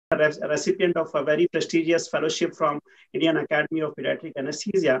a recipient of a very prestigious fellowship from Indian Academy of Pediatric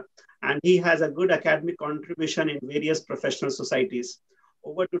Anesthesia, and he has a good academic contribution in various professional societies.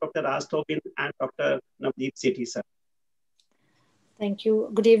 Over to Dr. Raj Tobin and Dr. Navdeep Sethi, sir. Thank you.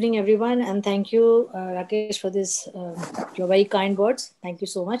 Good evening, everyone. And thank you, Rakesh, for this, your very kind words. Thank you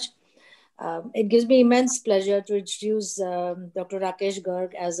so much. It gives me immense pleasure to introduce Dr. Rakesh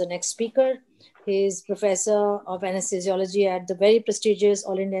Garg as the next speaker. He is Professor of Anesthesiology at the very prestigious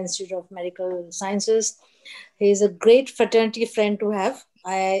All India Institute of Medical Sciences. He is a great fraternity friend to have.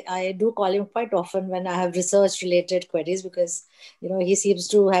 I do call him quite often when I have research-related queries because, you know, he seems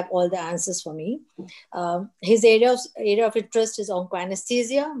to have all the answers for me. His area of interest is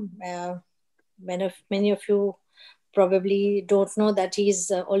oncoanesthesia. Many of you probably don't know that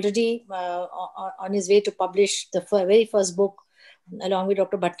he's already on his way to publish the very first book along with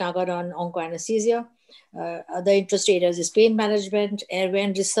Dr. Bhatnagar on oncoanesthesia. Other interest areas is pain management, airway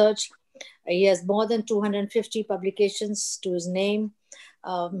and research. He has more than 250 publications to his name.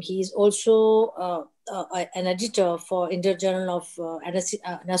 He's also an editor for Indian Journal of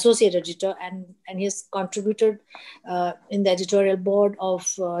an associate editor, and he has contributed in the editorial board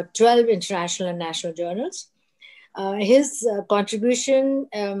of 12 international and national journals. His contribution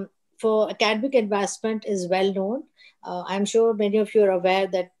for academic advancement is well known. I'm sure many of you are aware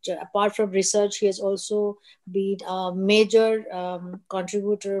that apart from research, he has also been a major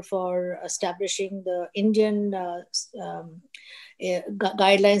contributor for establishing the Indian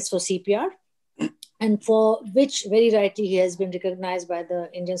guidelines for CPR, and for which very rightly he has been recognized by the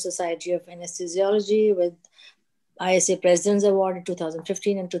Indian Society of Anesthesiology with ISA President's Award in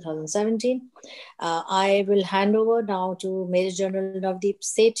 2015 and 2017. I will hand over now to Major General Navdeep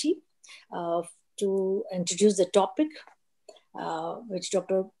Sethi to introduce the topic which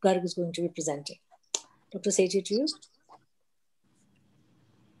Dr. Garg is going to be presenting. Dr. Sethi, to you.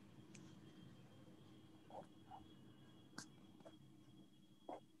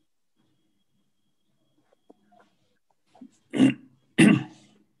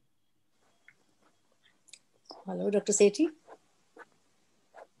 Hello, Dr. Sethi.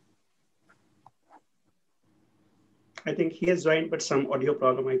 I think he has joined, but some audio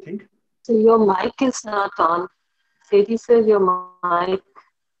problem, I think. So your mic is not on. Sethi says your mic.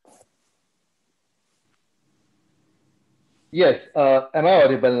 Yes. Am I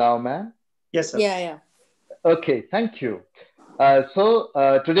audible now, ma'am? Yes, sir. Yeah. Okay, thank you.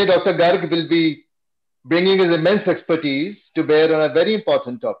 Today, Dr. Garg will be bringing his immense expertise to bear on a very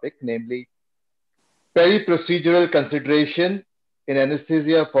important topic, namely peri-procedural consideration in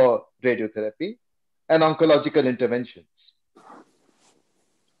anesthesia for radiotherapy and oncological interventions.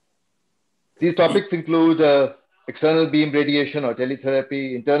 These topics include external beam radiation or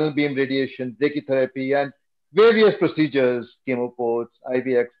teletherapy, internal beam radiation, brachytherapy, and various procedures, chemoports,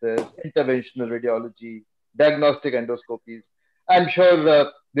 IV access, interventional radiology, diagnostic endoscopies. I'm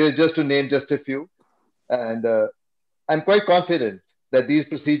sure there's just to name just a few. And I'm quite confident that these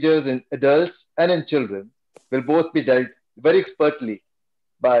procedures in adults and in children will both be dealt very expertly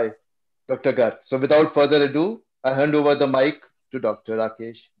by Dr. Garg. So without further ado, I hand over the mic to Dr.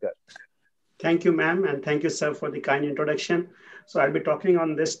 Rakesh Garg. Thank you, ma'am, and thank you, sir, for the kind introduction. So I'll be talking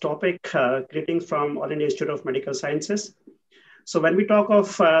on this topic, greetings from All India Institute of Medical Sciences. So when we talk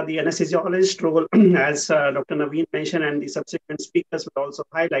of the anesthesiologist role, as Dr. Naveen mentioned, and the subsequent speakers will also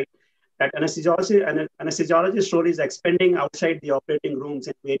highlight, that anesthesiologist role is expanding outside the operating rooms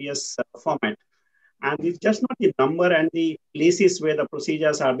in various formats. And it's just not the number and the places where the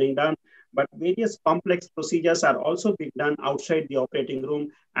procedures are being done, but various complex procedures are also being done outside the operating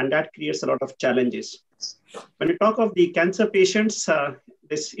room, and that creates a lot of challenges. When we talk of the cancer patients,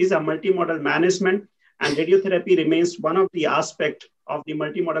 this is a multimodal management, and radiotherapy remains one of the aspects of the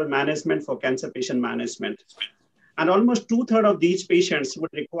multimodal management for cancer patient management. And almost 2/3 of these patients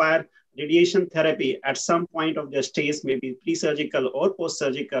would require radiation therapy at some point of their stage, maybe pre-surgical or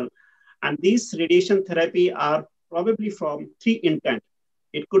post-surgical. And these radiation therapy are probably from 3 intent.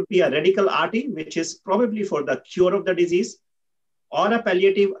 It could be a radical RT, which is probably for the cure of the disease, or a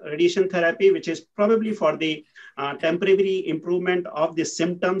palliative radiation therapy, which is probably for the temporary improvement of the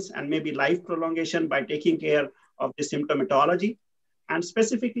symptoms and maybe life prolongation by taking care of the symptomatology. And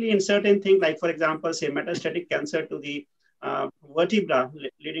specifically in certain things, like for example, say metastatic cancer to the vertebra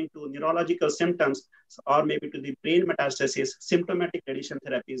leading to neurological symptoms, or maybe to the brain metastasis, symptomatic radiation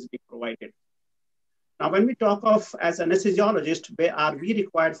therapy is being provided. Now, when we talk of as anesthesiologist, where are we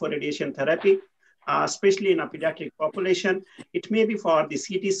required for radiation therapy, especially in a pediatric population, it may be for the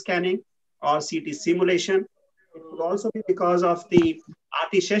CT scanning or CT simulation. It could also be because of the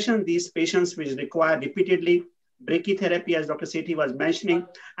RT session, these patients which require repeatedly brachytherapy, as Dr. Sethi was mentioning.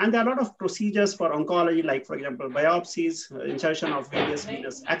 And there are a lot of procedures for oncology, like, for example, biopsies, insertion of various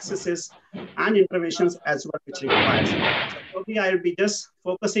venous accesses, and interventions as well, which requires. So probably I will be just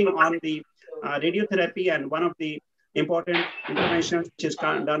focusing on the radiotherapy and one of the important interventions which is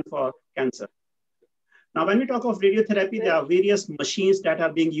done for cancer. Now, when we talk of radiotherapy, there are various machines that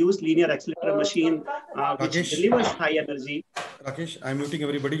are being used, linear accelerator machine, which delivers high energy. Rakesh, I'm muting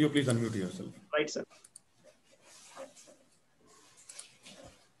everybody. You please unmute yourself. Right, sir.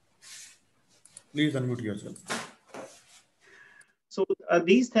 Please unmute yourself. So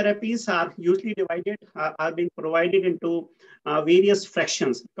these therapies are usually divided, are being provided into various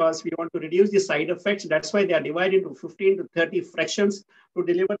fractions because we want to reduce the side effects. That's why they are divided into 15 to 30 fractions to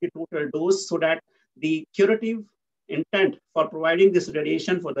deliver the total dose so that the curative intent for providing this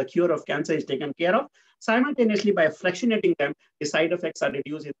radiation for the cure of cancer is taken care of. Simultaneously, by fractionating them, the side effects are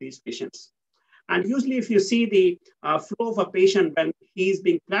reduced in these patients. And usually if you see the flow of a patient when he's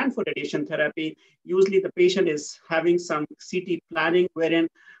being planned for radiation therapy, usually the patient is having some CT planning wherein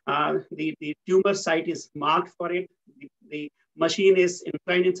the tumor site is marked for it. The machine is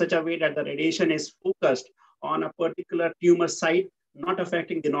inclined in such a way that the radiation is focused on a particular tumor site, not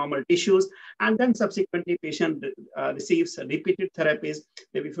affecting the normal tissues. And then subsequently patient receives repeated therapies,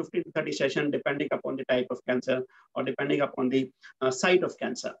 maybe 15 to 30 sessions, depending upon the type of cancer or depending upon the site of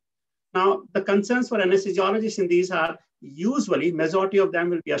cancer. Now, the concerns for anesthesiologists in these are usually, majority of them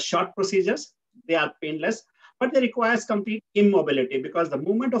will be a short procedures. They are painless, but they require complete immobility because the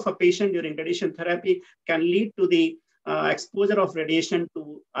movement of a patient during radiation therapy can lead to the exposure of radiation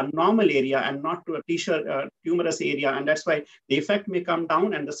to a normal area and not to a tumorous area. And that's why the effect may come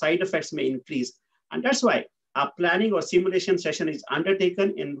down and the side effects may increase. And that's why a planning or simulation session is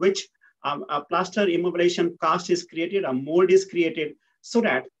undertaken in which a plaster immobilization cast is created, a mold is created, so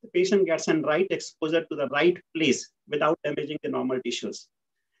that the patient gets a right exposure to the right place without damaging the normal tissues.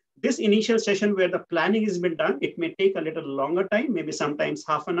 This initial session where the planning has been done, it may take a little longer time, maybe sometimes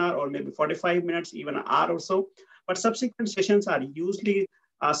half an hour or maybe 45 minutes, even an hour or so. But subsequent sessions are usually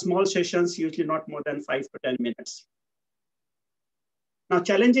small sessions, usually not more than 5 to 10 minutes. Now,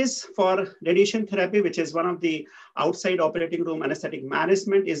 challenges for radiation therapy, which is one of the outside operating room anesthetic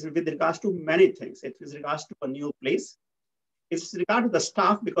management, is with regards to many things. It is regards to a new place. It's regard to the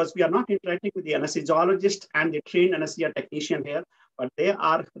staff because we are not interacting with the anesthesiologist and the trained anesthesia technician here, but they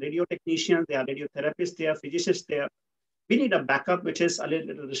are radio technicians, they are radiotherapists, they are physicists there. We need a backup, which is a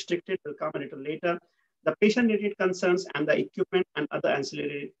little restricted, will come a little later. The patient-related concerns and the equipment and other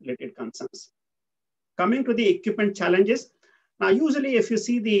ancillary-related concerns. Coming to the equipment challenges, now usually if you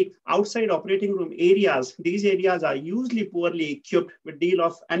see the outside operating room areas, these areas are usually poorly equipped with deal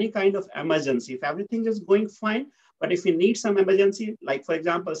of any kind of emergency. If everything is going fine, but if you need some emergency, like for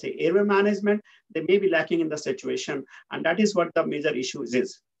example, say airway management, they may be lacking in the situation. And that is what the major issue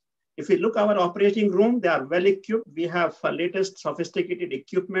is. If we look our operating room, they are well equipped. We have latest sophisticated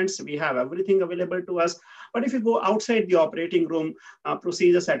equipments. We have everything available to us. But if you go outside the operating room,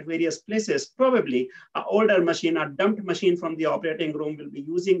 procedures at various places, probably an older machine, a dumped machine from the operating room will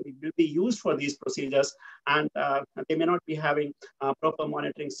be used for these procedures. And they may not be having a proper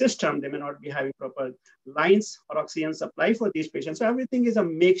monitoring system. They may not be having proper lines or oxygen supply for these patients. So everything is a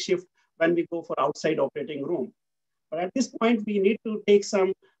makeshift when we go for outside operating room. But at this point, we need to take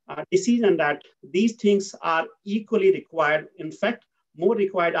some decision that these things are equally required. In fact, more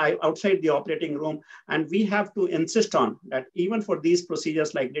required outside the operating room. And we have to insist on that even for these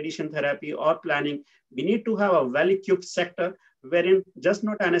procedures like radiation therapy or planning, we need to have a well-equipped sector wherein just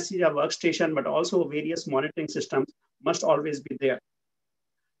not anesthesia workstation, but also various monitoring systems must always be there.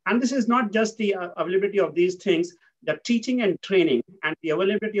 And this is not just the availability of these things, the teaching and training and the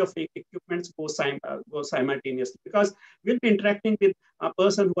availability of equipments go simultaneously, because we'll be interacting with a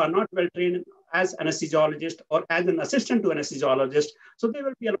person who are not well trained as anesthesiologist or as an assistant to anesthesiologist. So there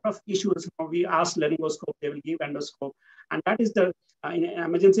will be a lot of issues. We ask laryngoscope, they will give endoscope. And that is the, in an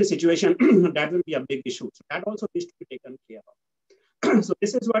emergency situation, that will be a big issue. So that also needs to be taken care of. So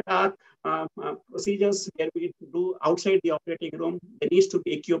this is what our procedures where we do outside the operating room. They needs to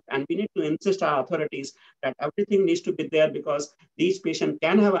be equipped, and we need to insist our authorities that everything needs to be there, because these patients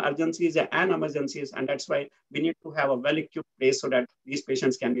can have urgencies and emergencies, and that's why we need to have a well-equipped place so that these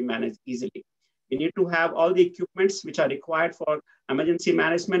patients can be managed easily. We need to have all the equipments which are required for emergency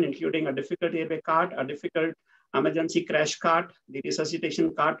management, including a difficult airway cart, a difficult emergency crash cart. The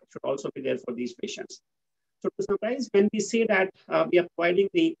resuscitation cart should also be there for these patients. So to summarize, when we say that we are providing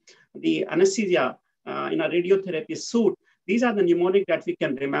the anesthesia in a radiotherapy suite, these are the mnemonic that we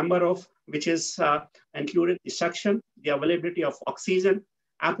can remember of, which is included the suction, the availability of oxygen,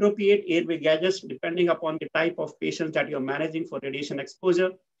 appropriate airway gadgets depending upon the type of patients that you're managing for radiation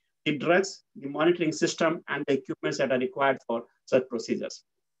exposure, the drugs, the monitoring system, and the equipments that are required for such procedures.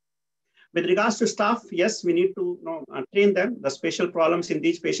 With regards to staff, yes, we need to train them. The special problems in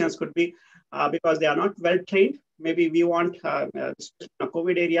these patients could be because they are not well trained. Maybe we want a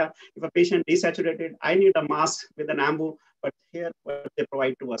COVID area, if a patient desaturated, I need a mask with an ambu, but here what they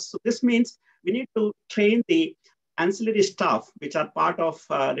provide to us. So this means we need to train the ancillary staff, which are part of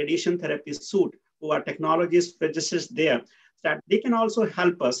radiation therapy suite, who are technologists, physicists there, that they can also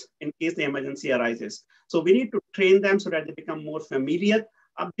help us in case the emergency arises. So we need to train them so that they become more familiar.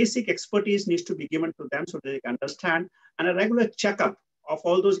 A basic expertise needs to be given to them so that they can understand, and a regular checkup of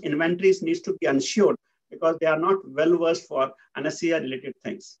all those inventories needs to be ensured because they are not well versed for anesthesia related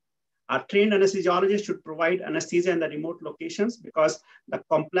things. Our trained anesthesiologists should provide anesthesia in the remote locations because the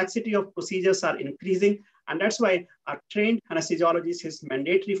complexity of procedures are increasing, and that's why our trained anesthesiologist is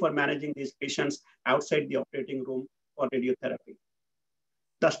mandatory for managing these patients outside the operating room for radiotherapy.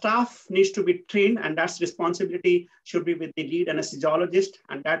 The staff needs to be trained, and that's responsibility should be with the lead anesthesiologist,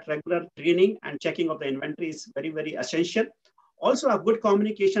 and that regular training and checking of the inventory is very, very essential. Also, a good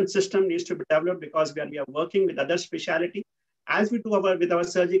communication system needs to be developed because we are working with other specialty. As we do with our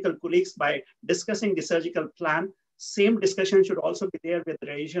surgical colleagues by discussing the surgical plan, same discussion should also be there with the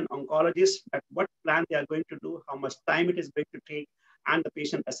radiation oncologists at what plan they are going to do, how much time it is going to take, and the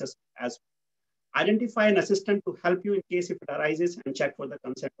patient assessment as well. Identify an assistant to help you in case if it arises and check for the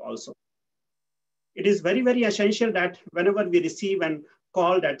consent also. It is very, very essential that whenever we receive a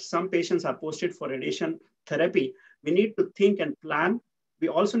call that some patients are posted for radiation therapy, we need to think and plan. We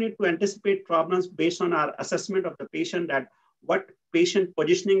also need to anticipate problems based on our assessment of the patient, that what patient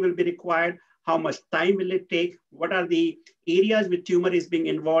positioning will be required, how much time will it take, what are the areas with tumor is being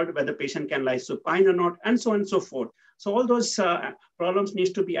involved, whether the patient can lie supine or not, and so on and so forth. So all those problems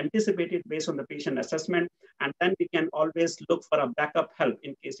needs to be anticipated based on the patient assessment, and then we can always look for a backup help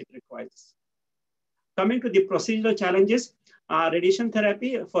in case it requires. Coming to the procedural challenges, radiation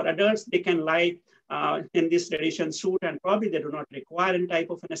therapy for adults, they can lie in this radiation suit and probably they do not require any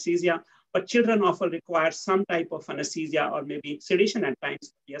type of anesthesia, but children often require some type of anesthesia or maybe sedation at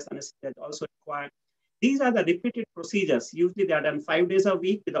times. Yes, anesthesia is also required. These are the repeated procedures. Usually they are done 5 days a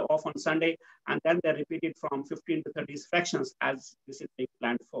week with the off on Sunday, and then they're repeated from 15 to 30 fractions as this is being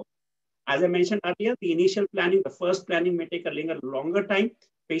planned for. As I mentioned earlier, the initial planning, the first planning may take a longer time.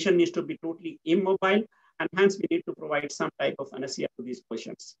 Patient needs to be totally immobile, and hence we need to provide some type of anesthesia to these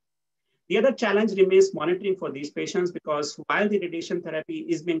patients. The other challenge remains monitoring for these patients, because while the radiation therapy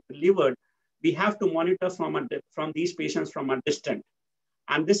is being delivered, we have to monitor from these patients from a distance.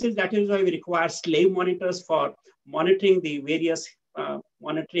 And that is why we require slave monitors for monitoring the various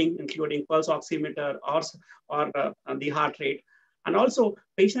monitoring, including pulse oximeter or the heart rate. And also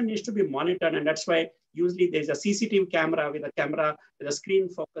patient needs to be monitored, and that's why usually there's a CCTV camera with a screen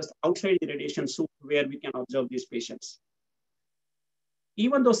focused outside the radiation suite where we can observe these patients.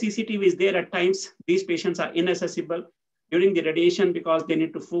 Even though CCTV is there at times, these patients are inaccessible during the radiation because they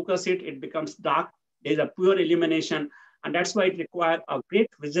need to focus it. It becomes dark. There's a poor illumination. And that's why it requires a great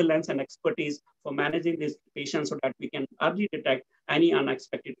vigilance and expertise for managing these patients so that we can early detect any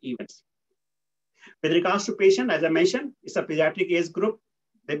unexpected events. With regards to patient, as I mentioned, it's a pediatric age group.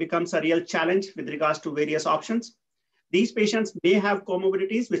 There becomes a real challenge with regards to various options. These patients may have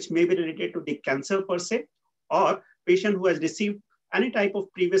comorbidities which may be related to the cancer per se, or patient who has received any type of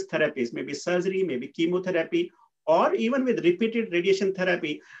previous therapies, maybe surgery, maybe chemotherapy, or even with repeated radiation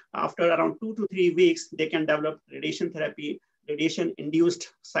therapy, after around 2 to 3 weeks, they can develop radiation therapy,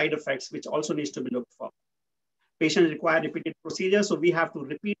 radiation-induced side effects, which also needs to be looked for. Patients require repeated procedures, so we have to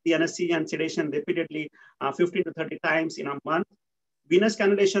repeat the anesthesia and sedation repeatedly 15 to 30 times in a month. Venous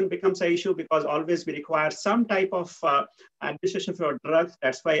cannulation becomes an issue because always we require some type of administration for drugs.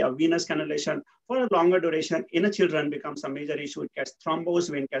 That's why a venous cannulation for a longer duration in a children becomes a major issue. It gets thrombosed.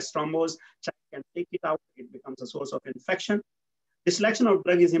 When it gets thrombosed, child can take it out. It becomes a source of infection. The selection of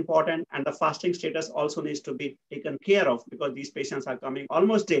drug is important, and the fasting status also needs to be taken care of because these patients are coming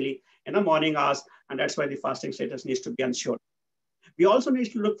almost daily in the morning hours, and that's why the fasting status needs to be ensured. We also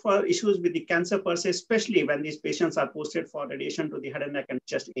need to look for issues with the cancer per se, especially when these patients are posted for radiation to the head and neck and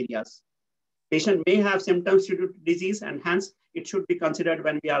chest areas. Patient may have symptoms due to disease, and hence it should be considered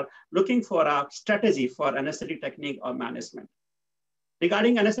when we are looking for a strategy for anesthetic technique or management.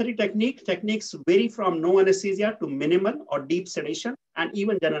 Regarding anesthetic techniques vary from no anesthesia to minimal or deep sedation and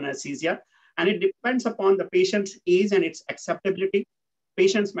even general anesthesia, and it depends upon the patient's age and its acceptability,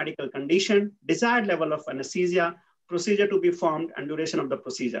 patient's medical condition, desired level of anesthesia, procedure to be formed, and duration of the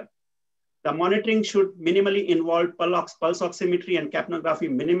procedure. The monitoring should minimally involve pulse oximetry and capnography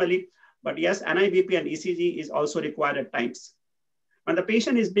minimally. But yes, NIBP and ECG is also required at times. When the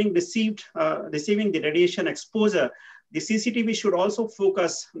patient is being receiving the radiation exposure, the CCTV should also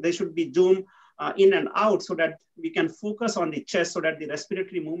focus, they should be zoomed in and out so that we can focus on the chest so that the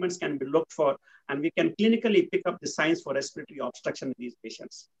respiratory movements can be looked for and we can clinically pick up the signs for respiratory obstruction in these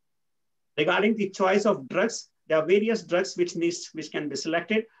patients. Regarding the choice of drugs, there are various drugs which can be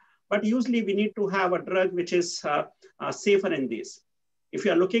selected, but usually we need to have a drug which is safer in these. If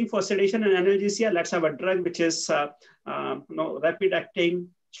you are looking for sedation and analgesia, let's have a drug which is rapid acting,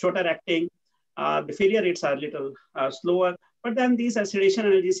 shorter acting. The failure rates are a little slower, but then these are sedation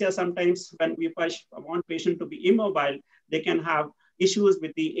and analgesia. Sometimes when we want patient to be immobile, they can have issues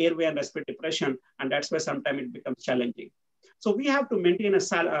with the airway and respiratory depression, and that's where sometimes it becomes challenging. So we have to maintain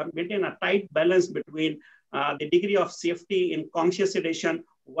a tight balance between the degree of safety in conscious sedation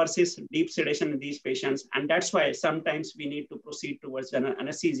versus deep sedation in these patients. And that's why sometimes we need to proceed towards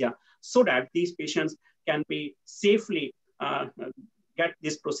anesthesia so that these patients can be safely get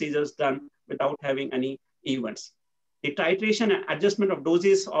these procedures done without having any events. The titration and adjustment of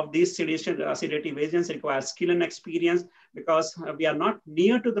doses of these sedative agents requires skill and experience because we are not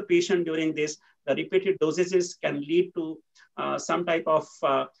near to the patient during this. The repeated dosages can lead to some type of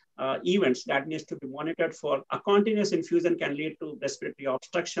events that needs to be monitored for. A continuous infusion can lead to respiratory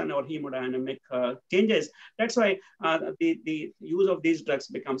obstruction or hemodynamic changes. That's why the use of these drugs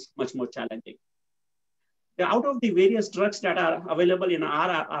becomes much more challenging. Out of the various drugs that are available in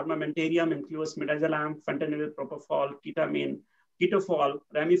our armamentarium includes midazolam, fentanyl, propofol, ketamine, ketofol,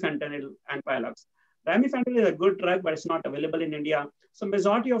 remifentanil, and Pilox. Remifentanil is a good drug, but it's not available in India. So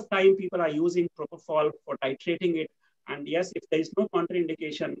majority of time people are using propofol for titrating it. And yes, if there is no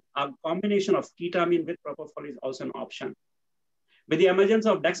contraindication, a combination of ketamine with propofol is also an option. With the emergence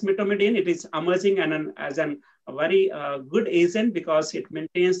of dexmedetomidine, it is emerging as a very good agent because it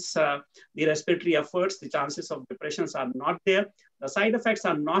maintains the respiratory efforts. The chances of depressions are not there. The side effects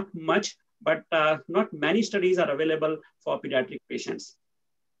are not much, but not many studies are available for pediatric patients.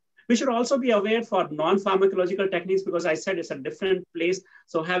 We should also be aware for non-pharmacological techniques because I said it's a different place.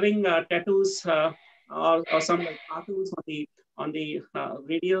 So having tattoos or some like cartoons on the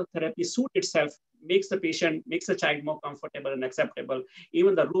radiotherapy suit itself makes the child more comfortable and acceptable.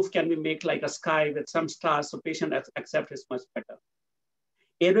 Even the roof can be made like a sky with some stars, so patient accept is much better.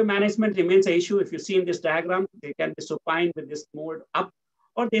 Airway management remains an issue. If you see in this diagram, they can be supine with this mode up,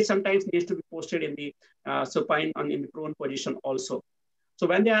 or they sometimes need to be posted in the supine in the prone position also. So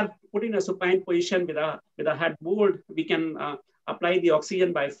when they are put in a supine position with a headboard, we can apply the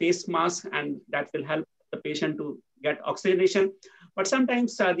oxygen by face mask, and that will help the patient to get oxygenation. But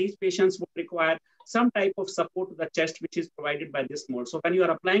sometimes these patients would require some type of support to the chest, which is provided by this mode. So when you are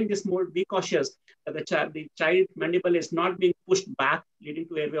applying this mode, be cautious that the child mandible is not being pushed back, leading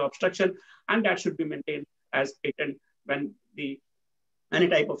to airway obstruction, and that should be maintained as patent when any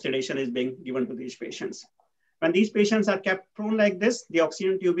type of sedation is being given to these patients. When these patients are kept prone like this, the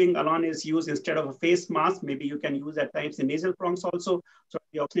oxygen tubing alone is used instead of a face mask. Maybe you can use at times the nasal prongs also, so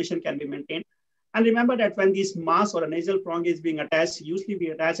the oxygenation can be maintained. And remember that when this mask or a nasal prong is being attached, usually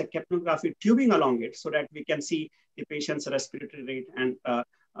we attach a capnography tubing along it so that we can see the patient's respiratory rate and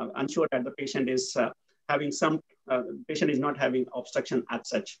ensure that the patient is not having obstruction as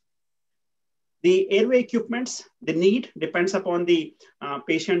such. The airway equipments, the need depends upon the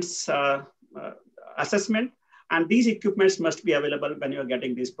patient's assessment, and these equipments must be available when you're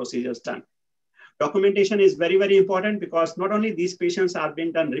getting these procedures done. Documentation is very, very important because not only these patients are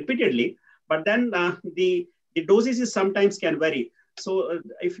being done repeatedly, but then the dosages sometimes can vary. So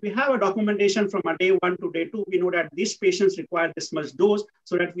if we have a documentation from a day 1 to day 2, we know that these patients require this much dose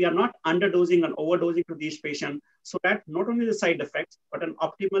so that we are not underdosing and overdosing to these patients, so that not only the side effects, but an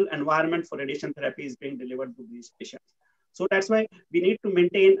optimal environment for radiation therapy is being delivered to these patients. So that's why we need to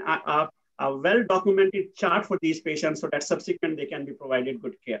maintain a well-documented chart for these patients so that subsequent they can be provided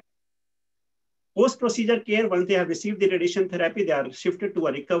good care. Post-procedure care, once they have received the radiation therapy, they are shifted to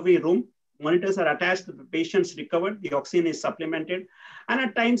a recovery room. Monitors are attached to the patient's recovered, the oxygen is supplemented. And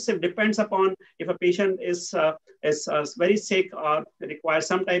at times it depends upon if a patient is very sick or requires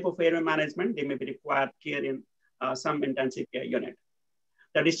some type of airway management, they may be required care in some intensive care unit.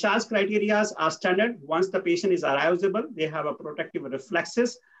 The discharge criteria are standard. Once the patient is arousable, they have a protective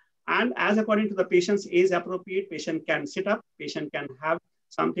reflexes. And as according to the patient's age appropriate, patient can sit up, patient can have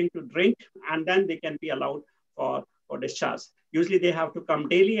something to drink, and then they can be allowed for discharge. Usually they have to come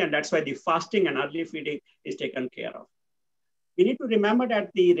daily, and that's why the fasting and early feeding is taken care of. We need to remember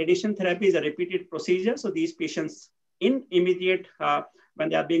that the radiation therapy is a repeated procedure. So these patients in immediate when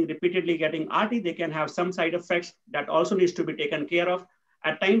they are being repeatedly getting RT, they can have some side effects that also needs to be taken care of.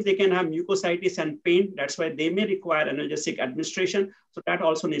 At times they can have mucositis and pain. That's why they may require analgesic administration. So that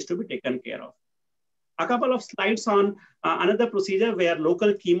also needs to be taken care of. A couple of slides on another procedure where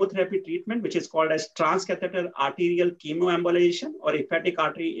local chemotherapy treatment, which is called as transcatheter arterial chemoembolization or hepatic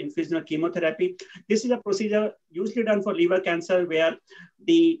artery infusional chemotherapy. This is a procedure usually done for liver cancer where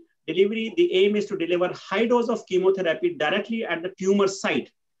the aim is to deliver high dose of chemotherapy directly at the tumor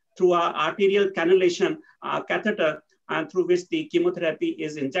site through an arterial cannulation catheter, and through which the chemotherapy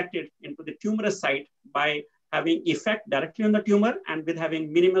is injected into the tumorous site by having effect directly on the tumor and with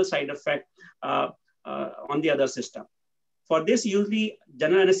having minimal side effect on the other system. For this, usually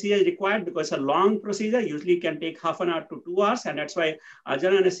general anesthesia is required because it's a long procedure, usually can take half an hour to 2 hours, and that's why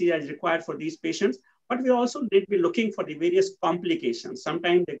general anesthesia is required for these patients. But we also need to be looking for the various complications.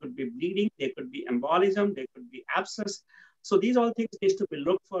 Sometimes there could be bleeding, there could be embolism, there could be abscess. So these all things need to be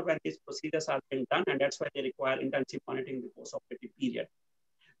looked for when these procedures are being done, and that's why they require intensive monitoring in the post-operative period.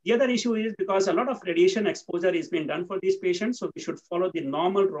 The other issue is because a lot of radiation exposure is being done for these patients, so we should follow the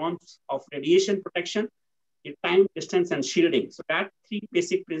normal norms of radiation protection, the time, distance, and shielding. So that three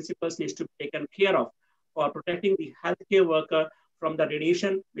basic principles needs to be taken care of for protecting the healthcare worker from the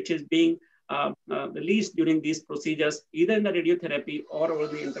radiation which is being released during these procedures, either in the radiotherapy or over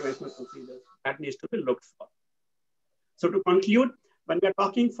the interventional procedures. That needs to be looked for. So to conclude, when we are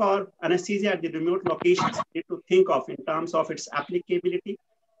talking for anesthesia at the remote locations, we need to think of in terms of its applicability,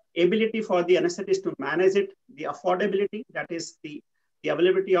 ability for the anesthetist to manage it, the affordability, that is the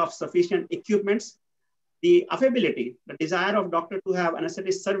availability of sufficient equipments, the affability, the desire of doctor to have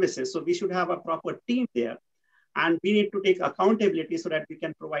anesthetist services. So we should have a proper team there. And we need to take accountability so that we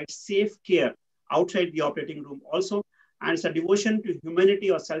can provide safe care outside the operating room also. And it's a devotion to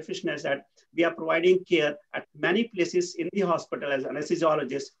humanity or selfishness that we are providing care at many places in the hospital as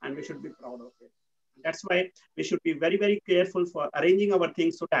anesthesiologists, and we should be proud of it. That's why we should be very, very careful for arranging our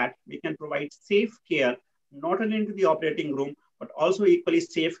things so that we can provide safe care, not only into the operating room, but also equally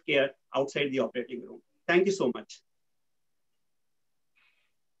safe care outside the operating room. Thank you so much.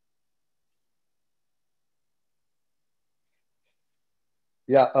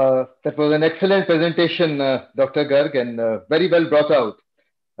 Yeah, that was an excellent presentation, Dr. Garg, and very well brought out.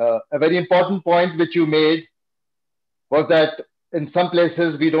 A very important point which you made was that in some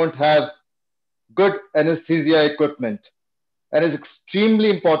places we don't have good anesthesia equipment. And it's extremely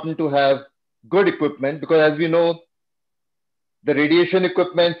important to have good equipment because, as we know, the radiation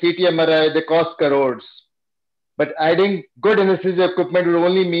equipment, CT, MRI, they cost crores. But adding good anesthesia equipment will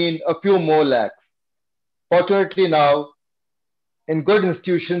only mean a few more lakhs. Fortunately now, in good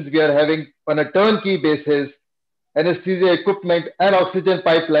institutions, we are having on a turnkey basis, anesthesia equipment and oxygen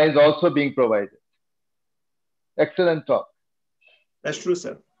pipelines also being provided. Excellent talk. That's true,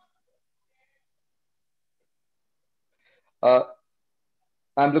 sir.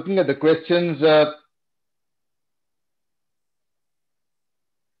 I'm looking at the questions.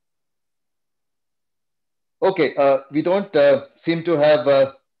 Okay, we don't seem to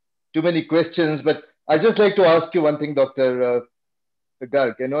have too many questions, but I'd just like to ask you one thing, Dr.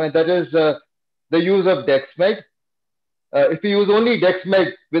 Garg, and that is the use of Dexmed. If you use only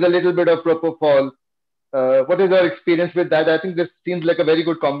Dexmed with a little bit of propofol, what is your experience with that? I think this seems like a very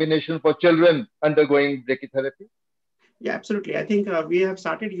good combination for children undergoing brachytherapy. Yeah, absolutely. I think we have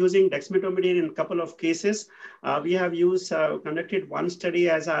started using dexmedetomidine in a couple of cases. We have conducted one study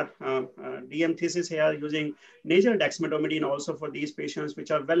as our DM thesis here using nasal dexmedetomidine also for these patients,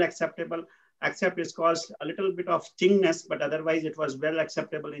 which are well acceptable, except it's caused a little bit of stinginess, but otherwise it was well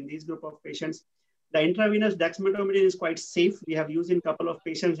acceptable in these group of patients. The intravenous dexmedetomidine is quite safe. We have used in a couple of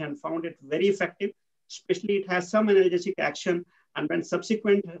patients and found it very effective, especially it has some analgesic action. And when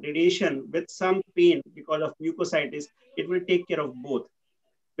subsequent radiation with some pain because of mucositis, it will take care of both.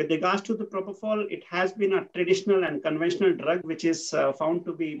 With regards to the propofol, it has been a traditional and conventional drug which is found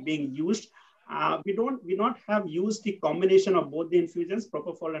to be being used. We not have used the combination of both the infusions,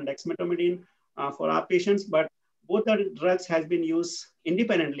 propofol and dexmedetomidine for our patients, but both the drugs has been used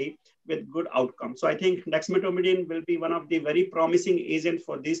independently with good outcome. So I think dexmedetomidine will be one of the very promising agents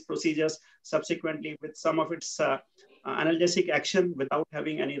for these procedures subsequently with some of its analgesic action without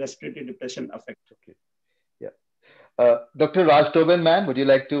having any respiratory depression effect. Okay. Yeah. Dr. Raj Tobin, ma'am, would you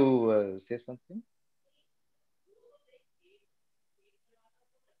like to say something?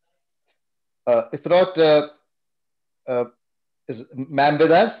 If not, is ma'am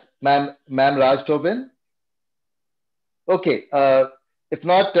with us? Ma'am Raj Tobin? Okay. If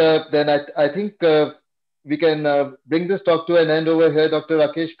not, then I think we can bring this talk to an end over here, Dr.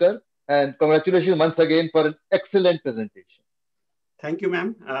 Rakesh Garg. And congratulations once again for an excellent presentation. Thank you,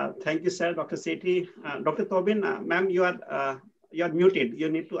 ma'am. Thank you, sir. Dr. Sethi. Dr. Tobin, ma'am, you are muted. You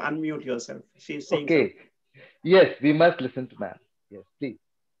need to unmute yourself. She's saying so. Okay. Yes, we must listen to ma'am. Yes, please.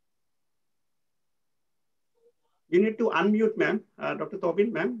 You need to unmute, ma'am. Dr.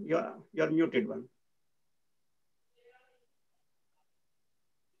 Tobin, ma'am, you're muted one.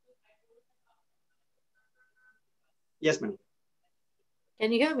 Yes, ma'am.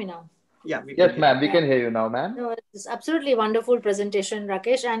 Can you hear me now? Yeah, we Yes, can. ma'am. We can hear you now, ma'am. No, it's absolutely wonderful presentation,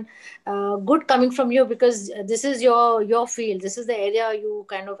 Rakesh, and good coming from you, because this is your field. This is the area you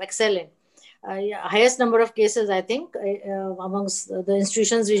kind of excel in. Yeah, highest number of cases, I think, amongst the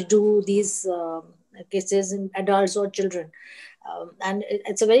institutions which do these cases in adults or children. And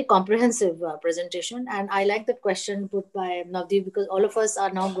it's a very comprehensive presentation, and I like the question put by Navdeep, because all of us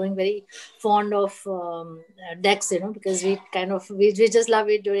are now growing very fond of decks, because we just love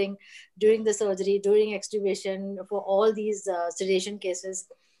it during the surgery, during extubation, for all these sedation cases.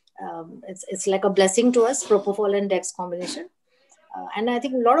 It's like a blessing to us, propofol and dex combination. And I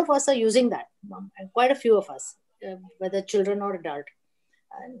think a lot of us are using that, and quite a few of us, whether children or adult.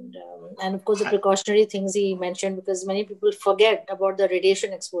 And of course the precautionary things he mentioned, because many people forget about the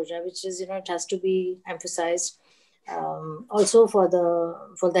radiation exposure, which is, it has to be emphasized, also for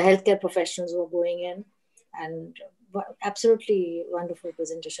the healthcare professionals who are going in. And absolutely wonderful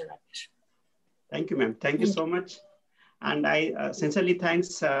presentation, Rakesh. Thank you, ma'am. Thank you so much. And I sincerely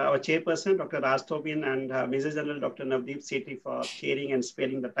thanks our chairperson, Dr. Raj Tobin, and Major General Dr. Navdeep Sethi for sharing and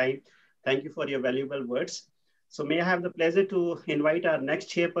sparing the time. Thank you for your valuable words. So may I have the pleasure to invite our next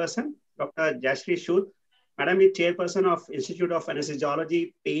chairperson, Dr. Jayashree Sood. Madam is chairperson of Institute of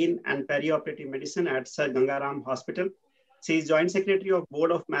Anesthesiology, Pain and Perioperative Medicine at Sir Gangaram Hospital. She is Joint Secretary of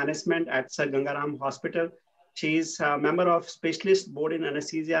Board of Management at Sir Gangaram Hospital. She is a member of Specialist Board in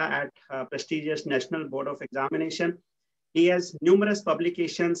Anesthesia at prestigious National Board of Examination. He has numerous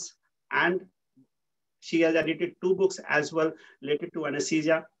publications, and she has edited 2 books as well related to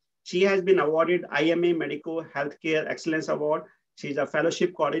anesthesia. She has been awarded IMA Medico Healthcare Excellence Award. She is a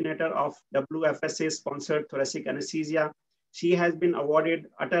fellowship coordinator of WFSA sponsored thoracic anesthesia. She has been awarded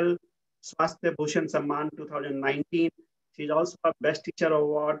Atal Swasthya Bhushan Samman 2019. She is also a Best Teacher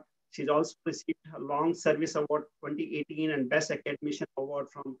Award. She's also received a Long Service Award 2018 and Best Academician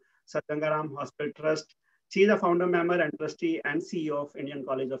Award from Sir Gangaram Hospital Trust. She is a founder member and trustee and CEO of Indian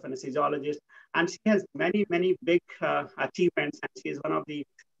College of Anesthesiologists. And she has many, many big achievements. And she is one of the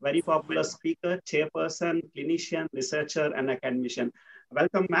very popular speaker, chairperson, clinician, researcher, and academician.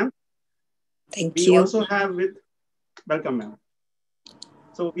 Welcome, ma'am. Thank we you. Also have welcome, ma'am.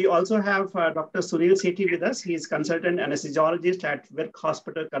 So we also have Dr. Sunil Sethi with us. He is consultant anesthesiologist at Virk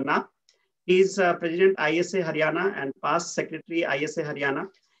Hospital, Karnal. He is President ISA Haryana and past Secretary ISA Haryana.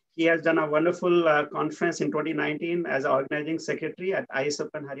 He has done a wonderful conference in 2019 as organizing secretary at ISA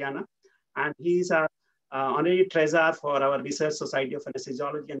Haryana. And he's an honorary treasurer for our Research Society of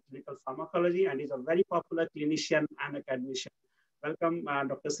Anesthesiology and Clinical Pharmacology, and he's a very popular clinician and academician. Welcome,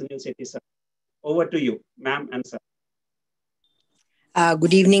 Dr. Sunil Sethi, sir. Over to you, ma'am and sir.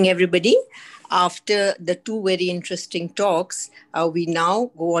 Good evening, everybody. After the 2 very interesting talks, we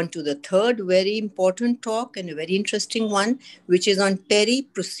now go on to the 3rd very important talk, and a very interesting one, which is on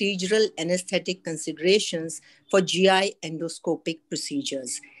peri-procedural anesthetic considerations for GI endoscopic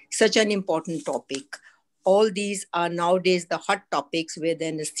procedures. Such an important topic. All these are nowadays the hot topics where the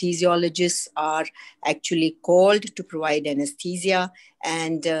anesthesiologists are actually called to provide anesthesia.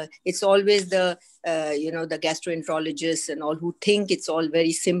 And it's always the gastroenterologists and all who think it's all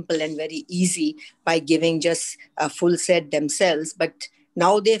very simple and very easy by giving just a full set themselves. But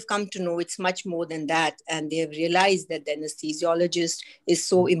now they've come to know it's much more than that. And they have realized that the anesthesiologist is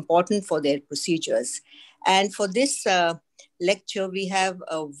so important for their procedures. And for this lecture, we have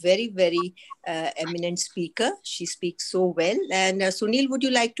a very, very eminent speaker. She speaks so well. And Sunil, would you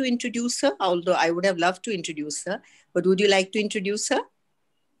like to introduce her? Although I would have loved to introduce her, but would you like to introduce her?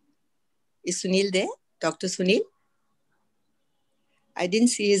 Is Sunil there? Dr. Sunil? I didn't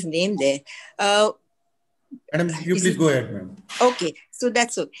see his name there. Madam, you please go ahead, ma'am. Okay, so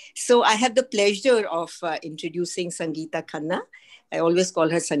that's okay. So I have the pleasure of introducing Sangeeta Khanna. I always call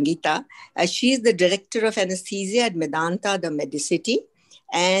her Sangeeta. She is the director of anesthesia at Medanta, the Medicity.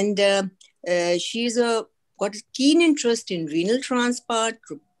 And she's got a keen interest in renal transplant,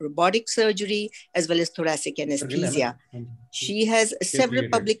 robotic surgery, as well as thoracic anesthesia. She has several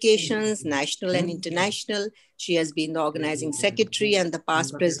publications, national and international. She has been the organizing secretary and the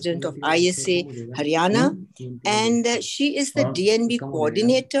past president of ISA Haryana. And she is the DNB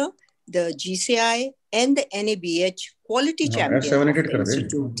coordinator, the GCI, and the NABH Quality Champion of the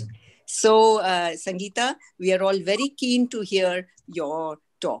Institute. So, Sangeeta, we are all very keen to hear your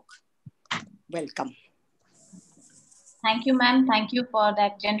talk. Welcome. Thank you, ma'am. Thank you for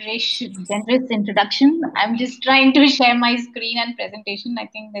that generous introduction. I'm just trying to share my screen and presentation. I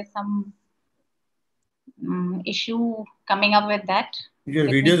think there's some issue coming up with that. Your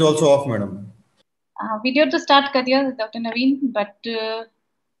video is also off, madam. Video to start कर दिया Dr. Naveen, but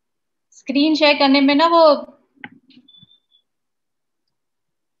screen share करने में ना वो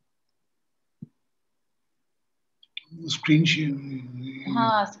screen share.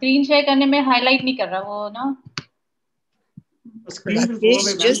 हाँ screen share करने में highlight नहीं कर रहा वो ना. Screen will go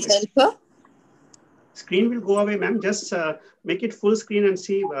away, Just help her. Screen will go away, ma'am. Just make it full screen and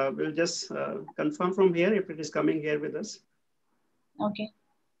see. We'll just confirm from here if it is coming here with us. Okay.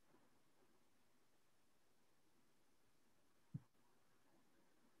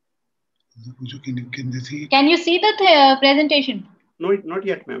 Can they see? Can you see the presentation? No, not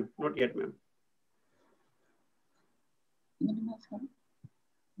yet, ma'am. Not yet, ma'am.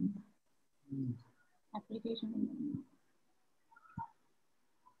 Application.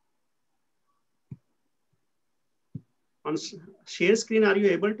 On share screen, are you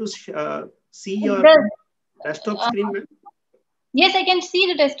able to see your desktop screen, ma'am? Yes, I can see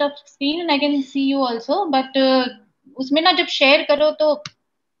the desktop screen and I can see you also. But उसमें ना जब share करो तो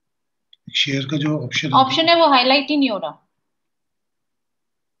share का जो option है वो highlight ही नहीं हो रहा.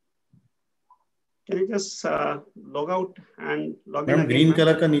 Can you just log out and log in ma'am again? Green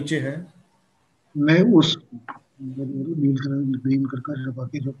colour का नीचे है. मैं उस ग्रीन कलर का दबा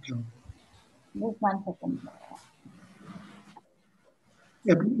के रख क्या? Just 1 second.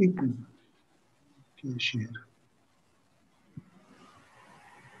 Share.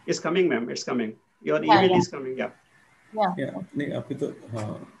 It's coming, ma'am. It's coming. Your email is coming. Yeah. Yeah. नहीं आपकी तो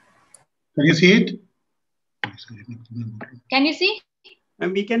हाँ. Can you see it? Can you see?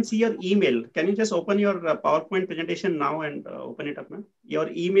 And we can see your email. Can you just open your PowerPoint presentation now and open it up, ma'am? Your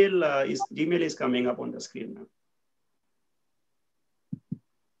email Gmail is coming up on the screen, ma'am.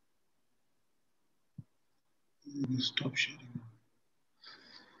 Stop sharing.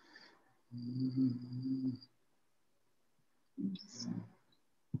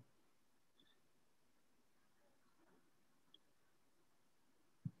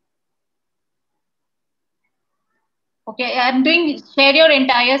 Okay, I'm doing share your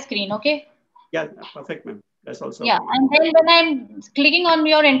entire screen, okay? Yeah, perfect, ma'am. That's also. Yeah, and then when I'm clicking on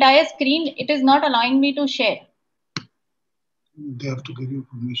your entire screen, it is not allowing me to share. They have to give you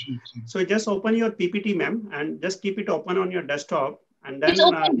permission. So just open your PPT, ma'am, and just keep it open on your desktop. And then it's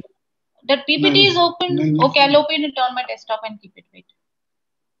open. That PPT is open. Okay, I'll open it on my desktop and keep it. Wait.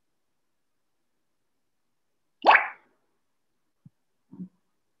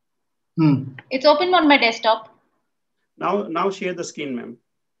 It's open on my desktop. Now share the screen, ma'am.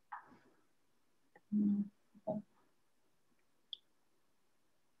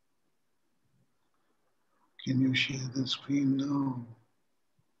 Can you share the screen now?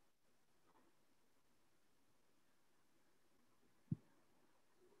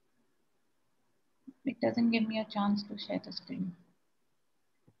 It doesn't give me a chance to share the screen.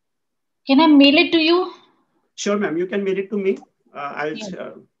 Can I mail it to you? Sure, ma'am. You can mail it to me. I'll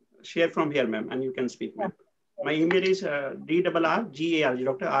share from here, ma'am, and you can speak, ma'am. My email is drrgarg,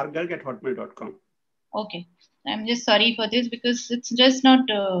 drrgarg@hotmail.com. Okay. I'm just sorry for this because it's just not.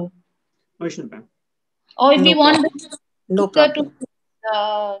 No issue, ma'am. Or if you want no problem.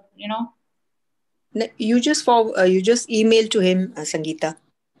 To, you know. You just email to him, Sangeeta.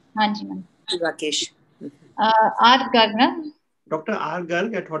 Hanji, ma'am. Rakesh. R Garg, na? Dr. R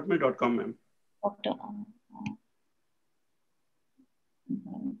Garg @hotmail.com, ma'am. Dr.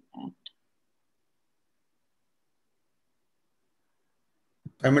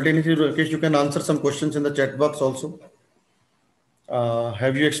 Simultaneously, Rakesh, you can answer some questions in the chat box also.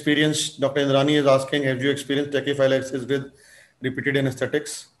 Have you experienced, Dr. Indrani is asking, have you experienced tachyphylaxis with repeated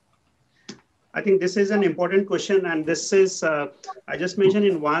anesthetics? I think this is an important question, and this is, I just mentioned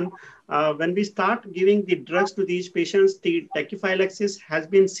in one, when we start giving the drugs to these patients, the tachyphylaxis has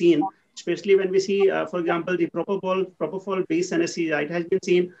been seen, especially when we see, for example, the propofol-based anesthesia. It has been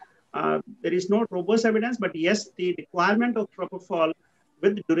seen. There is no robust evidence, but yes, the requirement of propofol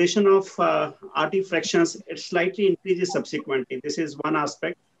with the duration of RT fractions, it slightly increases subsequently. This is one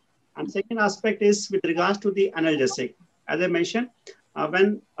aspect. And second aspect is with regards to the analgesic. As I mentioned,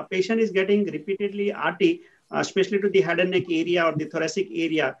 when a patient is getting repeatedly RT, especially to the head and neck area or the thoracic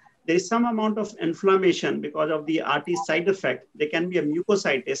area, there is some amount of inflammation because of the RT side effect. There can be a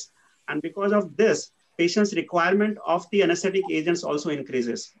mucositis. And because of this, patient's requirement of the anesthetic agents also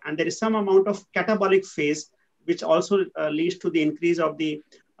increases. And there is some amount of catabolic phase, which also leads to the increase of the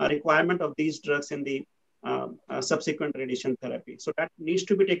requirement of these drugs in the subsequent radiation therapy. So that needs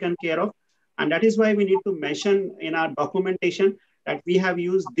to be taken care of. And that is why we need to mention in our documentation that we have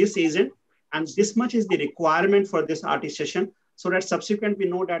used this agent and this much is the requirement for this RT session, so that subsequent we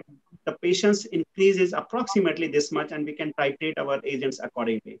know that the patient's increase is approximately this much and we can titrate our agents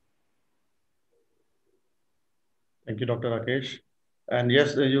accordingly. Thank you, Dr. Rakesh. And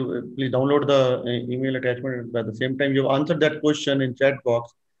yes, you please download the email attachment. At the same time, you've answered that question in chat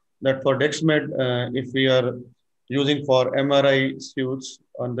box that for DexMed, if we are using for MRI suits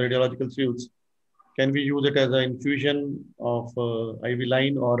on the radiological suits, can we use it as an infusion of IV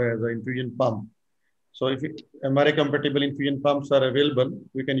line or as an infusion pump? So if MRI compatible infusion pumps are available,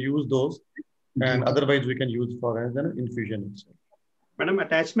 we can use those, and otherwise we can use for as an infusion itself. Madam,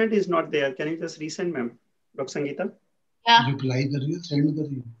 attachment is not there. Can you just resend, ma'am? Dr. Sangeeta? Yeah. Reply kariye, send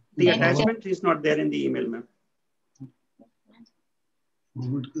kariye. The attachment is not there in the email, ma'am.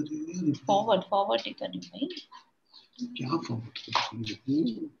 Forward kariye. Forward it करिए भाई. क्या forward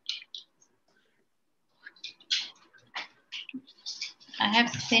करिए? I have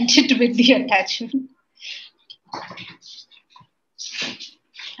sent it with the attachment.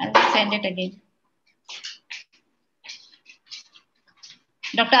 I'll send it again.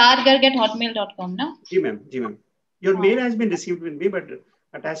 Dr. R. Garg at hotmail.com, no? Ji, ma'am. Ji, ma'am. Your mail has been received with me, but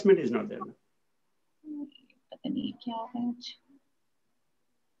attachment is not there.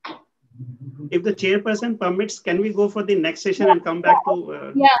 If the chairperson permits, can we go for the next session and come back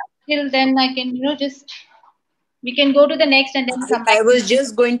to... Yeah, till then I can, we can go to the next and then come back. I was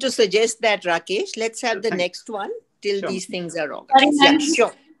just going to suggest that, Rakesh. Let's have the next one till these things are organized. Yeah,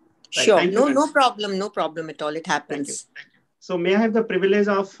 sure. Right, sure. no, no problem at all. It happens. So may I have the privilege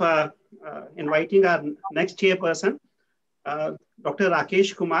of inviting our next chairperson, Dr.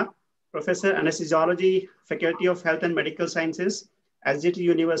 Rakesh Kumar, Professor Anesthesiology, Faculty of Health and Medical Sciences, SGT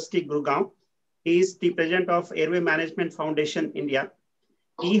University, Gurgaon. He is the president of Airway Management Foundation, India.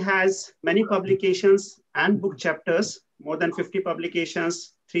 He has many publications and book chapters, more than 50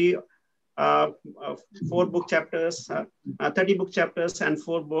 publications, 4 book chapters, 30 book chapters and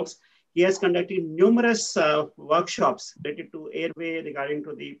 4 books. He has conducted numerous workshops related to airway, regarding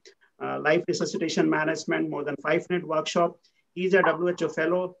to the life resuscitation management, more than 500 workshops. He's a WHO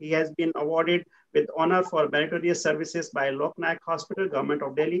fellow. He has been awarded with honor for meritorious services by Lok Nayak Hospital, Government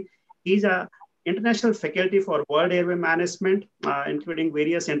of Delhi. He's a international faculty for World Airway Management, including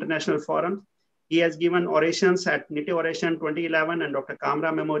various international forums. He has given orations at NITE Oration 2011 and Dr.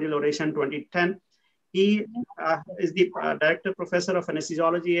 Kamra Memorial Oration 2010. He is the Director Professor of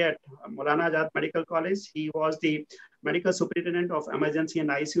Anesthesiology at Maulana Azad Medical College. He was the Medical Superintendent of Emergency and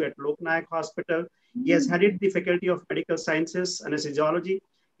ICU at Lok Nayak Hospital. He has headed the Faculty of Medical Sciences, Anesthesiology.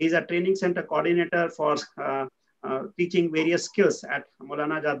 He is a training center coordinator for teaching various skills at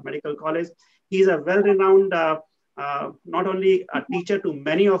Maulana Azad Medical College. He is a well-renowned, not only a teacher to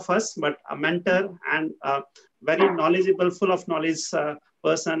many of us, but a mentor and a very knowledgeable, full of knowledge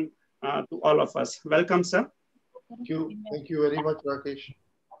person to all of us. Welcome, sir. Thank you. Thank you very much, Rakesh.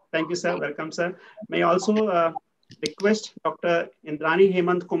 Thank you, sir. Welcome, sir. May I also request Dr. Indrani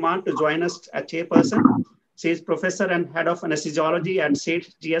Hemant Kumar to join us as chairperson. She is professor and head of anesthesiology at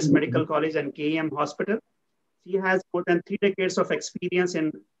State GS Medical College and KEM Hospital. She has more than 3 decades of experience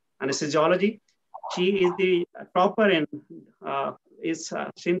in anesthesiology. She is the topper in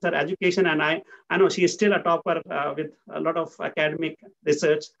since her education, and I know she is still a topper with a lot of academic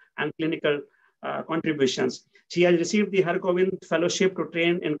research and clinical contributions. She has received the Har Govind Fellowship to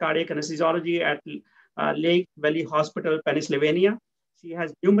train in cardiac anesthesiology at Lake Valley Hospital, Pennsylvania. She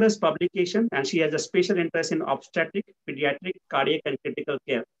has numerous publications and she has a special interest in obstetric, pediatric, cardiac, and critical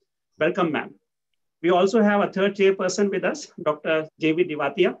care. Welcome, ma'am. We also have a third chairperson with us, Dr. J.V.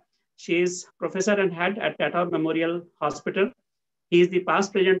 Divatia. She is professor and head at Tata Memorial Hospital. He is the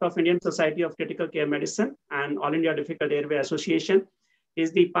past president of Indian Society of Critical Care Medicine and All India Difficult Airway Association. He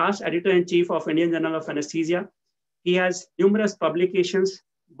is the past editor-in-chief of Indian Journal of Anesthesia. He has numerous publications,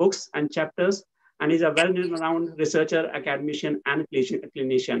 books, and chapters, and is a well-renowned researcher, academician, and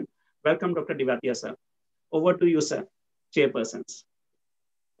clinician. Welcome, Dr. Divatia, sir. Over to you, sir, chairpersons.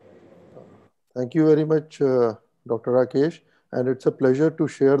 Thank you very much, Dr. Rakesh. And it's a pleasure to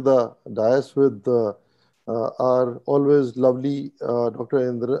share the dais with our always lovely Dr.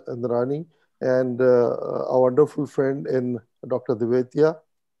 Indrani and a wonderful friend in Dr. Divatia.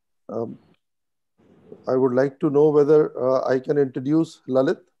 I would like to know whether I can introduce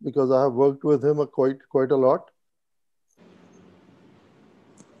Lalit, because I have worked with him quite a lot.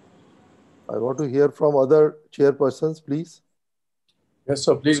 I want to hear from other chairpersons, please. Yes,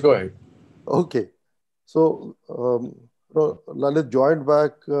 sir. Please go ahead. Okay. So Lalit joined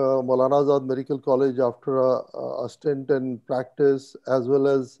back Maulana Azad Medical College after a stint in practice as well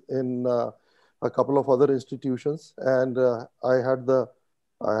as in a couple of other institutions, and I had the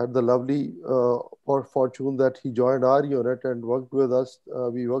lovely fortune that he joined our unit and worked with us.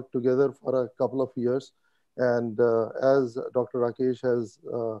 We worked together for a couple of years, and as Dr. Rakesh has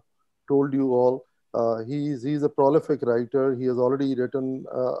told you all, he's a prolific writer. He has already written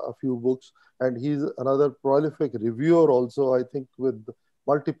a few books, and he's another prolific reviewer also, I think, with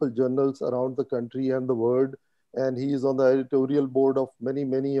multiple journals around the country and the world. And he is on the editorial board of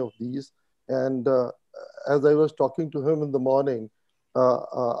many of these. And as I was talking to him in the morning,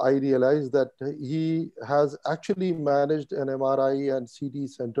 I realized that he has actually managed an MRI and CT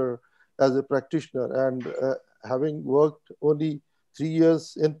center as a practitioner. And having worked only 3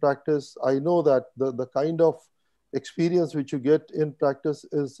 years in practice, I know that the kind of experience which you get in practice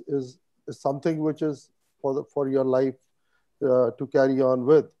is something which is for your life to carry on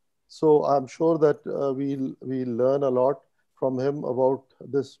with. So I'm sure that we'll learn a lot from him about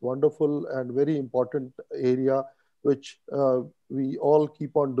this wonderful and very important area, which we all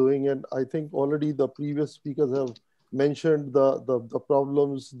keep on doing. And I think already the previous speakers have mentioned the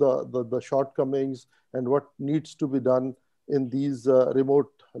problems, the shortcomings, and what needs to be done in these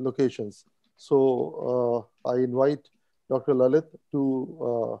remote locations. So I invite Dr. Lalit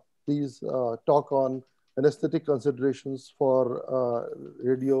to please talk on anesthetic considerations for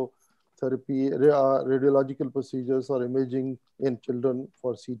radiological procedures or imaging in children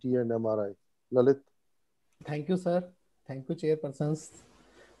for CT and MRI. Lalit. Thank you, sir. Thank you, chairpersons,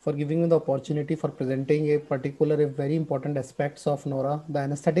 for giving me the opportunity for presenting a very important aspects of Nora, the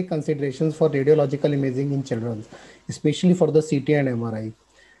anesthetic considerations for radiological imaging in children, especially for the CT and MRI.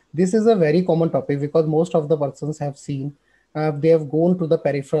 This is a very common topic because most of the persons have seen, they have gone to the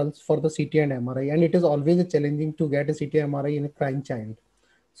peripherals for the CT and MRI, and it is always a challenging to get a CT MRI in a crying child.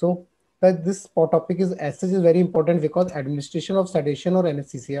 So that this topic is as such is very important because administration of sedation or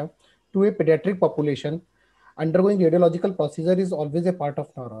anesthesia to a pediatric population undergoing radiological procedure is always a part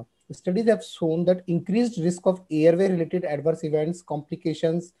of NORA. Studies have shown that increased risk of airway-related adverse events,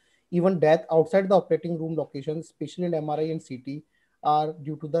 complications, even death outside the operating room locations, especially in MRI and CT, are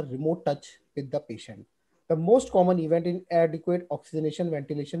due to the remote touch with the patient. The most common event in inadequate oxygenation,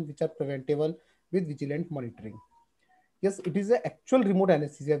 ventilation, which are preventable with vigilant monitoring. Yes, it is an actual remote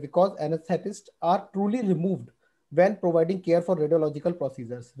anesthesia because anesthetists are truly removed when providing care for radiological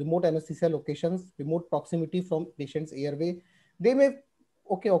procedures. Remote anesthesia locations, remote proximity from patient's airway. They may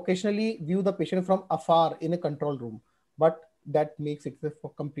occasionally view the patient from afar in a control room, but that makes it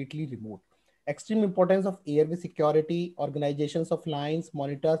completely remote. Extreme importance of airway security, organizations of lines,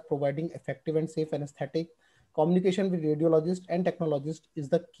 monitors providing effective and safe anesthetic, communication with radiologists and technologists is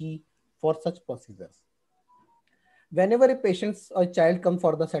the key for such procedures. Whenever a patient or child comes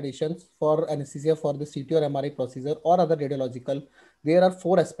for the sedations for anesthesia for the CT or MRI procedure or other radiological, there are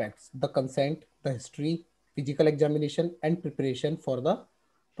four aspects: the consent, the history, physical examination, and preparation for the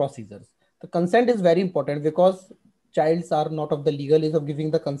procedures. The consent is very important because childs are not of the legal age of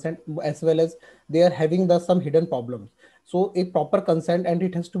giving the consent, as well as they are having some hidden problems. So a proper consent, and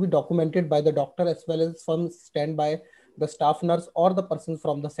it has to be documented by the doctor as well as from stand by the staff nurse or the person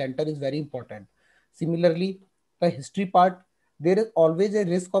from the center is very important. Similarly, the history part, there is always a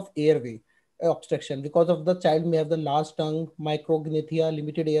risk of airway obstruction because of the child may have the large tongue, micrognathia,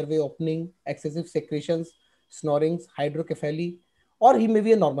 limited airway opening, excessive secretions, snorings, hydrocephaly, or he may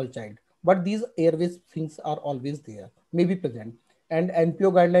be a normal child. But these airways things are always there, may be present. And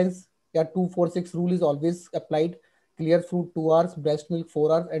NPO guidelines, 246 rule is always applied. Clear fruit 2 hours, breast milk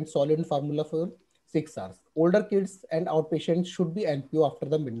 4 hours, and solid formula for 6 hours. Older kids and outpatients should be NPO after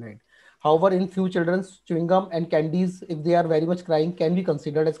the midnight. However, in few children, chewing gum and candies, if they are very much crying, can be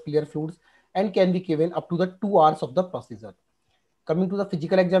considered as clear fluids and can be given up to the 2 hours of the procedure. Coming to the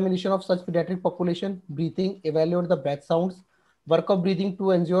physical examination of such pediatric population, breathing, evaluate the breath sounds, work of breathing to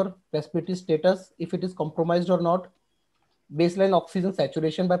ensure respiratory status, if it is compromised or not, baseline oxygen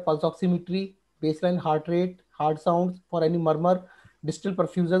saturation by pulse oximetry, baseline heart rate, heart sounds for any murmur, distal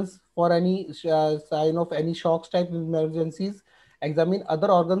perfusions for any sign of any shocks type emergencies, examine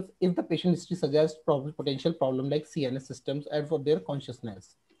other organs if the patient history suggests potential problem like CNS systems and for their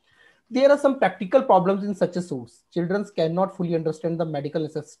consciousness. There are some practical problems in such a source. Children cannot fully understand the medical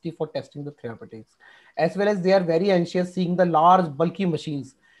necessity for testing the therapeutics, as well as they are very anxious seeing the large bulky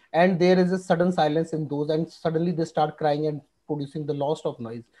machines, and there is a sudden silence in those, and suddenly they start crying and producing the loss of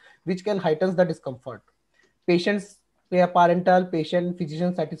noise, which can heighten the discomfort. Patients, parental patient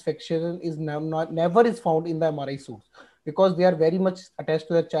physician satisfaction is never is found in the MRI suits because they are very much attached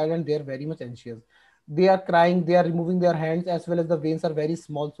to their child and they are very much anxious. They are crying, they are removing their hands, as well as the veins are very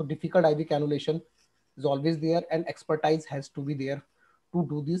small. So difficult IV cannulation is always there, and expertise has to be there to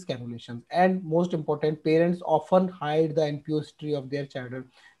do these cannulations. And most important, parents often hide the NPO history of their child,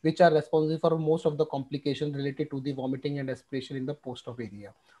 which are responsible for most of the complications related to the vomiting and aspiration in the post-op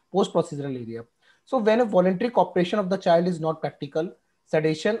area, post-procedural area. So when a voluntary cooperation of the child is not practical,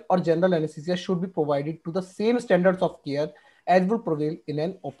 sedation or general anesthesia should be provided to the same standards of care as would prevail in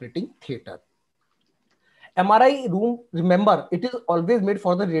an operating theater. MRI room, remember, it is always made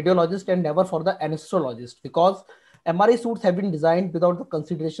for the radiologist and never for the anesthesiologist, because MRI suits have been designed without the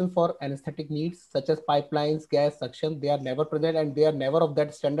consideration for anesthetic needs such as pipelines, gas, suction. They are never present and they are never of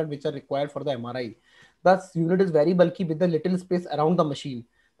that standard which are required for the MRI. Thus, unit is very bulky with the little space around the machine.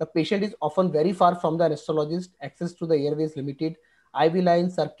 The patient is often very far from the anesthesiologist. Access to the airway is limited. IV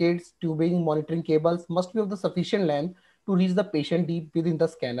lines, circuits, tubing, monitoring cables must be of the sufficient length to reach the patient deep within the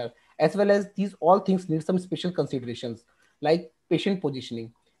scanner. As well as these all things need some special considerations like patient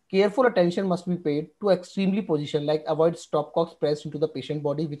positioning. Careful attention must be paid to extremely position, like avoid stopcocks pressed into the patient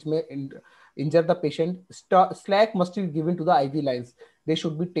body, which may injure the patient. Slack must be given to the IV lines. They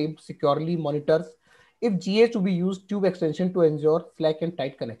should be taped securely. Monitors, if GA to be used, tube extension to ensure slack and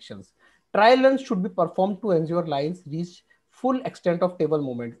tight connections. Trial runs should be performed to ensure lines reach full extent of table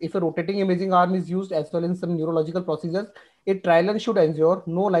movement. If a rotating imaging arm is used as well in some neurological procedures, a trial run should ensure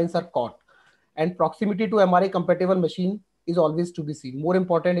no lines are caught. And proximity to MRI compatible machine is always to be seen. More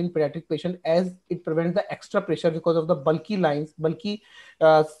important in pediatric patient as it prevents the extra pressure because of the lines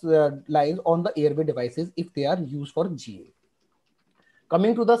on the airway devices if they are used for GA.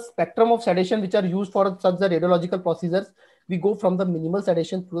 Coming to the spectrum of sedation which are used for such the radiological procedures, we go from the minimal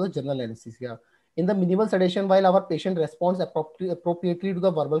sedation to the general anesthesia. In the minimal sedation, while our patient responds appropriately to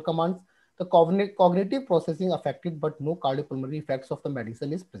the verbal commands, the cognitive processing affected, but no cardiopulmonary effects of the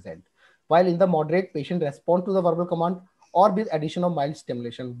medicine is present. While in the moderate, patient respond to the verbal command or with addition of mild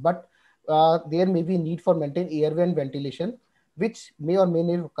stimulation, but there may be need for maintain airway and ventilation, which may or may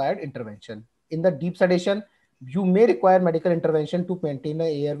not require intervention. In the deep sedation, you may require medical intervention to maintain the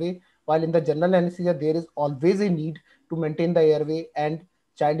airway, while in the general anesthesia, there is always a need to maintain the airway and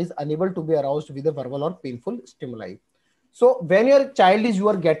child is unable to be aroused with a verbal or painful stimuli. So when your child is you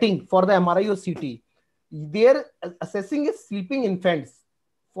are getting for the MRI or CT, they're assessing a sleeping infants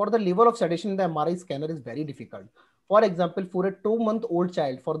for the level of sedation in the MRI scanner is very difficult. For example, for a 2-month-old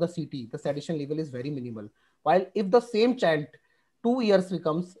child for the CT, the sedation level is very minimal. While if the same child 2 years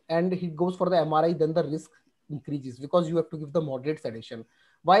becomes and he goes for the MRI, then the risk increases because you have to give the moderate sedation.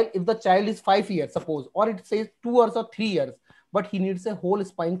 While if the child is 5 years, suppose, or it says 2 years or 3 years, but he needs a whole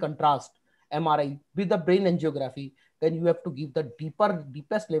spine contrast MRI with the brain angiography, then you have to give the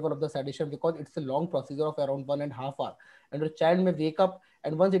deepest level of the sedation because it's a long procedure of around 1.5 hours. And the child may wake up,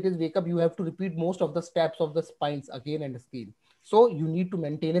 and once it is wake up, you have to repeat most of the steps of the spines again and again. So you need to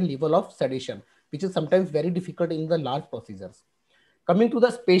maintain a level of sedation, which is sometimes very difficult in the large procedures. Coming to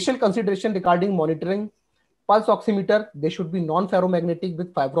the spatial consideration regarding monitoring, pulse oximeter, they should be non-ferromagnetic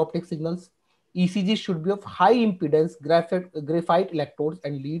with fiber optic signals. ECG should be of high impedance, graphite electrodes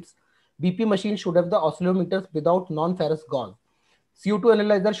and leads. BP machine should have the oscillometers without non-ferrous gauze. CO2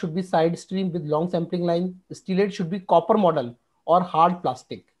 analyzer should be side stream with long sampling line. Stellate should be copper model or hard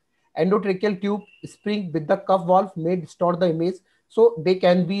plastic. Endotracheal tube spring with the cuff valve may distort the image, so they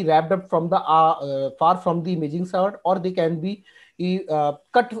can be wrapped up from the far from the imaging side, or they can be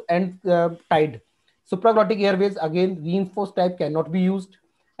cut and tied. Supraglottic airways, again, reinforced type cannot be used.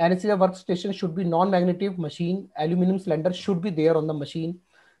 Anesthesia workstation should be non-magnetic machine. Aluminum cylinder should be there on the machine.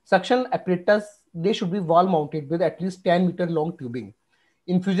 Suction apparatus, they should be wall mounted with at least 10-meter long tubing.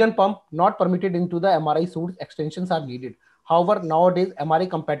 Infusion pump not permitted into the MRI suits. Extensions are needed. However, nowadays MRI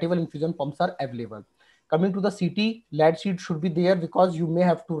compatible infusion pumps are available. Coming to the CT, lead sheet should be there because you may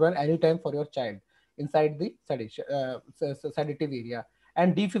have to run anytime for your child inside the sedative area.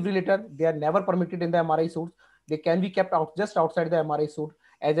 And defibrillator, they are never permitted in the MRI suits. They can be kept out just outside the MRI suit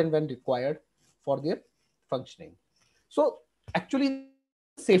as and when required for their functioning. So actually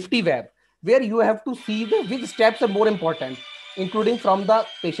the safety web, where you have to see the which steps are more important, including from the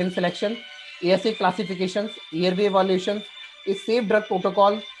patient selection, ASA classifications, airway evaluations, a safe drug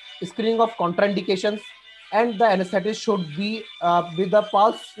protocol, screening of contraindications, and the anesthetist should be with the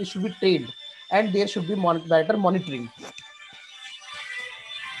pulse, it should be trained, and there should be better monitoring.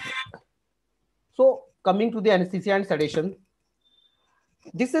 So coming to the anesthesia and sedation,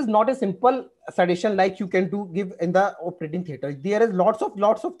 this is not a simple sedation like you can do give in the operating theater. There is lots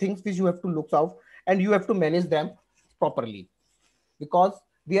of things which you have to look out and you have to manage them properly, because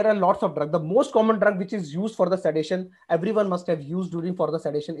there are lots of drugs. The most common drug which is used for the sedation, everyone must have used during for the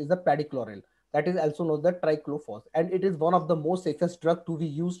sedation, is the pedichlorel. that is also known as the triclophos, and it is one of the most safest drug to be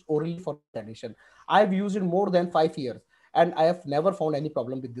used orally for the sedation. I've used it more than 5 years, and I have never found any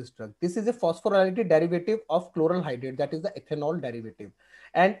problem with this drug. This is a phosphorylated derivative of chloral hydrate, that is the ethanol derivative,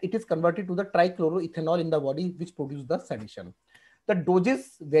 and it is converted to the trichloroethanol in the body, which produces the sedation. The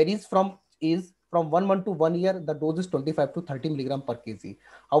doses varies from 1 month to 1 year. The dose is 25 to 30 milligram per kg.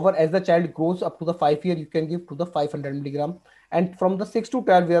 However, as the child grows up to the 5 year, you can give to the 500 milligram. And from the 6 to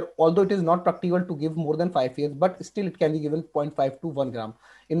 12 year, although it is not practical to give more than 5 years, but still it can be given 0.5 to 1 gram.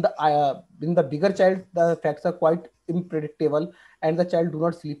 In the bigger child, the effects are quite unpredictable, and the child do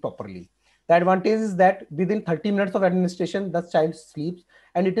not sleep properly. The advantage is that within 30 minutes of administration, the child sleeps,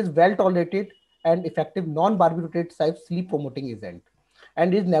 and it is well tolerated and effective non-barbiturate type sleep promoting agent,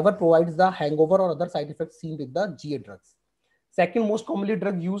 and it never provides the hangover or other side effects seen with the GA drugs. Second most commonly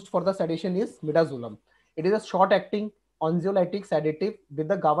drug used for the sedation is midazolam. It is a short-acting anxiolytic sedative with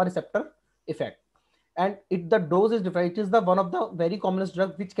the GABA receptor effect, and the dose is different. It is the one of the very commonest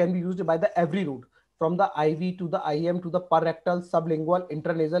drug which can be used by the every route, from the IV to the IM to the rectal, sublingual,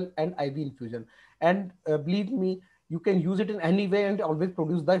 intranasal, and IV infusion. And believe me, you can use it in any way and always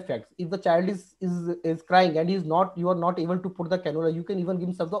produce the effects. If the child is crying and you are not able to put the cannula, you can even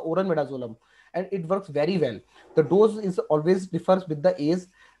give some of the oral midazolam, and it works very well. The dose is always differs with the age,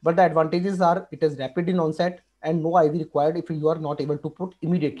 but the advantages are it is rapid in onset and no IV required if you are not able to put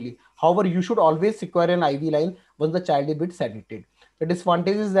immediately. However, you should always secure an IV line once the child is a bit sedated. The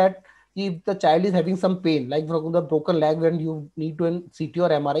disadvantage is that if the child is having some pain, like from the broken leg, when you need to an CT or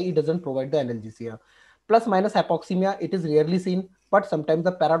MRI, it doesn't provide the analgesia. Plus minus hypoxemia, it is rarely seen, but sometimes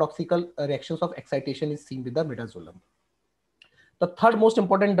the paradoxical reactions of excitation is seen with the midazolam. The third most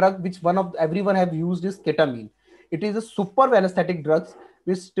important drug, which one of everyone have used, is ketamine. It is a super anesthetic drug,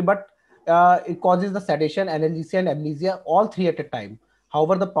 which but it causes the sedation, analgesia, and amnesia all three at a time.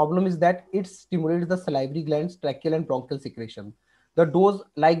 However, the problem is that it stimulates the salivary glands, tracheal and bronchial secretion. The dose,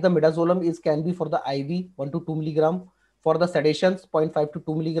 like the midazolam, is can be for the IV 1 to 2 milligram, for the sedations 0.5 to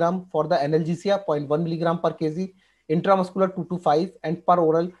 2 milligram, for the analgesia 0.1 milligram per kg, intramuscular 2 to 5, and per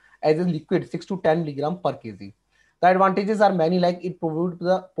oral as a liquid 6 to 10 milligram per kg. The advantages are many, like it provides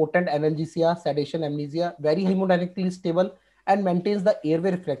the potent analgesia, sedation, amnesia, very hemodynamically stable, and maintains the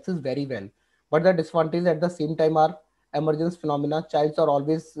airway reflexes very well. But the disadvantages at the same time are emergence phenomena. Childs are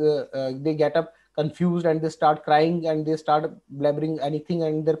always, they get up confused and they start crying and they start blabbering anything,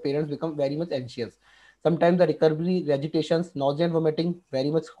 and their parents become very much anxious. Sometimes the recovery, agitations, nausea and vomiting, very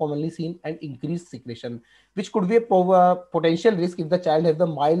much commonly seen, and increased secretion, which could be a potential risk if the child has the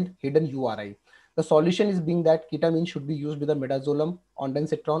mild hidden URI. The solution is being that ketamine should be used with the midazolam,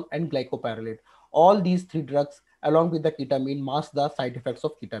 ondansetron, and glycopyrrolate. All these three drugs, along with the ketamine, mask the side effects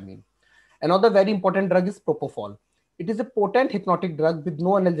of ketamine. Another very important drug is propofol. It is a potent hypnotic drug with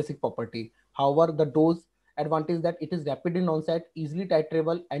no analgesic property. However, the dose advantage that it is rapid in onset, easily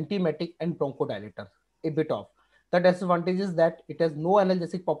titrable, antiemetic, and bronchodilator. A bit of the disadvantage is that it has no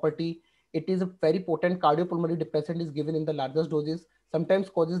analgesic property. It is a very potent cardiopulmonary depressant, is given in the largest doses, sometimes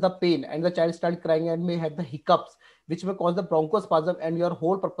causes the pain, and the child starts crying and may have the hiccups, which may cause the bronchospasm, and your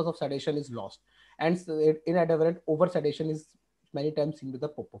whole purpose of sedation is lost. And inadvertent over sedation is many times seen with the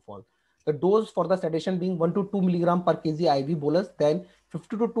propofol. The dose for the sedation being 1 to 2 milligram per kg IV bolus, then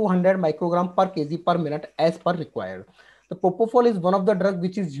 50 to 200 microgram per kg per minute as per required. The propofol is one of the drugs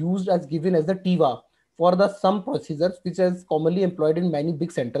which is used as given as the TIVA for the some procedures, which is commonly employed in many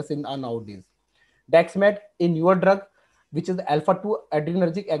big centers in nowadays. Dexmed, a newer drug, which is alpha-2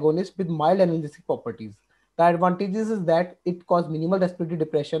 adrenergic agonist with mild analgesic properties. The advantages is that it causes minimal respiratory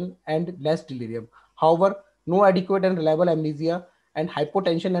depression and less delirium. However, no adequate and reliable amnesia, and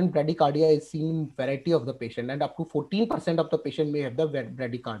hypotension and bradycardia is seen in variety of the patient, and up to 14% of the patient may have the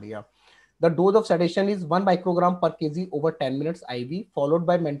bradycardia. The dose of sedation is 1 microgram per kg over 10 minutes IV, followed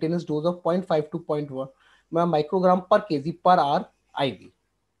by maintenance dose of 0.5 to 0.1 microgram per kg per hour IV.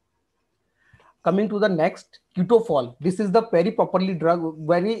 Coming to the next, ketofol. This is the very properly drug,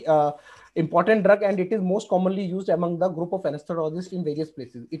 very important drug, and it is most commonly used among the group of anesthesiologists in various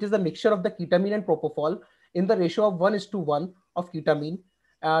places. It is a mixture of the ketamine and propofol in the ratio of 1:1 of ketamine.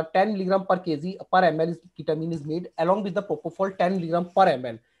 10 milligram per kg per ml is ketamine is made, along with the propofol 10 milligram per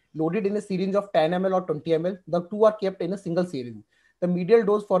ml, loaded in a syringe of 10 ml or 20 ml. The two are kept in a single syringe. The medial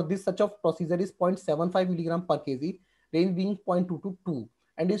dose for this such of procedure is 0.75 milligram per kg, range being 0.2 to 2,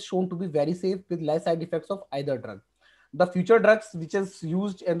 and is shown to be very safe with less side effects of either drug. The future drugs which is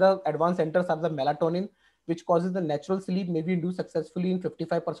used in the advanced centers are the melatonin, which causes the natural sleep, may be induced successfully in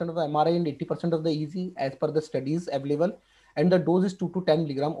 55% of the MRI and 80% of the EEG as per the studies available, and the dose is 2 to 10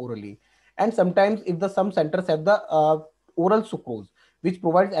 milligram orally. And sometimes if the some centers have the oral sucrose, which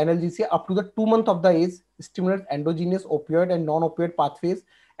provides analgesia up to the 2 month of the age, stimulates endogenous opioid and non-opioid pathways,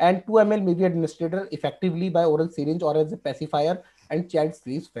 and 2 ml may be administered effectively by oral syringe or as a pacifier, and child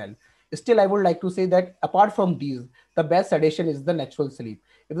sleeps well. Still, I would like to say that apart from these, the best sedation is the natural sleep.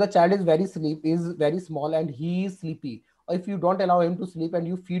 If the child is very small and he is sleepy, or if you don't allow him to sleep and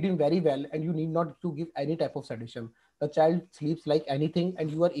you feed him very well and you need not to give any type of sedation, the child sleeps like anything and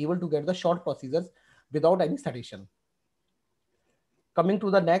you are able to get the short procedures without any sedation. Coming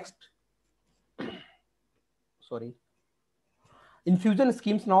to the next, sorry. Infusion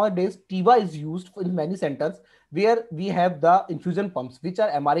schemes nowadays, TIVA is used in many centers where we have the infusion pumps, which are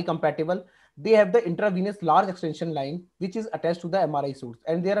MRI compatible. They have the intravenous large extension line, which is attached to the MRI suits.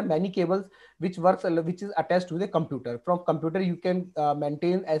 And there are many cables which is attached to the computer. From computer, you can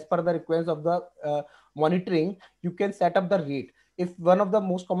maintain as per the requirements of the monitoring, you can set up the rate. If one of the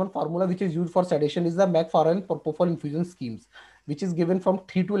most common formula which is used for sedation is the Macfarlane propofol infusion schemes, which is given from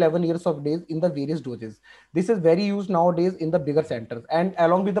 3 to 11 years of days in the various doses. This is very used nowadays in the bigger centers. And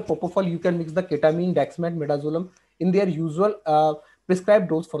along with the propofol, you can mix the ketamine, dexmet, midazolam in their usual prescribed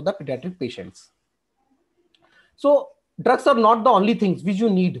dose for the pediatric patients. So drugs are not the only things which you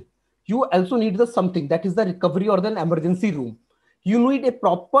need. You also need the something that is the recovery or the emergency room. You need a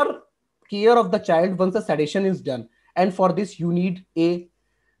proper care of the child once the sedation is done. And for this, you need a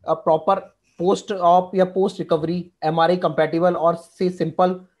proper post-op or post-recovery MRI compatible or say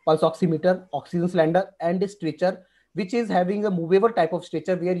simple pulse oximeter, oxygen cylinder, and a stretcher, which is having a movable type of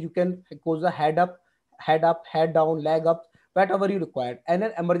stretcher where you can go the head up, head down, leg up, whatever you require, and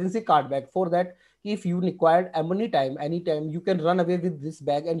an emergency card bag for that. If you required anytime, you can run away with this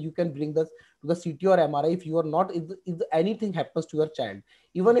bag and you can bring this to the CT or MRI if you are not, if anything happens to your child,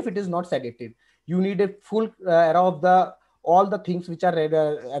 even if it is not sedated. You need a full array of the all the things which are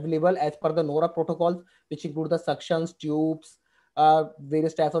available as per the Nora protocols, which include the suctions, tubes,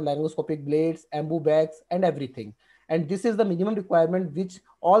 various types of laryngoscopic blades, ambu bags, and everything. And this is the minimum requirement which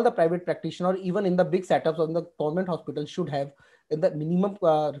all the private practitioners, even in the big setups of the government hospital, should have in the minimum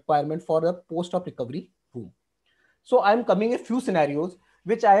requirement for the post-op recovery room. So I'm coming a few scenarios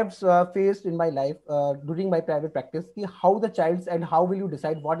which I have faced in my life during my private practice. How the child's and how will you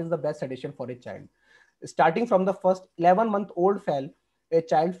decide what is the best sedation for a child? Starting from the first 11-month-old a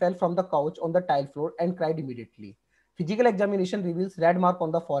child fell from the couch on the tile floor and cried immediately. Physical examination reveals red mark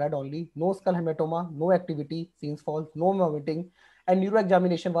on the forehead only, no skull hematoma, no activity, scenes falls, no vomiting, and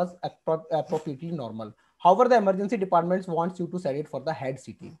neuroexamination was appropriately normal. However, the emergency department wants you to sedate for the head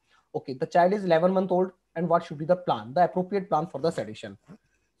CT. Okay, the child is 11-month-old, and what should be the plan, the appropriate plan for the sedation?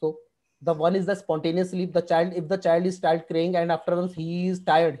 So the one is the spontaneous sleep. The child, if the child is start crying and afterwards he is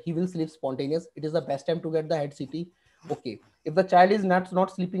tired, he will sleep spontaneous. It is the best time to get the head CT. Okay. If the child is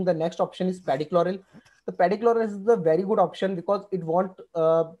not sleeping, the next option is pedicloral. The pedicloral is the very good option because it won't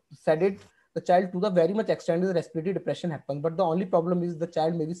sedate the child to the very much extent the respiratory depression happens. But the only problem is the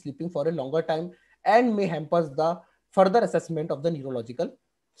child may be sleeping for a longer time and may hampers the further assessment of the neurological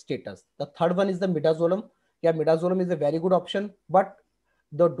status. The third one is the midazolam. Yeah, midazolam is a very good option, but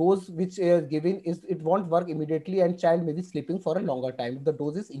the dose which is given is it won't work immediately and child may be sleeping for a longer time if the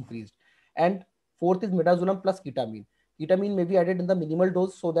dose is increased. And fourth is midazolam plus ketamine. Ketamine may be added in the minimal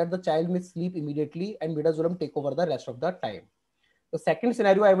dose so that the child may sleep immediately and midazolam take over the rest of the time. The second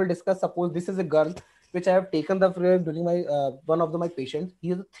scenario I will discuss, suppose this is a girl which I have taken the during my one of my patients.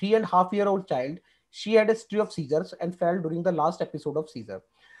 He is a 3.5-year-old child. She had a history of seizures and fell during the last episode of seizure.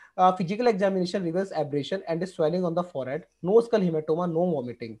 Physical examination reveals abrasion and a swelling on the forehead, no skull hematoma, no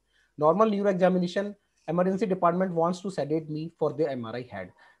vomiting. Normal neuro examination, emergency department wants to sedate me for their MRI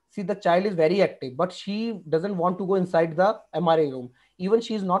head. See, the child is very active, but she doesn't want to go inside the MRI room. Even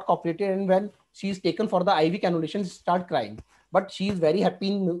she is not cooperative, and when she is taken for the IV cannulation, she start crying. But she is very happy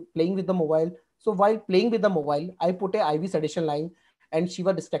in playing with the mobile. So while playing with the mobile, I put a IV sedation line and she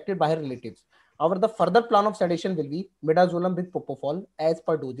was distracted by her relatives. However, the further plan of sedation will be midazolam with propofol as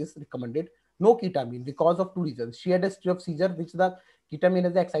per doses recommended. No ketamine because of two reasons. She had a history of seizure, which the ketamine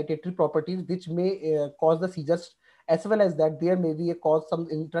has the excitatory properties, which may cause the seizures, as well as that there may be a cause some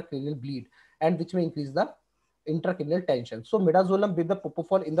intracranial bleed, and which may increase the intracranial tension. So midazolam with the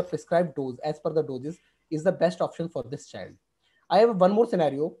propofol in the prescribed dose as per the doses is the best option for this child. I have one more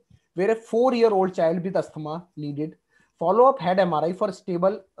scenario where a 4-year-old child with asthma needed follow-up head MRI for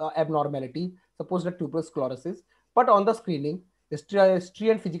stable abnormality, suppose the tuberous sclerosis, but on the screening, history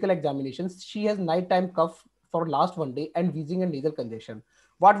and physical examinations, she has nighttime cough for last 1 day and wheezing and nasal congestion.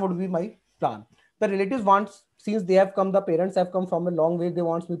 What would be my plan? The relatives wants, since they have come, the parents have come from a long way, they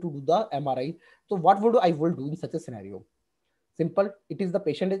wants me to do the MRI. So what would I will do in such a scenario? Simple, it is the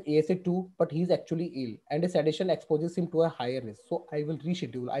patient is ASA2, but he is actually ill and a sedation exposes him to a higher risk. So I will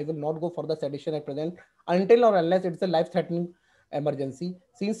reschedule. I will not go for the sedation at present until or unless it's a life-threatening emergency.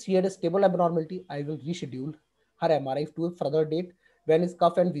 Since she had a stable abnormality, I will reschedule her MRI to a further date when his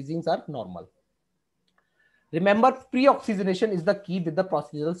cough and wheezings are normal. Remember, pre-oxygenation is the key with the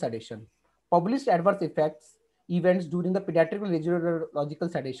procedural sedation. Published adverse effects events during the pediatric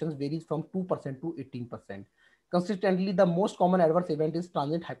radiological sedations varies from 2% to 18%. Consistently, the most common adverse event is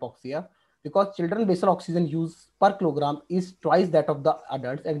transient hypoxia because children basal oxygen use per kilogram is twice that of the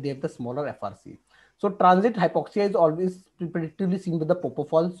adults and they have the smaller FRC. So transient hypoxia is always predictively seen with the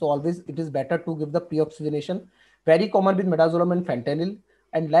propofol. So always it is better to give the pre-oxygenation. Very common with midazolam and fentanyl,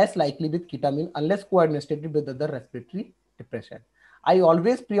 and less likely with ketamine unless co-administered with other respiratory depression. I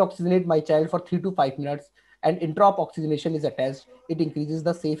always pre-oxygenate my child for 3 to 5 minutes and intra-op oxygenation is attached. It increases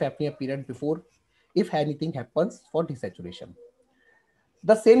the safe apnea period before if anything happens for desaturation.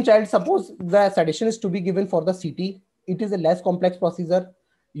 The same child, suppose the sedation is to be given for the CT, it is a less complex procedure.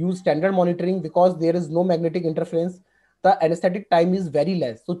 Use standard monitoring because there is no magnetic interference. The anesthetic time is very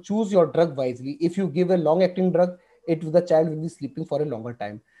less. So choose your drug wisely. If you give a long acting drug, the child will be sleeping for a longer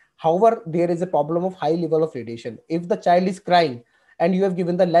time. However, there is a problem of high level of radiation. If the child is crying and you have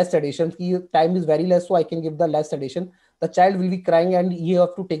given the less sedation, time is very less, so I can give the less sedation. The child will be crying and you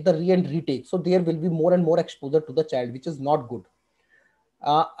have to take the re and retake. So there will be more and more exposure to the child, which is not good.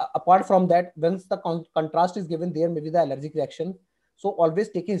 Apart from that, once the contrast is given, there may be the allergic reaction. So always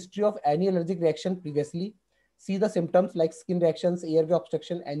take a history of any allergic reaction previously. See the symptoms like skin reactions, airway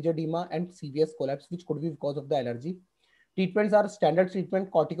obstruction, angioedema, and CVS collapse, which could be because of the allergy. Treatments are standard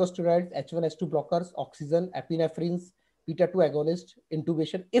treatment, corticosteroids, H1, H2 blockers, oxygen, epinephrines, beta-2 agonist,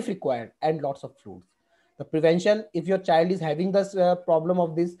 intubation if required, and lots of fluids. The prevention, if your child is having this problem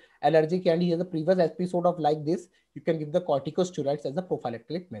of this allergic and he has a previous episode of like this, you can give the corticosteroids as a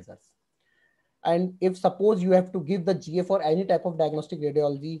prophylactic measures. And if suppose you have to give the GA for any type of diagnostic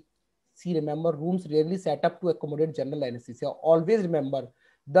radiology, see, remember, rooms rarely set up to accommodate general anesthesia. Always remember,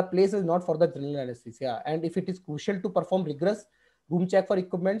 the place is not for the general anesthesia. And if it is crucial to perform rigorous room check for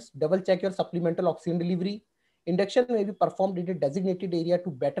equipments, double check your supplemental oxygen delivery. Induction may be performed in a designated area to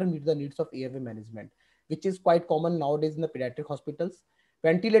better meet the needs of airway management, which is quite common nowadays in the pediatric hospitals.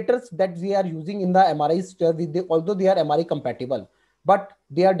 Ventilators that we are using in the MRIs, although they are MRI compatible, but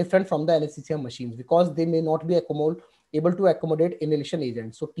they are different from the anesthesia machines because they may not be able to accommodate inhalation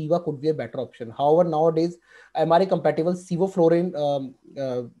agents. So TIVA could be a better option. However, nowadays MRI compatible sevoflurane,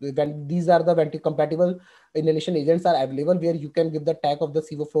 when these are the compatible inhalation agents are available, where you can give the tag of the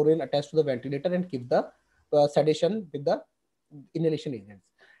sevoflurane attached to the ventilator and give the sedation with the inhalation agents.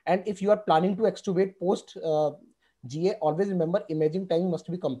 And if you are planning to extubate post GA, always remember imaging time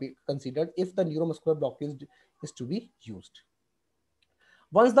must be considered if the neuromuscular blockage is to be used.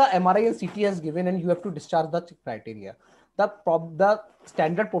 Once the MRI and CT is given and you have to discharge the criteria, the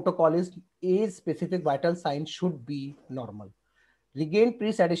standard protocol is age-specific vital signs should be normal. Regain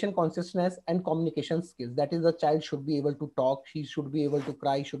pre-sedation consciousness and communication skills. That is, the child should be able to talk, she should be able to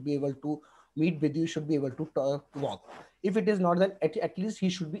cry, should be able to meet with you, should be able to walk. If it is not, then at least he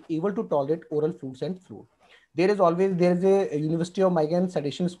should be able to tolerate oral fluids and fluid. There is a University of Michigan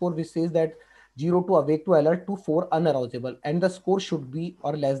sedation score which says that 0 to awake to alert to 4 unarousable, and the score should be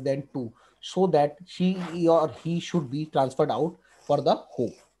or less than 2, so that she or he should be transferred out for the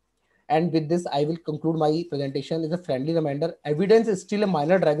home. And with this, I will conclude my presentation. Is a friendly reminder, evidence is still a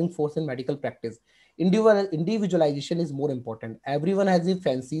minor driving force in medical practice. Individualization is more important. Everyone has his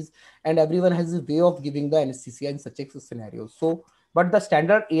fancies and everyone has his way of giving the anesthesia in such a scenario. So, but the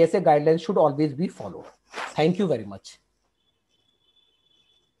standard ASA guidelines should always be followed. Thank you very much.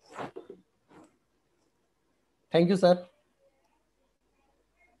 Thank you, sir.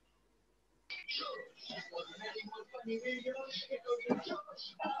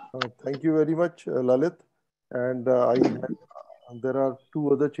 Thank you very much, Lalit. And there are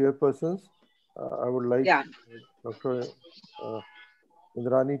two other chairpersons. I would like Dr.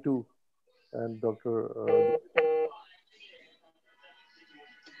 Indrani to and Dr.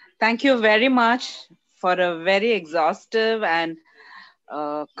 Thank you very much for a very exhaustive and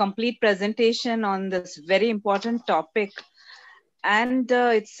complete presentation on this very important topic. And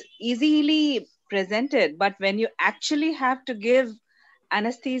it's easily presented, but when you actually have to give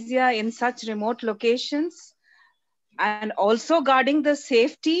anesthesia in such remote locations and also guarding the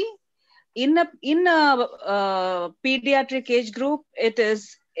safety in a pediatric age group, it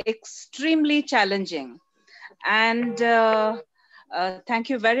is extremely challenging. And thank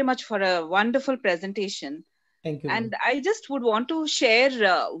you very much for a wonderful presentation. Thank you. And I just would want to share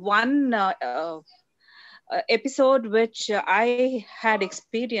one episode which I had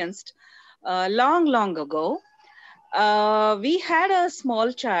experienced long, long ago. We had a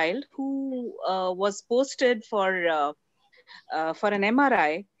small child who was posted for an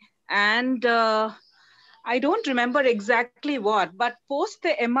MRI, and I don't remember exactly what, but post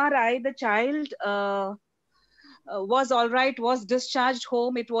the MRI, the child was all right, was discharged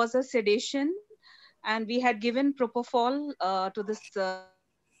home. It was a sedation, and we had given propofol to this child,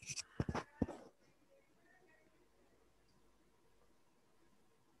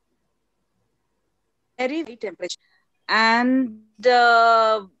 and very temperature, and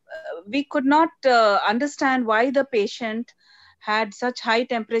we could not understand why the patient had such high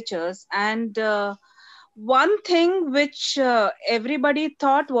temperatures. And one thing which everybody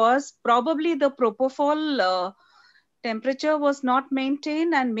thought was probably the propofol temperature was not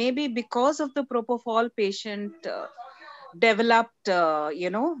maintained, and maybe because of the propofol, patient developed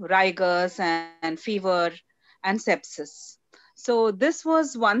rigors and fever and sepsis. So this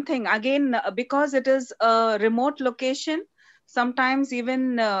was one thing again, because it is a remote location. Sometimes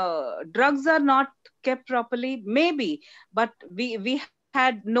even drugs are not kept properly, maybe, but we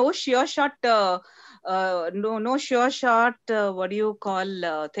had no sure shot no sure shot what do you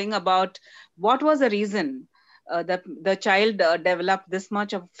call thing about what was the reason the child developed this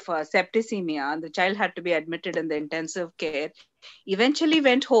much of septicemia. The child had to be admitted in the intensive care, eventually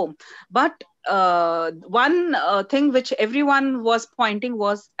went home. But one thing which everyone was pointing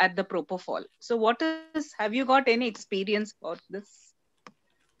was at the propofol. So what is, have you got any experience about this?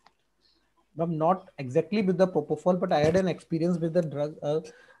 Not exactly with the propofol, but I had an experience with the drug.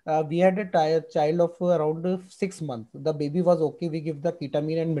 We had a child of around 6 months. The baby was okay. We give the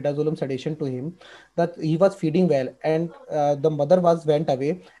ketamine and midazolam sedation to him. That he was feeding well, and the mother was went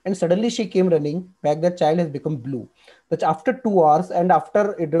away. And suddenly she came running back. The child has become blue. That after 2 hours, and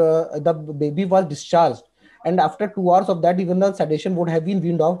after it, the baby was discharged. And after 2 hours of that, even the sedation would have been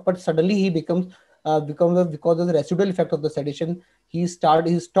weaned off. But suddenly he becomes because of the residual effect of the sedation, he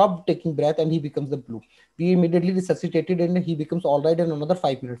stopped taking breath and he becomes the blue. We immediately resuscitated and he becomes all right in another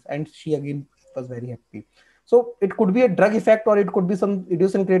 5 minutes, and she again was very happy. So it could be a drug effect, or it could be some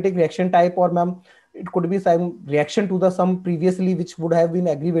idiosyncratic reaction type, or ma'am, it could be some reaction to the some previously which would have been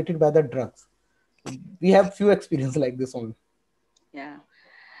aggravated by the drugs. We have few experience like this only. Yeah.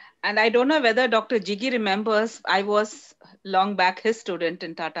 And I don't know whether Dr. Jiggy remembers, I was long back his student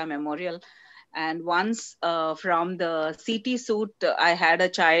in Tata Memorial. And once from the CT suit, I had a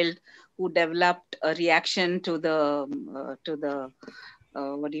child who developed a reaction to the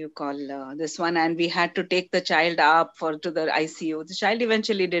what do you call this one, and we had to take the child up for to the ICU. The child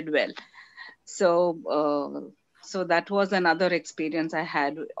eventually did well. So so that was another experience I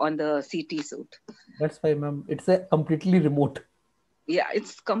had on the CT suit. That's why, ma'am, it's a completely remote. Yeah,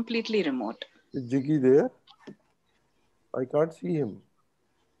 it's completely remote. Is Jiggy there? I can't see him.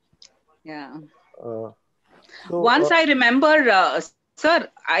 Yeah. So, Once I remember, sir,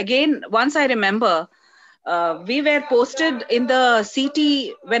 again, once I remember, we were posted in the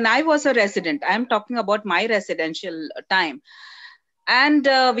CT when I was a resident. I'm talking about my residential time. And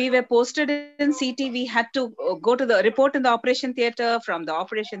we were posted in CT. We had to go to the report in the operation theater. From the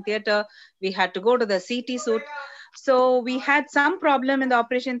operation theater, we had to go to the CT suit. So we had some problem in the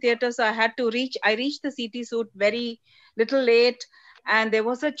operation theater. So I reached the CT suit very little late. And there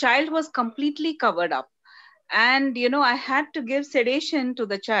was a child was completely covered up. And, you know, I had to give sedation to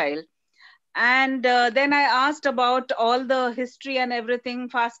the child. And then I asked about all the history and everything,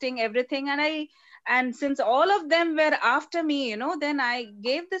 fasting, everything. And since all of them were after me, you know, then I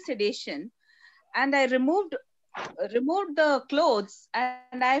gave the sedation, and I removed the clothes,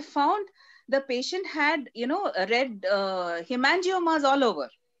 and I found the patient had, you know, red hemangiomas all over.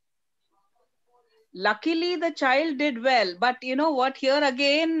 Luckily the child did well, but you know what, here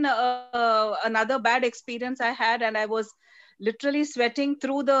again another bad experience I had, and I was literally sweating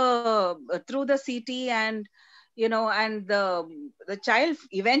through the CT. And you know, and the child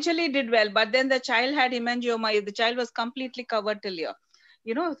eventually did well, but then the child had hemangioma. The child was completely covered till here,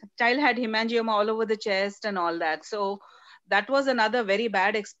 you know, the child had hemangioma all over the chest and all that. So that was another very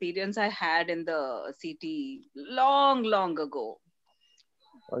bad experience I had in the CT long ago.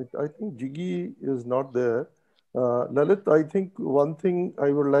 I think Jiggy is not there. Lalit, I think one thing I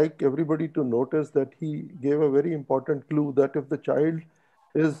would like everybody to notice that he gave a very important clue that if the child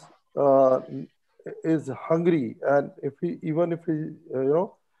is uh, is hungry, and if he even if he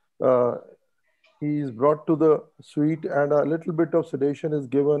uh, he is brought to the suite and a little bit of sedation is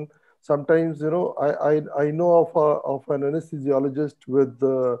given. Sometimes, you know, I know of an anesthesiologist with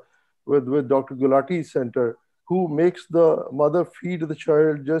Dr. Gulati's center who makes the mother feed the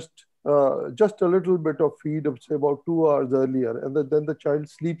child just just a little bit of feed of say about 2 hours earlier, and then the child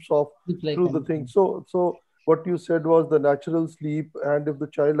sleeps off It's like through the thing. So what you said was the natural sleep, and if the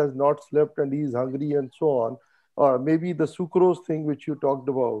child has not slept and he is hungry and so on, maybe the sucrose thing which you talked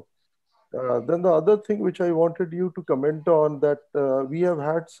about. Then the other thing which I wanted you to comment on, that we have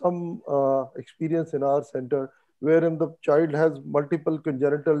had some experience in our center wherein the child has multiple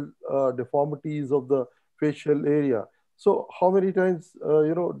congenital deformities of the facial area. So how many times,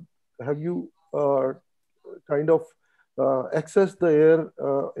 have you kind of access the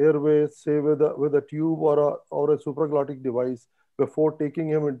airway, say with a tube or a supraglottic device before taking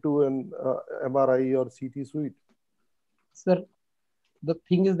him into an MRI or CT suite? Sir, the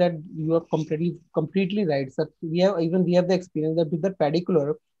thing is that you are completely right, sir. We have the experience that with the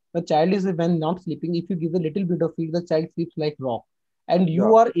pedicular, the child is when not sleeping. If you give a little bit of feed, the child sleeps like rock, and you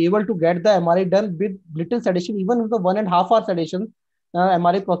Yeah. are able to get the MRI done with little sedation, even with the 1.5 hour sedation.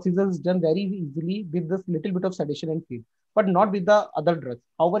 MRI procedure is done very easily with this little bit of sedation and feed, but not with the other drugs.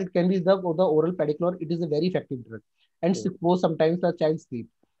 However, it can be the oral pedicular. It is a very effective drug, and Yeah. suppose sometimes the child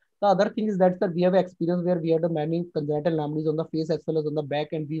sleeps. The other thing is that, sir, we have experience where we had many congenital anomalies on the face as well as on the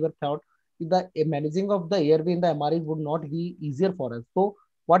back, and we were thought the managing of the airway in the MRI would not be easier for us. So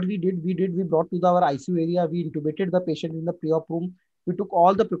what we brought to our ICU area, we intubated the patient in the pre-op room. We took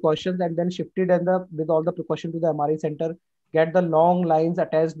all the precautions and then shifted and with all the precaution to the MRI center, get the long lines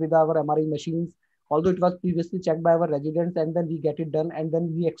attached with our MRI machines. Although it was previously checked by our residents, and then we get it done, and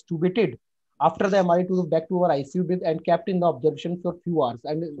then we extubated after the MRI to back to our ICU bed and kept in the observation for few hours.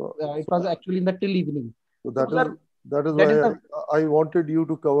 And it was actually in the till evening. So So, sir, that is that is why the I wanted you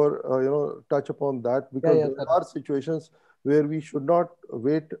to cover, touch upon that, because yeah, there sir. are situations where we should not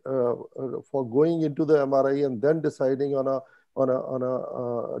wait for going into the MRI and then deciding on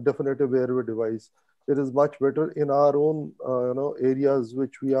a definitive airway device. It is much better in our own areas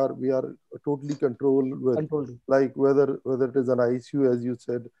which we are totally controlled with, Controlled. like whether it is an ICU as you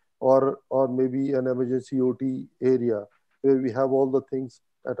said, or maybe an emergency OT area where we have all the things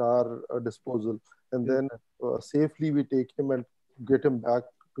at our disposal, and Yes, then safely we take him and get him back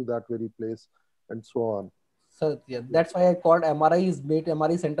to that very place and so on. So yeah, that's why I called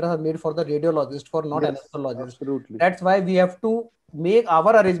MRI centers are made for the radiologist, for not Yes, anesthesiologist. absolutely. That's why we have to make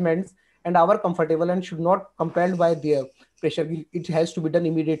our arrangements and our comfortable and should not compelled by their pressure. It has to be done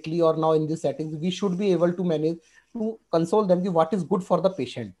immediately or now in these settings. We should be able to manage to console them with what is good for the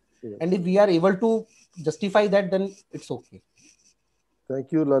patient. Yes. And if we are able to justify that, then it's okay.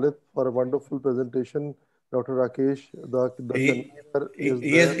 Thank you, Lalit, for a wonderful presentation. Dr. Rakesh, the convener is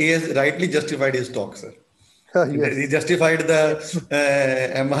there. He has rightly justified his talk, sir. Yes. He justified the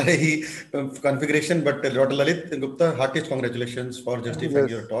MRI configuration, but Dr. Lalit Gupta, heartiest congratulations for justifying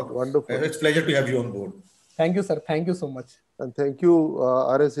your talk. Wonderful. It's a pleasure to have you on board. Thank you, sir. Thank you so much. And thank you,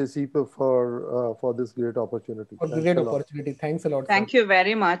 Rsacp, for this great opportunity. For great opportunity. Thanks a lot. Thank you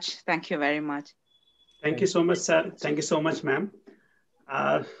very much. Thank you very much. Thank you so much, sir. Thank you so much, ma'am,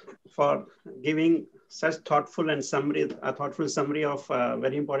 for giving such thoughtful summary of a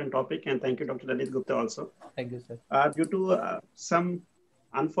very important topic. And thank you, Dr. Lalit Gupta, also. Thank you, sir. Due to some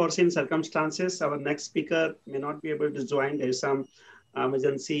unforeseen circumstances, our next speaker may not be able to join. There is some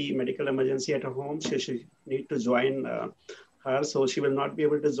medical emergency at her home. She need to join her, so she will not be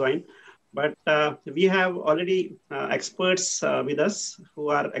able to join. But we have already experts with us who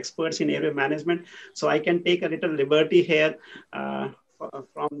are experts in airway management. So I can take a little liberty here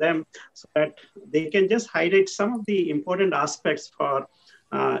from them so that they can just highlight some of the important aspects for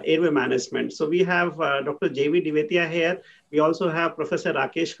airway management. So we have Dr. J.V. Divetia here. We also have Professor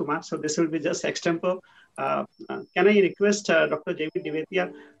Rakesh Kumar. So this will be just extempo. Can I request Dr. J.V.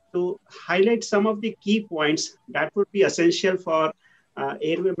 Divetia to highlight some of the key points that would be essential for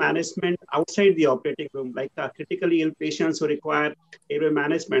airway management outside the operating room, like critically ill patients who require airway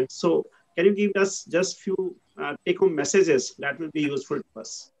management. So can you give us just few take-home messages that will be useful to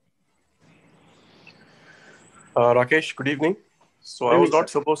us? Rakesh, good evening. So I was not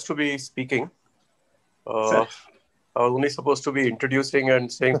supposed to be speaking. I was only supposed to be introducing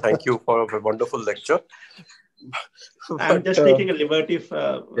and saying thank you for a wonderful lecture. I'm just taking a liberty of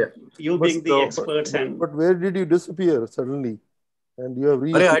you being the experts. But where did you disappear suddenly? And you have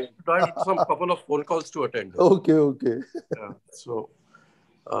I had some couple of phone calls to attend. Okay. Yeah, so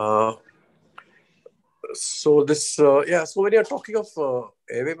when you're talking of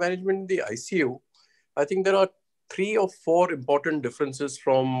airway management in the ICU, I think there are 3 or 4 important differences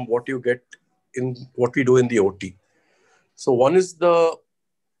from what you get in what we do in the OT. So one is the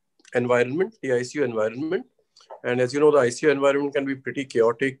environment, the ICU environment. And as you know, the ICU environment can be pretty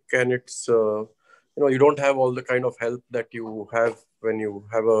chaotic, and it's you don't have all the kind of help that you have when you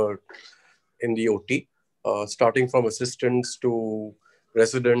have in the OT, starting from assistants to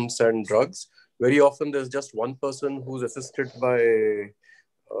residents and drugs. Very often there's just one person who's assisted by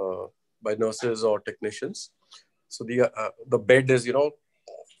nurses or technicians. So the bed is,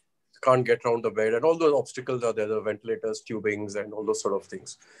 can't get around the bed, and all those obstacles are there, the ventilators, tubings, and all those sort of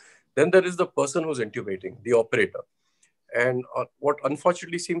things. Then there is the person who's intubating, the operator. And what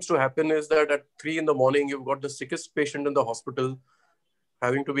unfortunately seems to happen is that at 3 in the morning, you've got the sickest patient in the hospital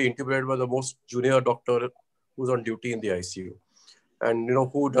having to be intubated by the most junior doctor who's on duty in the ICU. And,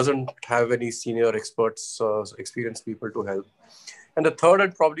 who doesn't have any senior experts, experienced people to help. And the third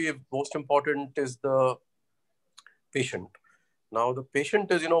and probably most important is the patient. Now, the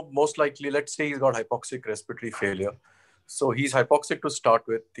patient is, most likely, let's say he's got hypoxic respiratory failure. So he's hypoxic to start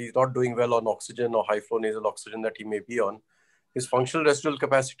with. He's not doing well on oxygen or high flow nasal oxygen that he may be on. His functional residual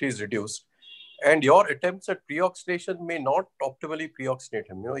capacity is reduced. And your attempts at pre-oxidation may not optimally pre-oxidate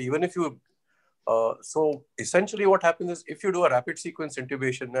him. Even if you, so essentially what happens is if you do a rapid sequence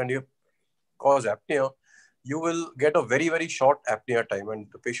intubation and you cause apnea, you will get a very, very short apnea time. And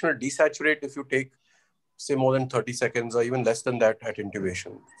the patient will desaturate if you take, say, more than 30 seconds or even less than that at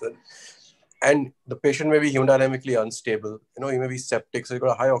intubation. And the patient may be hemodynamically unstable. He may be septic, so you've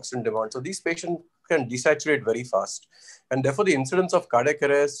got a high oxygen demand. So these patients can desaturate very fast. And therefore, the incidence of cardiac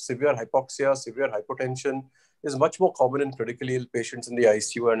arrest, severe hypoxia, severe hypotension is much more common in critically ill patients in the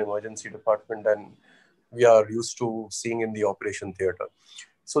ICU and emergency department than we are used to seeing in the operation theater.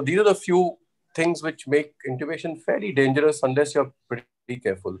 So these are the few things which make intubation fairly dangerous unless you're pretty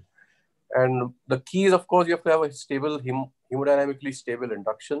careful. And the key is, of course, you have to have a stable, hemodynamically stable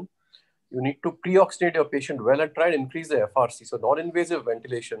induction. You need to pre-oxygenate your patient well and try and increase the FRC. So non-invasive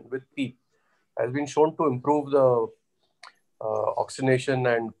ventilation with PEEP has been shown to improve the oxygenation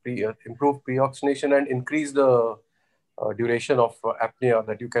and improve pre-oxygenation and increase the duration of apnea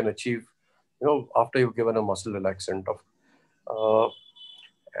that you can achieve, after you've given a muscle relaxant.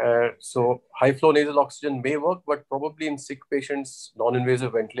 So high flow nasal oxygen may work, but probably in sick patients,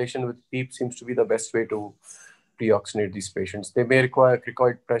 non-invasive ventilation with PEEP seems to be the best way to pre-oxygenate these patients. They may require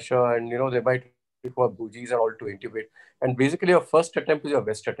cricoid pressure, and they might require bougies and all to intubate. And basically your first attempt is your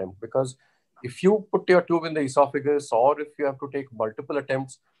best attempt, because if you put your tube in the esophagus or if you have to take multiple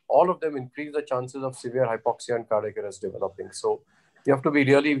attempts, all of them increase the chances of severe hypoxia and cardiac arrest developing. So you have to be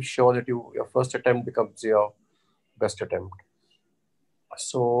really sure that your first attempt becomes your best attempt.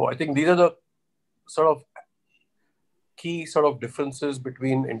 So I think these are the sort of key differences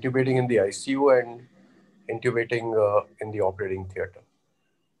between intubating in the ICU and intubating in the operating theater.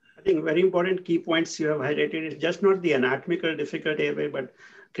 I think very important key points you have highlighted is just not the anatomical difficult airway, but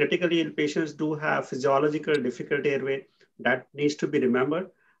critically ill patients do have physiological difficult airway that needs to be remembered.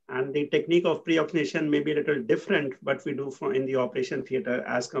 And the technique of pre-oxygenation may be a little different, but we do in the operation theater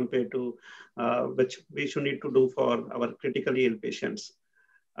as compared to which we should need to do for our critically ill patients.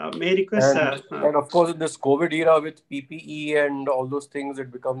 May I request... and of course, in this COVID era with PPE and all those things,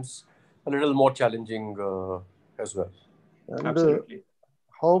 it becomes a little more challenging as well. And, absolutely.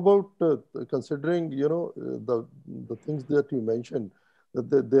 How about considering, the things that you mentioned,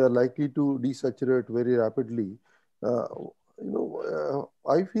 that they are likely to desaturate very rapidly?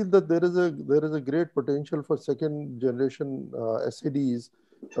 I feel that there is a great potential for second generation SADs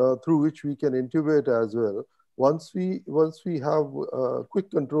through which we can intubate as well. Once we have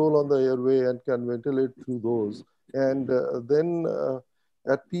quick control on the airway and can ventilate through those, and then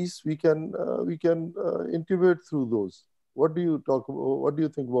at peace we can intubate through those. What do you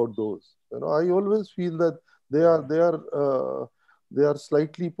think about those? I always feel that they are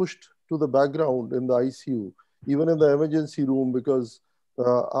slightly pushed to the background in the ICU, even in the emergency room, because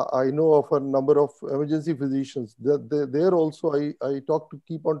I know of a number of emergency physicians that there also I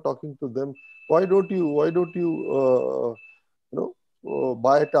keep on talking to them. Why don't you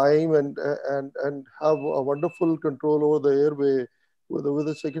buy time and have a wonderful control over the airway with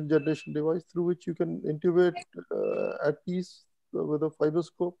a second generation device through which you can intubate at peace with a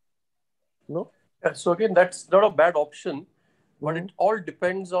fibroscope? No? Yeah, so again, that's not a bad option, but it all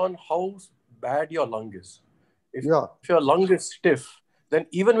depends on how bad your lung is. If your lung is stiff, then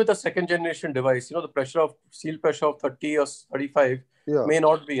even with a second generation device, the seal pressure of 30 or 35 may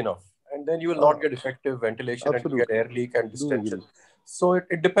not be enough. And then you will not get effective ventilation, absolutely. and you get air leak and distension. So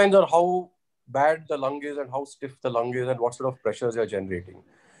it depends on how bad the lung is and how stiff the lung is and what sort of pressures you're generating.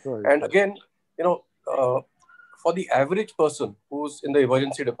 Right. And again, for the average person who's in the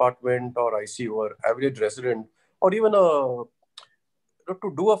emergency department or ICU or average resident, or even to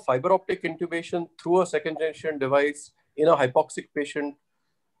do a fiber optic intubation through a second generation device in a hypoxic patient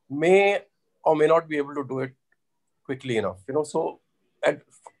may or may not be able to do it quickly enough. So and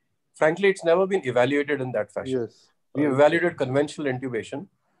frankly, it's never been evaluated in that fashion. Yes. We evaluated conventional intubation,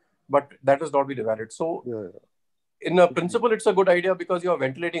 but that has not been evaluated. So in a principle, it's a good idea because you are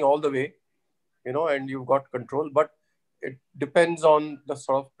ventilating all the way, and you've got control, but it depends on the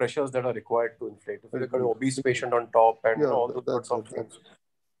sort of pressures that are required to inflate. If you've got an obese patient on top and all those sorts of things,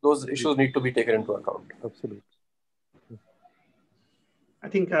 those issues need to be taken into account. Absolutely. I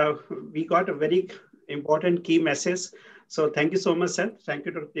think we got a very important key message. So thank you so much, sir. Thank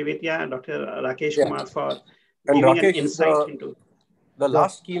you, Dr. Devetya and Dr. Rakesh Kumar for giving an insight into. The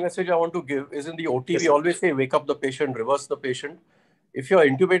last key message I want to give is in the OT, we always say wake up the patient, reverse the patient. If you're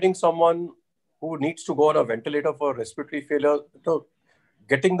intubating someone who needs to go on a ventilator for respiratory failure,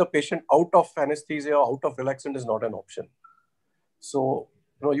 getting the patient out of anesthesia, out of relaxant is not an option. So,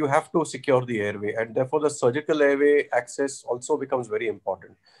 you have to secure the airway, and therefore the surgical airway access also becomes very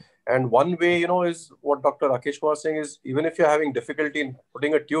important. And one way, is what Dr. Rakesh was saying is, even if you're having difficulty in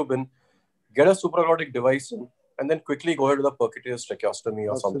putting a tube in, get a supraglottic device in, and then quickly go ahead with a percutaneous tracheostomy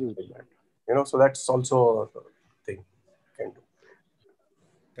or something like that. So that's also a thing.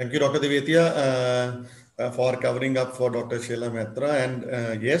 Thank you, Dr. Devetya, for covering up for Dr. Sheila Mehta.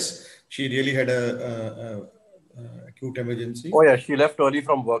 And yes, she really had a acute emergency. Oh yeah, she left early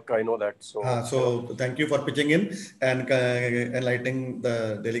from work. I know that. So thank you for pitching in and enlightening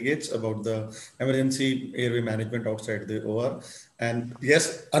the delegates about the emergency airway management outside the OR. And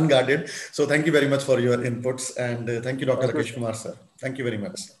yes, unguarded. So thank you very much for your inputs. And thank you, Dr. Rakesh Kumar, sir. Thank you very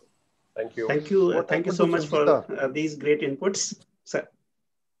much. Thank you. Thank you. Thank you so much for these great inputs, sir.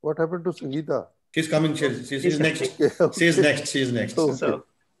 What happened to Sangeeta? She's coming. She's next. She's next. She's next. So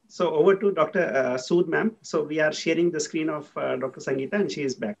over to Dr. Sood, ma'am. So we are sharing the screen of Dr. Sangeeta, and she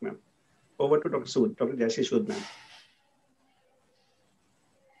is back, ma'am. Over to Dr. Sood, Dr. Jashi Sood, ma'am.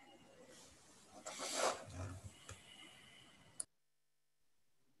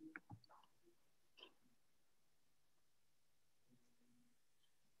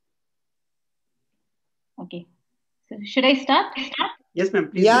 Okay. So should I start? Yes, ma'am.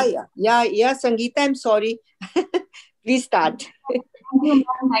 Please. Yeah, Sangeeta, I'm sorry. Please start. Thank you,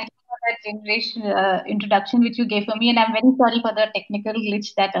 ma'am. Thank you for that introduction which you gave for me, and I'm very sorry for the technical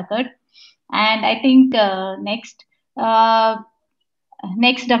glitch that occurred. And I think next,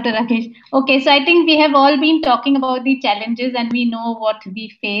 Dr. Rakesh. Okay, so I think we have all been talking about the challenges, and we know what we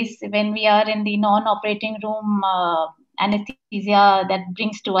face when we are in the non-operating room anesthesia that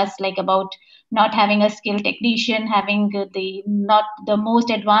brings to us, like about not having a skilled technician, having not the most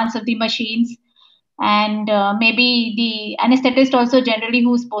advanced of the machines, and maybe the anesthetist also generally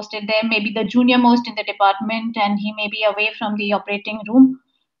who's posted there, maybe the junior most in the department, and he may be away from the operating room.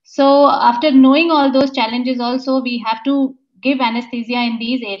 So after knowing all those challenges also, we have to give anesthesia in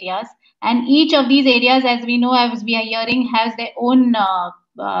these areas, and each of these areas, as we know, as we are hearing, has their own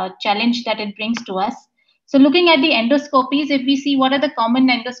challenge that it brings to us. So looking at the endoscopies, if we see what are the common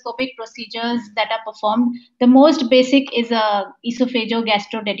endoscopic procedures that are performed, the most basic is a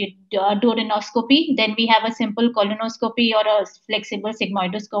esophagogastroduodenoscopy. Then we have a simple colonoscopy or a flexible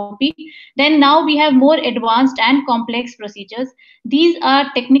sigmoidoscopy. Then now we have more advanced and complex procedures. These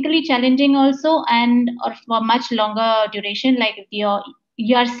are technically challenging also and or for much longer duration, like the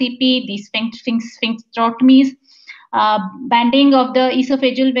Rsacp, the sphincterotomies, banding of the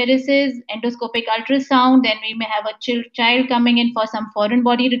esophageal varices, endoscopic ultrasound. Then we may have a child coming in for some foreign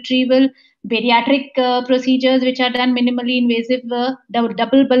body retrieval, bariatric procedures which are done minimally invasive,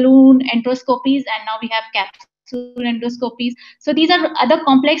 double balloon endoscopies, and now we have capsule endoscopies. So these are other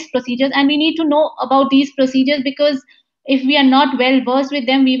complex procedures, and we need to know about these procedures, because if we are not well versed with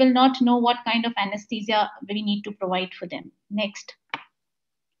them, we will not know what kind of anesthesia we need to provide for them. Next.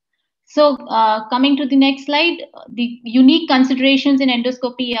 So coming to the next slide, the unique considerations in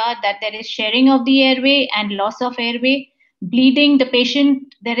endoscopy are that there is sharing of the airway and loss of airway, bleeding. The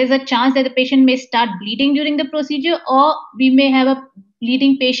patient, there is a chance that the patient may start bleeding during the procedure, or we may have a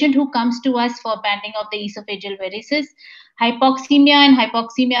bleeding patient who comes to us for banding of the esophageal varices. Hypoxemia and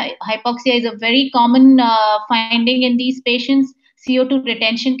hypoxia is a very common finding in these patients. CO2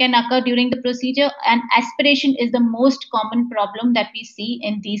 retention can occur during the procedure, and aspiration is the most common problem that we see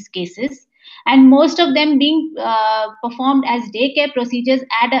in these cases. And most of them being performed as daycare procedures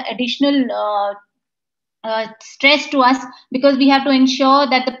add an additional stress to us, because we have to ensure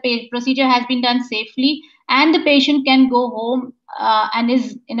that the procedure has been done safely and the patient can go home and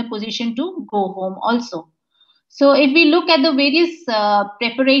is in a position to go home also. So if we look at the various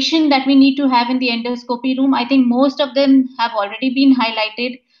preparation that we need to have in the endoscopy room, I think most of them have already been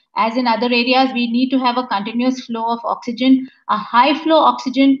highlighted. As in other areas, we need to have a continuous flow of oxygen. A high flow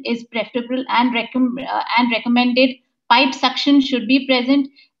oxygen is preferable and recommended. Pipe suction should be present.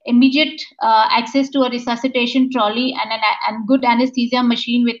 Immediate access to a resuscitation trolley and good anesthesia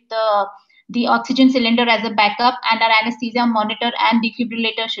machine with the oxygen cylinder as a backup, and our anesthesia monitor and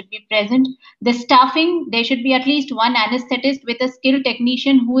defibrillator should be present. The staffing, there should be at least one anesthetist with a skilled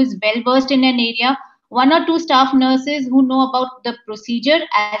technician who is well versed in an area, one or two staff nurses who know about the procedure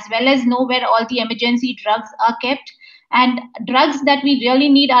as well as know where all the emergency drugs are kept. And drugs that we really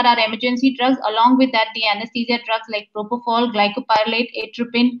need are our emergency drugs. Along with that, the anesthesia drugs like propofol, glycopyrrolate,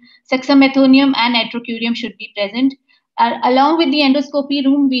 atropine, hexamethonium, and nitrocurium should be present. Along with the endoscopy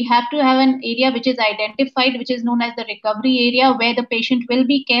room, we have to have an area which is identified, which is known as the recovery area, where the patient will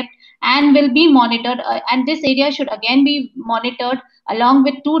be kept and will be monitored. And this area should again be monitored along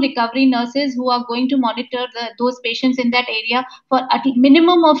with two recovery nurses who are going to monitor those patients in that area for at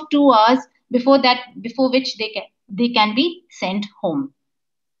minimum of 2 hours before which they can be sent home.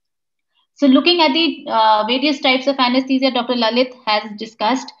 So looking at the various types of anesthesia, Dr. Lalit has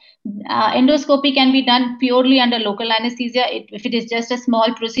discussed. Endoscopy can be done purely under local anesthesia. If it is just a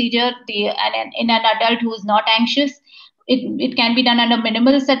small procedure in an adult who is not anxious, it can be done under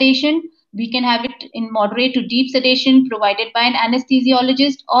minimal sedation. We can have it in moderate to deep sedation provided by an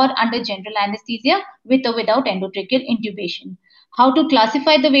anesthesiologist, or under general anesthesia with or without endotracheal intubation. How to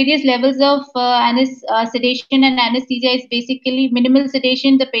classify the various levels of sedation and anesthesia is basically minimal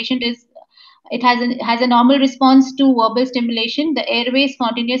sedation. The patient has a normal response to verbal stimulation. The airway,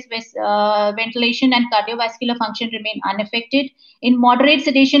 spontaneous ventilation, and cardiovascular function remain unaffected. In moderate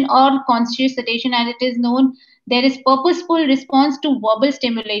sedation or conscious sedation, as it is known, there is purposeful response to verbal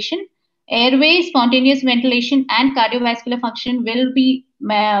stimulation. Airway, spontaneous ventilation, and cardiovascular function will be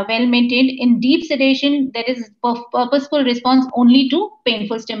well maintained. In deep sedation, there is purposeful response only to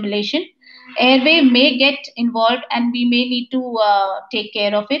painful stimulation. Airway may get involved, and we may need to take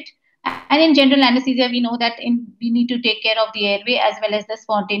care of it. And in general anesthesia, we know that we need to take care of the airway as well as the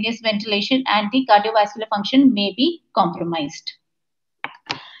spontaneous ventilation, and the cardiovascular function may be compromised.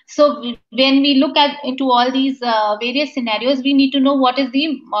 So when we look into all these various scenarios, we need to know what is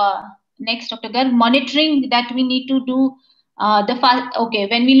the next, Dr. Garg, monitoring that we need to do.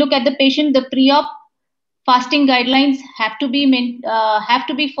 When we look at the patient, the pre-op fasting guidelines have to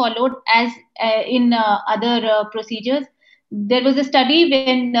be followed as in other procedures. There was a study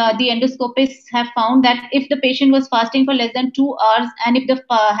when the endoscopists have found that if the patient was fasting for less than 2 hours, and if the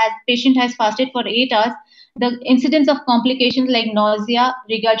patient has fasted for 8 hours, the incidence of complications like nausea,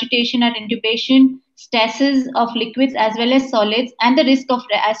 regurgitation at intubation, stasis of liquids as well as solids, and the risk of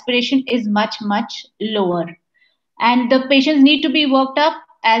aspiration is much, much lower. And the patients need to be worked up.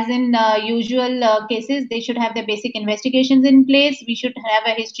 As in usual cases, they should have the basic investigations in place. We should have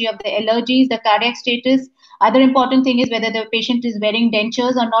a history of the allergies, the cardiac status. Other important thing is whether the patient is wearing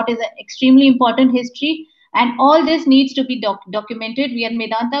dentures or not is an extremely important history. And all this needs to be documented. We at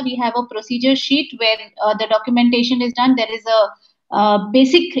Medanta, we have a procedure sheet where the documentation is done. There is a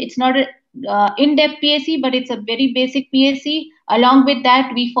basic, it's not a in-depth PAC, but it's a very basic PAC. Along with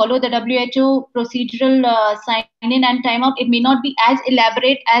that, we follow the WHO procedural sign-in and timeout. It may not be as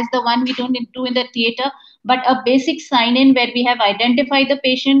elaborate as the one we do in the theater, but a basic sign-in where we have identified the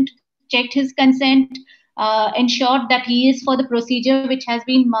patient, checked his consent, ensured that he is for the procedure which has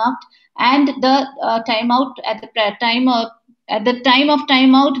been marked, and the timeout at the time of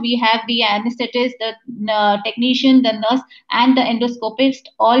timeout, we have the anesthetist, the technician, the nurse, and the endoscopist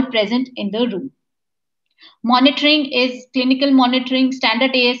all present in the room. Monitoring is clinical monitoring.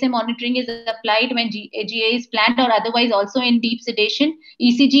 Standard ASA monitoring is applied when GA is planned or otherwise, also in deep sedation.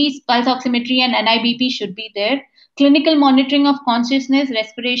 ECG, pulse oximetry, and NIBP should be there. Clinical monitoring of consciousness,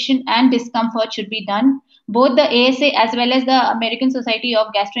 respiration, and discomfort should be done. Both the ASA as well as the American Society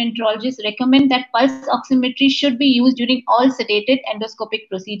of Gastroenterologists recommend that pulse oximetry should be used during all sedated endoscopic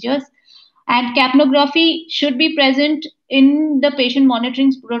procedures. And capnography should be present in the patient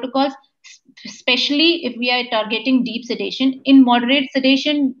monitoring protocols, especially if we are targeting deep sedation. In moderate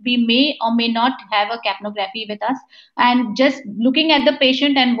sedation, we may or may not have a capnography with us, and just looking at the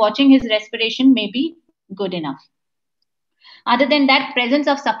patient and watching his respiration may be good enough. Other than that, presence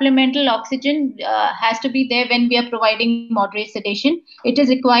of supplemental oxygen has to be there when we are providing moderate sedation. It is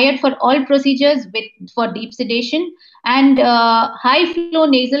required for all procedures for deep sedation, and high flow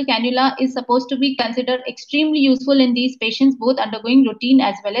nasal cannula is supposed to be considered extremely useful in these patients, both undergoing routine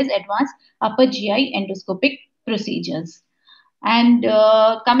as well as advanced upper GI endoscopic procedures. And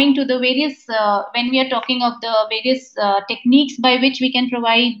coming to the various, when we are talking of the various techniques by which we can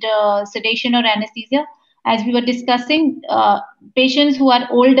provide sedation or anesthesia, as we were discussing, patients who are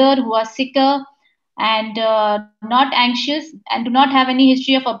older, who are sicker, and not anxious and do not have any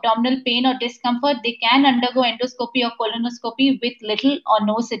history of abdominal pain or discomfort, they can undergo endoscopy or colonoscopy with little or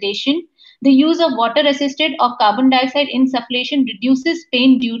no sedation. The use of water assisted or carbon dioxide insufflation reduces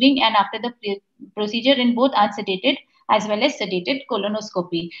pain during and after the procedure in both unsedated as well as sedated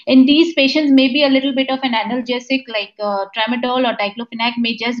colonoscopy. In these patients, maybe a little bit of an analgesic like tramadol or diclofenac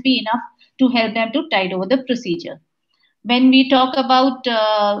may just be enough to help them to tide over the procedure. When we talk about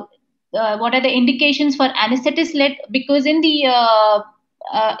what are the indications for anesthetist-led, because in the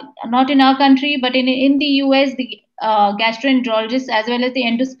not in our country, but in the US, the gastroenterologists as well as the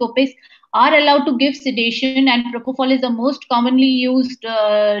endoscopists are allowed to give sedation, and propofol is the most commonly used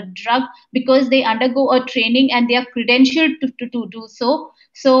drug because they undergo a training and they are credentialed to do so.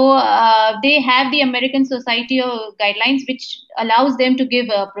 So they have the American Society of guidelines which allows them to give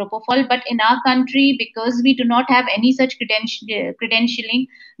propofol. But in our country, because we do not have any such credentialing,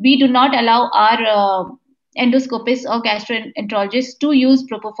 we do not allow our endoscopists or gastroenterologists to use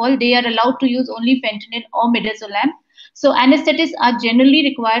propofol. They are allowed to use only fentanyl or midazolam. So anesthetists are generally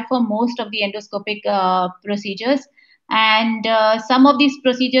required for most of the endoscopic procedures. And some of these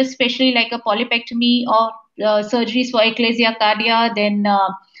procedures, especially like a polypectomy or surgeries for eclasia cardia, then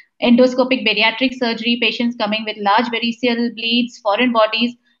endoscopic bariatric surgery, patients coming with large variceal bleeds, foreign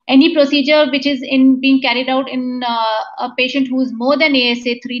bodies, any procedure which is being carried out in a patient who is more than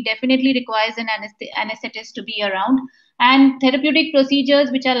ASA3 definitely requires an anesthetist to be around. And therapeutic procedures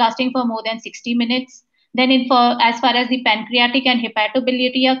which are lasting for more than 60 minutes. Then as far as the pancreatic and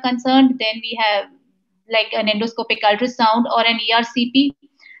hepatobiliary are concerned, then we have like an endoscopic ultrasound or an ERCP.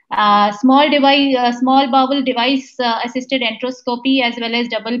 Small bowel device assisted enteroscopy, as well as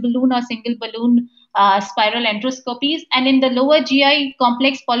double balloon or single balloon spiral enteroscopies. And in the lower GI,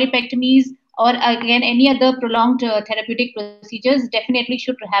 complex polypectomies or again any other prolonged therapeutic procedures definitely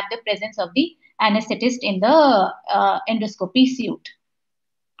should have the presence of the anesthetist in the endoscopy suite.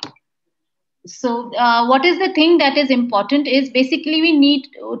 So what is the thing that is important is basically we need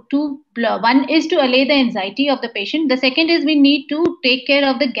to, one is to allay the anxiety of the patient. The second is we need to take care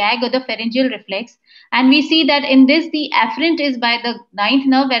of the gag or the pharyngeal reflex. And we see that in this, the afferent is by the ninth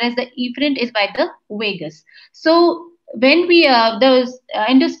nerve, whereas the efferent is by the vagus. So when we the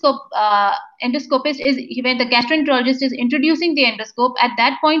endoscopist is, when the gastroenterologist is introducing the endoscope, at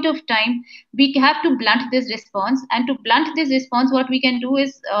that point of time we have to blunt this response. And to blunt this response, what we can do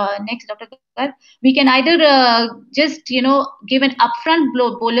is next, Dr. Kar, we can either just give an upfront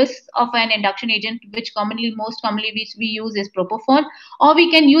bolus of an induction agent, which most commonly which we use is propofol, or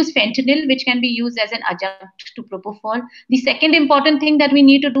we can use fentanyl, which can be used as an adjunct to propofol. The second important thing that we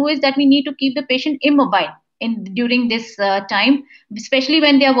need to do is that we need to keep the patient immobile during this time, especially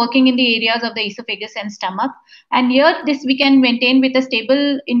when they are working in the areas of the esophagus and stomach. And here this we can maintain with a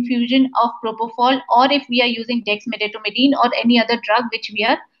stable infusion of propofol, or if we are using dexmedetomidine or any other drug which we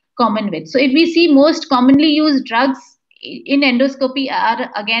are common with. So if we see most commonly used drugs in endoscopy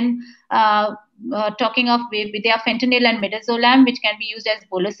are again talking of, they are fentanyl and midazolam, which can be used as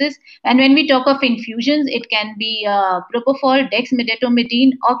boluses. And when we talk of infusions, it can be propofol,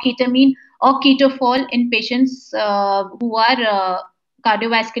 dexmedetomidine, or ketamine, or ketofol in patients who are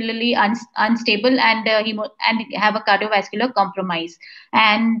cardiovascularly unstable and have a cardiovascular compromise.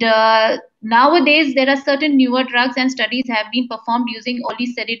 And nowadays there are certain newer drugs and studies have been performed using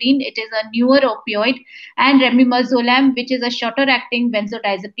oliceridine. It is a newer opioid, and remimazolam, which is a shorter acting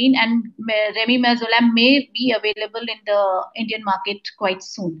benzodiazepine, and remimazolam may be available in the Indian market quite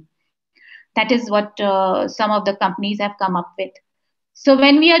soon. That is what some of the companies have come up with. So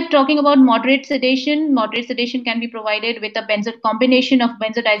when we are talking about moderate sedation can be provided with a combination of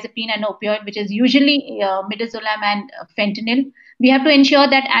benzodiazepine and opioid, which is usually midazolam and fentanyl. We have to ensure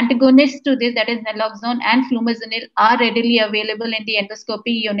that antagonists to this, that is naloxone and flumazenil, are readily available in the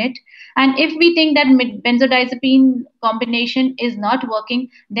endoscopy unit. And if we think that benzodiazepine combination is not working,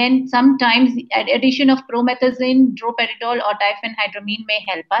 then sometimes the addition of promethazine, droperidol, or diphenhydramine may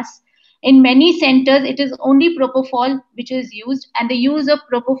help us. In many centers, it is only propofol which is used, and the use of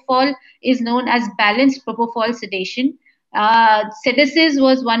propofol is known as balanced propofol sedation. Sedasys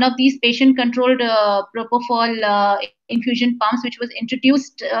was one of these patient-controlled propofol infusion pumps, which was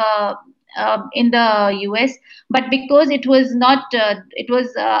introduced in the US, but because it was not,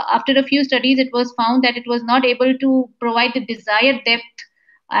 after a few studies, it was found that it was not able to provide the desired depth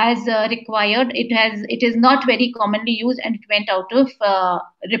as required. It is not very commonly used, and it went out of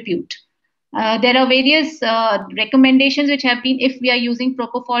repute. There are various recommendations which have been, if we are using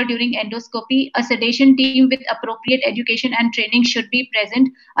propofol during endoscopy, a sedation team with appropriate education and training should be present,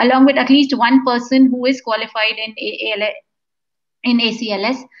 along with at least one person who is qualified in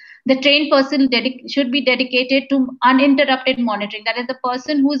ACLS. The trained person should be dedicated to uninterrupted monitoring. That is, the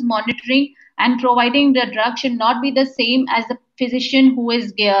person who is monitoring and providing the drug should not be the same as the physician who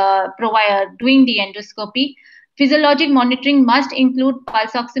is doing the endoscopy. Physiologic monitoring must include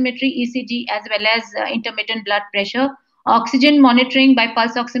pulse oximetry, ECG, as well as intermittent blood pressure. Oxygen monitoring by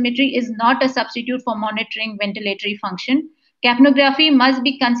pulse oximetry is not a substitute for monitoring ventilatory function. Capnography must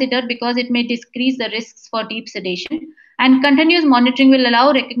be considered because it may decrease the risks for deep sedation. And continuous monitoring will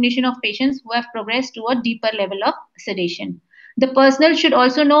allow recognition of patients who have progressed to a deeper level of sedation. The personnel should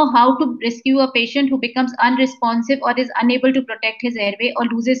also know how to rescue a patient who becomes unresponsive or is unable to protect his airway or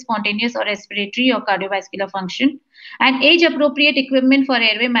loses spontaneous or respiratory or cardiovascular function. And age-appropriate equipment for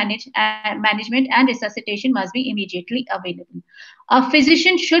airway management and resuscitation must be immediately available. A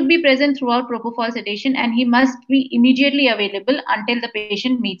physician should be present throughout propofol sedation, and he must be immediately available until the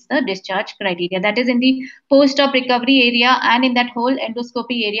patient meets the discharge criteria. That is, in the post-op recovery area and in that whole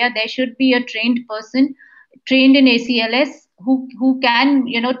endoscopy area, there should be a trained person trained in ACLS who can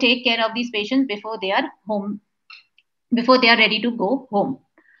take care of these patients before they are home, before they are ready to go home.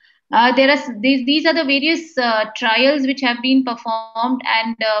 These are the various trials which have been performed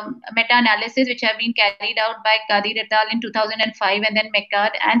and meta-analysis which have been carried out by Kadir et al. In 2005 and then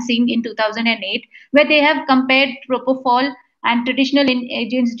McCard and Singh in 2008, where they have compared propofol and traditional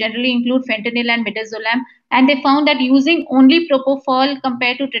agents generally include fentanyl and midazolam, and they found that using only propofol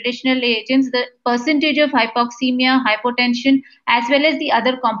compared to traditional agents, the percentage of hypoxemia, hypotension, as well as the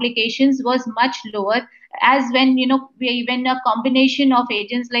other complications was much lower, as when when a combination of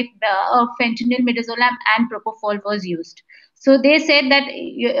agents like fentanyl, midazolam, and propofol was used. So they said that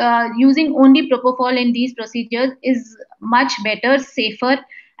using only propofol in these procedures is much better, safer,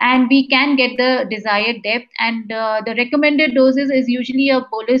 and we can get the desired depth. And the recommended doses is usually a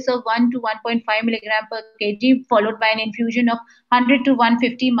bolus of 1 to 1.5 milligram per kg, followed by an infusion of 100 to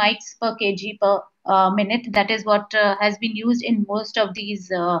 150 mics per kg per minute. That is what has been used in most of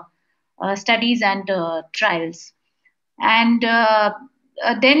these studies and trials. And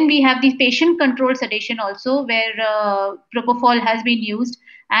then we have the patient-controlled sedation also, where propofol has been used.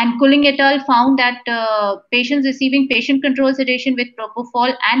 And Cooling et al. Found that patients receiving patient-controlled sedation with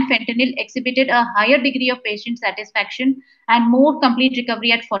propofol and fentanyl exhibited a higher degree of patient satisfaction and more complete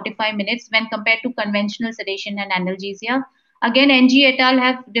recovery at 45 minutes when compared to conventional sedation and analgesia. Again, NG et al.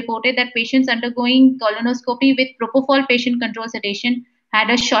 Have reported that patients undergoing colonoscopy with propofol patient-controlled sedation had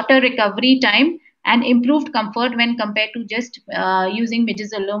a shorter recovery time and improved comfort when compared to just using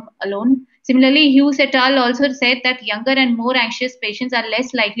midazolam alone. Similarly, Hughes et al. Also said that younger and more anxious patients are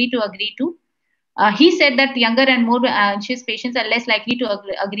less likely to agree to. He said that younger and more anxious patients are less likely to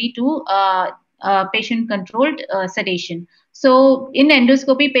agree to patient-controlled sedation. So, in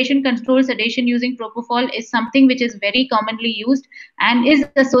endoscopy, patient-controlled sedation using propofol is something which is very commonly used and is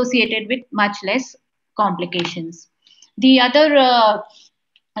associated with much less complications. The other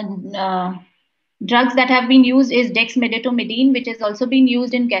drugs that have been used is dexmedetomidine, which has also been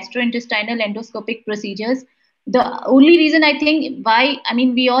used in gastrointestinal endoscopic procedures. The only reason I think why,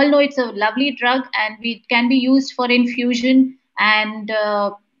 we all know it's a lovely drug and it can be used for infusion and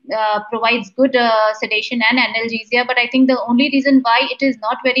provides good sedation and analgesia. But I think the only reason why it is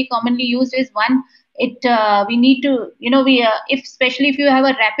not very commonly used is one, we need to if especially if you have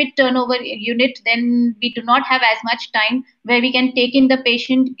a rapid turnover unit, then we do not have as much time where we can take in the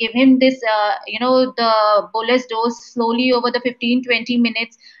patient, give him this the bolus dose slowly over the 15-20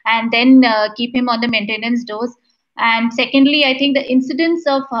 minutes, and then keep him on the maintenance dose. And secondly, I think the incidence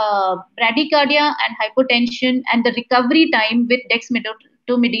of bradycardia and hypotension and the recovery time with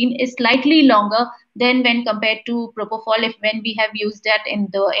dexmedetomidine is slightly longer than when compared to propofol when we have used that in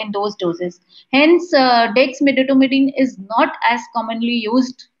those doses. Hence, dexmedetomidine is not as commonly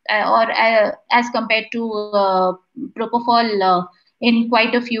used or as compared to propofol in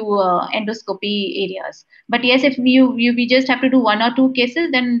quite a few endoscopy areas. But yes, if we just have to do 1 or 2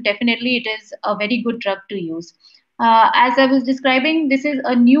 cases, then definitely it is a very good drug to use. As I was describing, this is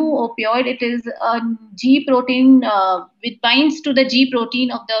a new opioid. It is a G protein, it binds to the G protein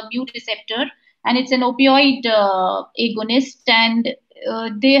of the mute receptor, and it's an opioid agonist. And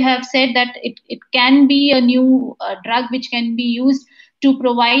they have said that it can be a new drug which can be used to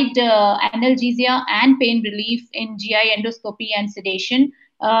provide analgesia and pain relief in GI endoscopy and sedation.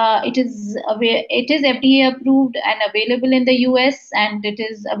 It is FDA approved and available in the US, and it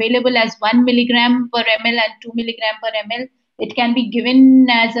is available as 1 milligram per ml and 2 milligram per ml. It can be given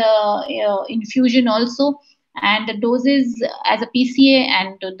as a infusion also, and the doses as a PCA,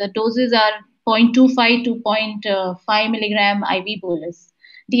 and the doses are 0.25 to 0.5 milligram IV bolus.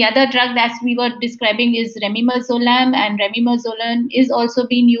 The other drug that we were describing is remimazolam, and remimazolam is also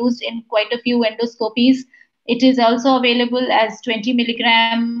being used in quite a few endoscopies. It is also available as 20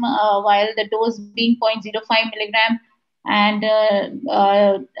 milligram, while the dose being 0.05 milligram, and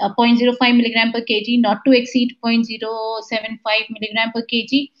 0.05 milligram per kg, not to exceed 0.075 milligram per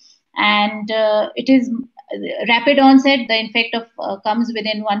kg. And it is rapid onset. The effect of comes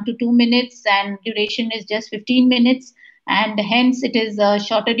within 1 to 2 minutes, and duration is just 15 minutes. And hence, it is a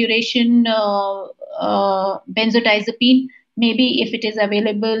shorter duration benzodiazepine. Maybe if it is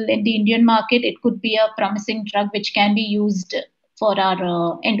available in the Indian market, it could be a promising drug which can be used for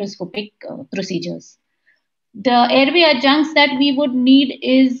our endoscopic procedures. The airway adjuncts that we would need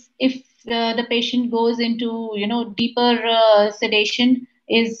is if the patient goes into deeper sedation,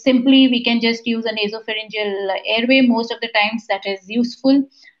 is simply we can just use a nasopharyngeal airway. Most of the times that is useful.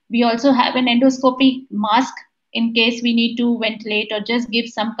 We also have an endoscopic mask in case we need to ventilate or just give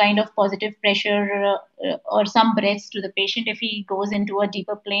some kind of positive pressure or some breaths to the patient if he goes into a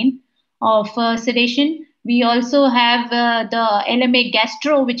deeper plane of sedation. We also have the LMA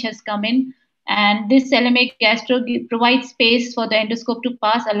gastro, which has come in, and this LMA gastro provides space for the endoscope to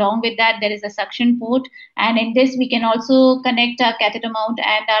pass. Along with that, there is a suction port, and in this we can also connect our catheter mount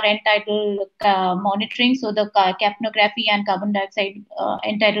and our end-tidal monitoring. So the capnography and carbon dioxide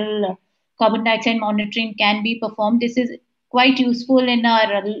end-tidal carbon dioxide monitoring can be performed. This is quite useful in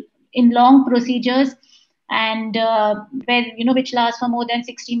our long procedures, and where which lasts for more than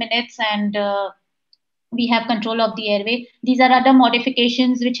 60 minutes, and we have control of the airway. These are other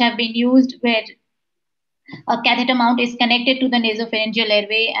modifications which have been used where a catheter mount is connected to the nasopharyngeal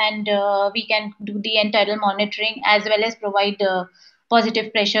airway, and we can do the end-tidal monitoring as well as provide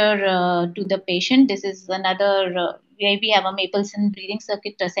positive pressure to the patient. This is another where we have a Mapleson breathing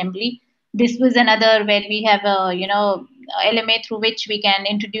circuit assembly. This was another where we have a LMA through which we can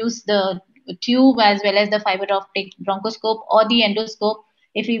introduce the tube as well as the fiber optic bronchoscope or the endoscope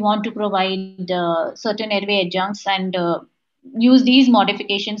if we want to provide certain airway adjuncts, and use these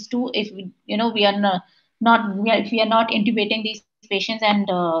modifications too if we are if we are not intubating these patients, and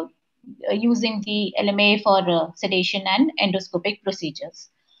using the LMA for sedation and endoscopic procedures.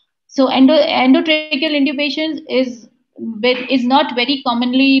 So endotracheal intubation is not very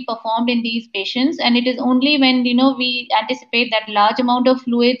commonly performed in these patients, and it is only when we anticipate that large amount of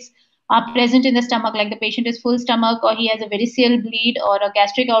fluids are present in the stomach, like the patient is full stomach, or he has a variceal bleed or a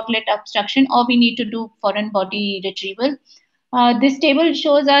gastric outlet obstruction, or we need to do foreign body retrieval. This table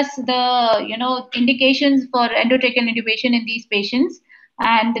shows us the indications for endotracheal intubation in these patients,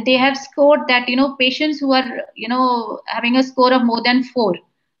 and they have scored that patients who are having a score of more than 4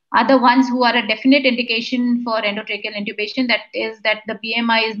 are the ones who are a definite indication for endotracheal intubation. That is that the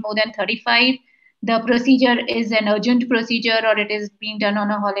BMI is more than 35, the procedure is an urgent procedure, or it is being done on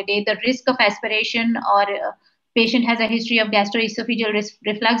a holiday, the risk of aspiration, or patient has a history of gastroesophageal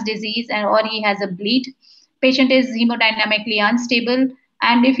reflux disease, and or he has a bleed, patient is hemodynamically unstable,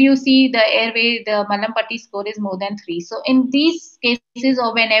 and if you see the airway, the Malampati score is more than 3. So in these cases,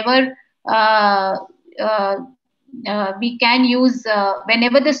 or whenever we can use,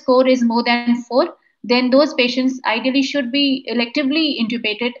 whenever the score is more than 4, then those patients ideally should be electively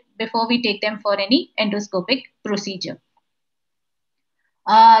intubated before we take them for any endoscopic procedure.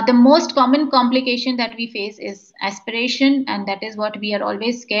 The most common complication that we face is aspiration, and that is what we are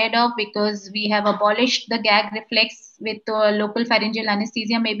always scared of, because we have abolished the gag reflex with local pharyngeal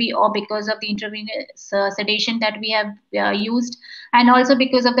anesthesia, maybe, or because of the intravenous sedation that we have used, and also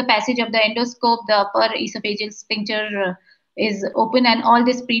because of the passage of the endoscope, the upper esophageal sphincter is open, and all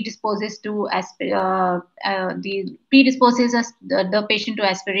this predisposes to the patient to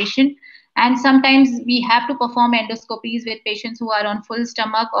aspiration. And sometimes we have to perform endoscopies with patients who are on full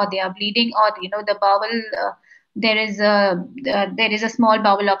stomach, or they are bleeding, or the bowel there is a small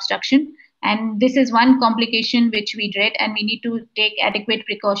bowel obstruction, and this is one complication which we dread, and we need to take adequate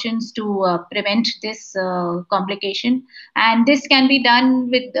precautions to prevent this complication. And this can be done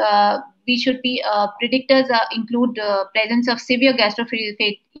with we should be predictors include presence of severe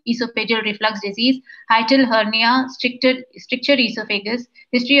gastroesophageal reflux disease, hiatal hernia, stricture esophagus,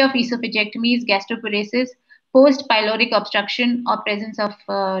 history of esophagectomies, gastroparesis, post pyloric obstruction, or presence of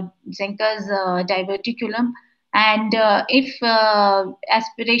Zenker's diverticulum. And if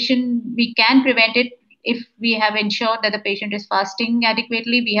aspiration, we can prevent it if we have ensured that the patient is fasting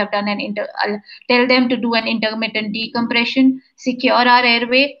adequately. We have done I'll tell them to do an intermittent decompression, secure our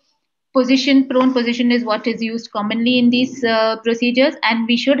airway, prone position is what is used commonly in these procedures, and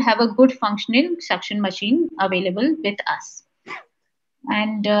we should have a good functioning suction machine available with us.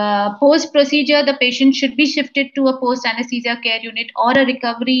 And post procedure, the patient should be shifted to a post anesthesia care unit or a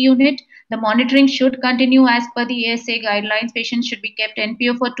recovery unit. The monitoring should continue as per the ASA guidelines. Patients should be kept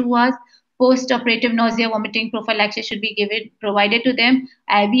NPO for 2 hours. Post operative nausea vomiting prophylaxis should be provided to them.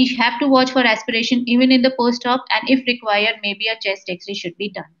 We have to watch for aspiration even in the post op, and if required, maybe a chest x-ray should be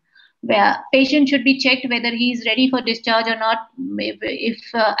done. Where patient should be checked whether he is ready for discharge or not.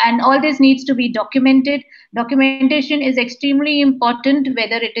 And all this needs to be documented. Documentation is extremely important,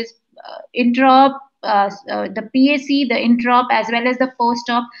 whether it is intra-op, the PAC, the intra-op, as well as the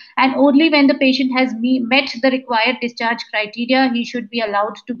post-op. And only when the patient has met the required discharge criteria, he should be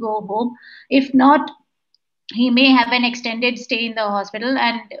allowed to go home. If not, he may have an extended stay in the hospital,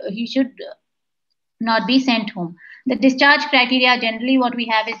 and he should not be sent home. The discharge criteria, generally what we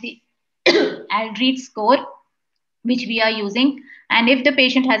have is the Aldrich score, which we are using. And if the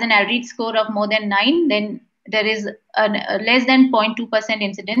patient has an Aldrich score of more than 9, then there is a less than 0.2%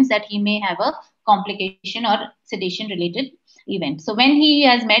 incidence that he may have a complication or sedation related event. So when he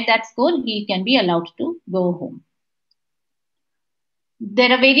has met that score, he can be allowed to go home.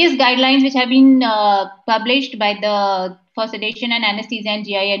 There are various guidelines which have been published by the for sedation and anesthesia and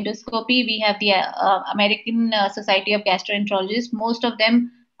GI endoscopy. We have the American Society of Gastroenterologists. Most of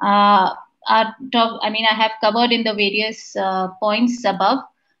them I have covered in the various points above.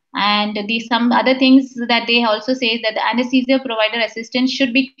 And some other things that they also say is that the anesthesia provider assistance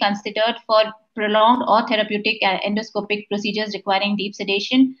should be considered for prolonged or therapeutic endoscopic procedures requiring deep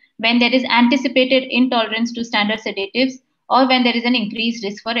sedation when there is anticipated intolerance to standard sedatives, or when there is an increased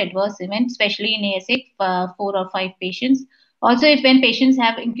risk for adverse events, especially in ASA 4 or 5 patients. Also, if when patients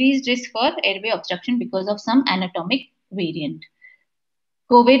have increased risk for airway obstruction because of some anatomic variant.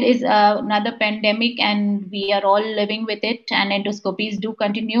 COVID is another pandemic, and we are all living with it, and endoscopies do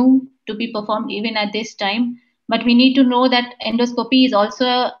continue to be performed even at this time. But we need to know that endoscopy is also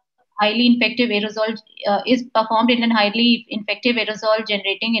a highly infective aerosol, is performed in a highly infective aerosol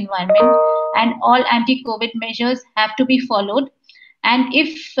generating environment, and all anti-COVID measures have to be followed. And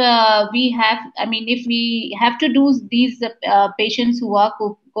if if we have to do these patients who are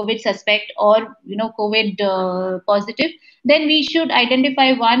COVID suspect or COVID positive, then we should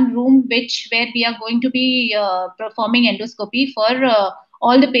identify one room where we are going to be performing endoscopy for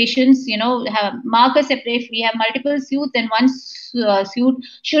all the patients. Have mark a separate. If we have multiple suites, then one suite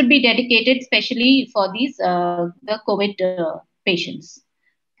should be dedicated especially for these the COVID patients.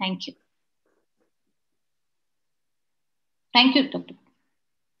 Thank you. Thank you, Dr.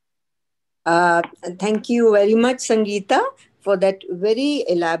 Thank you very much, Sangeeta, for that very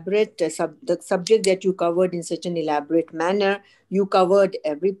elaborate the subject that you covered in such an elaborate manner. You covered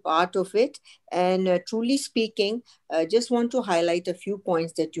every part of it. And truly speaking, just want to highlight a few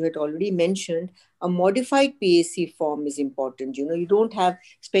points that you had already mentioned. A modified PAC form is important. You don't have,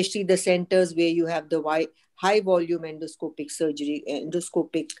 especially the centers where you have the high volume endoscopic surgery,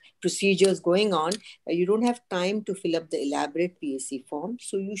 endoscopic procedures going on, you don't have time to fill up the elaborate PAC form.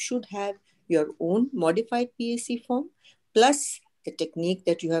 So you should have your own modified PAC form, plus the technique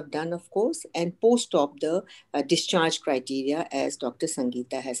that you have done, of course, and post-op the discharge criteria, as Dr.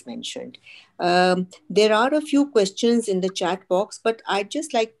 Sangeeta has mentioned. There are a few questions in the chat box, but I'd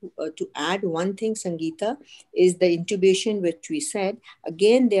just like to add one thing, Sangeeta, is the intubation, which we said.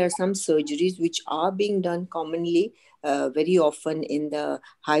 Again, there are some surgeries which are being done commonly very often in the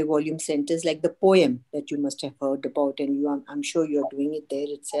high volume centers, like the POEM that you must have heard about, and I'm sure you're doing it there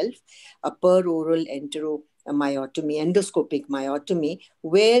itself, a per oral enteromyotomy, endoscopic myotomy,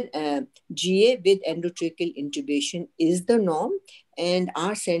 where GA with endotracheal intubation is the norm, and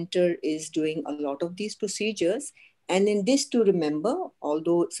our center is doing a lot of these procedures. And in this, to remember,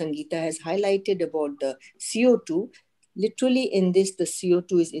 although Sangeeta has highlighted about the CO2, literally in this, the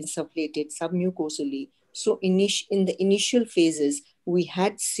CO2 is insufflated submucosally. So in the initial phases, we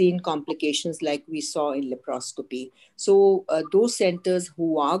had seen complications like we saw in laparoscopy. So those centers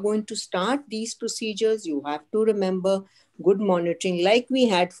who are going to start these procedures, you have to remember good monitoring, like we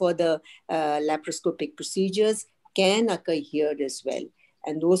had for the laparoscopic procedures, can occur here as well.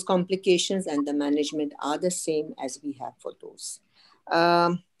 And those complications and the management are the same as we have for those.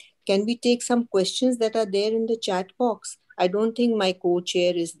 Can we take some questions that are there in the chat box? I don't think my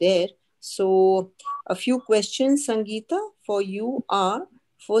co-chair is there. So a few questions, Sangeeta, for you are,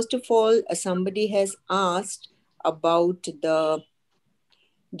 first of all, somebody has asked about the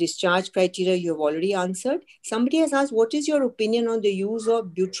discharge criteria. You have already answered. Somebody has asked, what is your opinion on the use of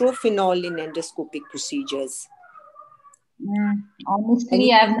butyrophenol in endoscopic procedures?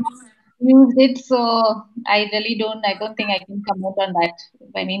 Honestly, I've not used it, so I really don't. I don't think I can comment on that.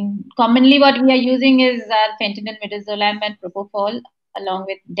 I mean, commonly what we are using is our fentanyl, midazolam, and propofol, along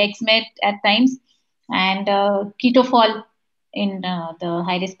with Dexmed at times, and ketofol in the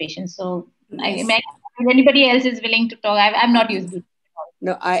high risk patients. So, Yes. if anybody else is willing to talk, I'm not used to it.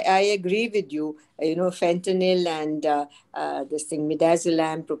 No, I agree with you. Fentanyl and this thing,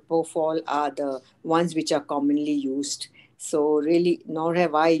 midazolam, propofol are the ones which are commonly used. So really, nor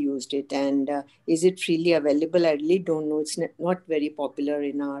have I used it. And is it freely available? I really don't know. It's not very popular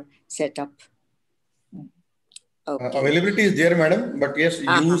in our setup. Okay. Availability is there, madam, but yes,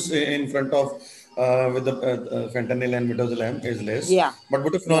 use in front of with the fentanyl and midazolam is less. Yeah. But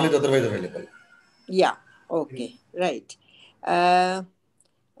butyphenol is otherwise available. Yeah. Okay. Right.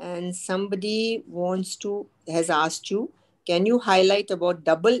 And somebody has asked you, can you highlight about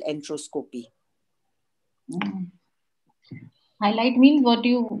double enteroscopy? Highlight means what do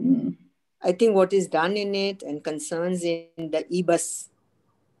you? I think what is done in it and concerns in the EBUS.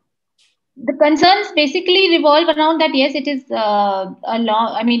 The concerns basically revolve around that. Yes, it is a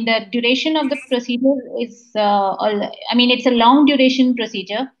long. I mean, the duration of the procedure is. I mean, it's a long duration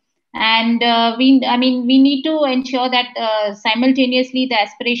procedure, and we need to ensure that simultaneously the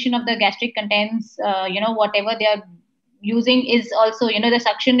aspiration of the gastric contents, whatever they are using is also, the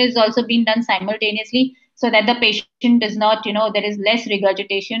suction is also being done simultaneously, so that the patient does not, there is less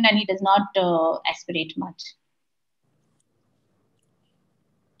regurgitation and he does not aspirate much.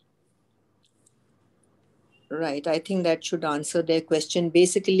 Right. I think that should answer their question.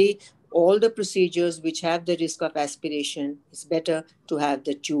 Basically, all the procedures which have the risk of aspiration, it's better to have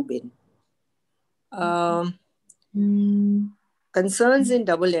the tube in. Concerns in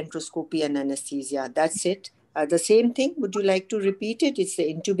double enteroscopy and anesthesia. That's it. The same thing. Would you like to repeat it? It's the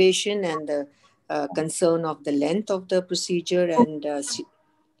intubation and the concern of the length of the procedure. And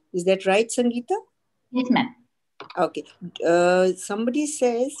is that right, Sangeeta? Yes, ma'am. Okay. Somebody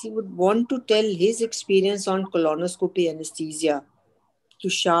says he would want to tell his experience on colonoscopy anesthesia.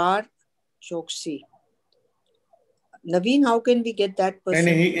 Tushar Chokshi. Naveen, how can we get that person?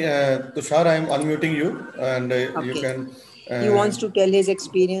 Tushar, I am unmuting you, and you can. He wants to tell his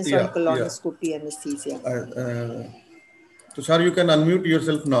experience on colonoscopy anesthesia. Tushar, you can unmute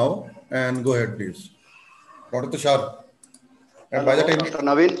yourself now and go ahead, please. Dr. Tushar. And by the time, Dr.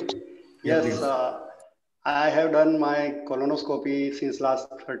 Naveen. Yes, I have done my colonoscopy since last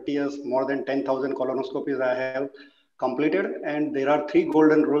 30 years. More than 10,000 colonoscopies I have completed, and there are 3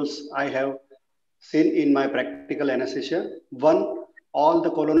 golden rules I have seen in my practical anesthesia. One, all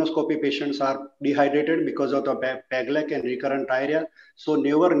the colonoscopy patients are dehydrated because of the PEG-leg and recurrent diarrhea. So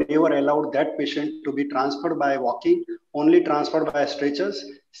never allowed that patient to be transferred by walking, only transferred by stretchers.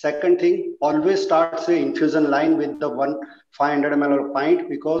 Second thing, always starts the infusion line with the 500 ml or pint,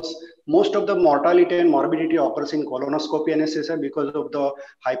 because most of the mortality and morbidity occurs in colonoscopy anesthesia because of the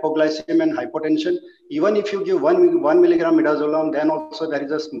hypoglycemia and hypotension. Even if you give 1 milligram midazolam, then also there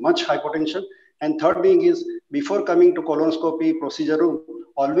is a much hypotension. And third thing is, before coming to colonoscopy procedure room,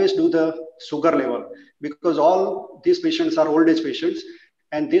 always do the sugar level, because all these patients are old age patients,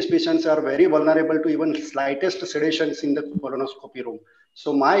 and these patients are very vulnerable to even slightest sedations in the colonoscopy room.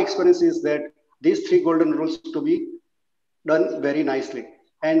 So my experience is that these 3 golden rules to be done very nicely.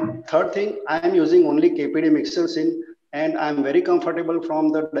 And third thing, I am using only KPD mixtures in, and I'm very comfortable from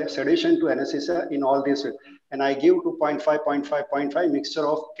the sedation to anesthesia in all these. And I give to 0.5 mixture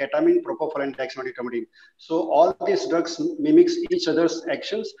of ketamine, propofol, and dexmedetomidine. So all these drugs mimics each other's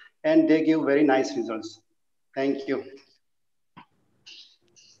actions, and they give very nice results. Thank you.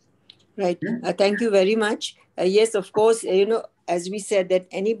 Right. Thank you very much. Yes, of course, as we said, that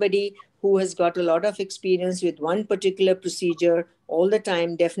anybody who has got a lot of experience with one particular procedure all the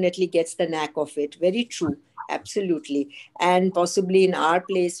time definitely gets the knack of it. Very true. Absolutely. And possibly in our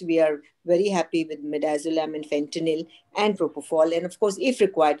place, we are very happy with midazolam and fentanyl and propofol. And of course, if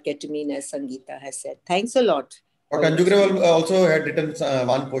required, ketamine, as Sangeeta has said. Thanks a lot. Dr. Anju also had written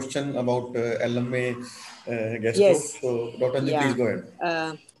one question about LMA gastro. Yes. So, Dr. Anju, please go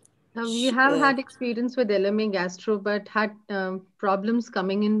ahead. We have had experience with LMA gastro, but had problems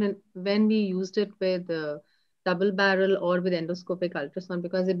coming in when we used it with double barrel or with endoscopic ultrasound,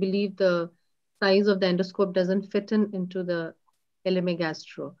 because I believe the size of the endoscope doesn't fit into the LMA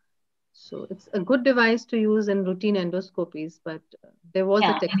gastro. So it's a good device to use in routine endoscopies, but there was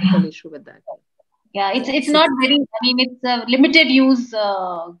a technical issue with that. Yeah, it's not very, I mean, it's a limited use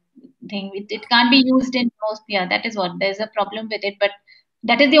thing. It can't be used in most, that is what, there's a problem with it, but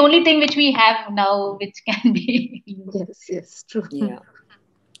that is the only thing which we have now which can be used. Yes, true. Yeah.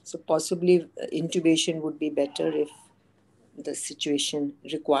 So possibly intubation would be better if the situation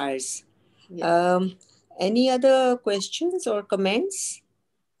requires. Yes. Any other questions or comments?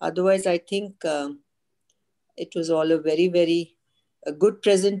 Otherwise, I think it was all a very, very good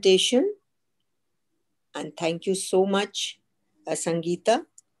presentation. And thank you so much, Sangeeta.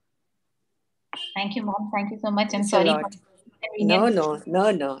 Thank you, Mom. Thank you so much. And Thanks a sorry for lot. the No,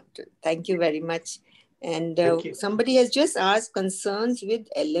 inconvenience. no. Thank you very much. And Thank you. somebody has just asked concerns with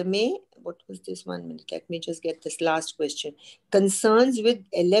LMA. What was this? 1 minute. Let me just get this last question. Concerns with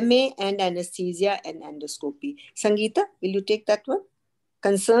LMA and anesthesia and endoscopy. Sangeeta, will you take that one?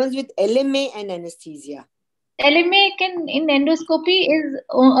 Concerns with LMA and anesthesia. LMA can in endoscopy is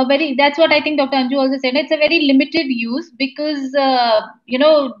a very, that's what I think Dr. Anju also said. It's a very limited use because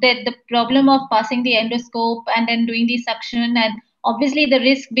the problem of passing the endoscope and then doing the suction, and obviously the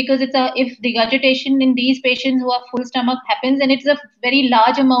risk, because it's a, if the regurgitation in these patients who have full stomach happens, and it's a very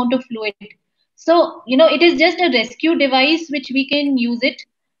large amount of fluid. So it is just a rescue device which we can use it,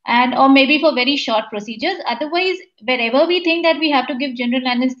 and or maybe for very short procedures. Otherwise, wherever we think that we have to give general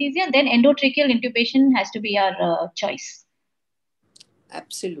anesthesia, then endotracheal intubation has to be our choice.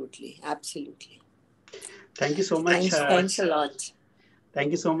 Absolutely. Thank you so much. Thanks a lot.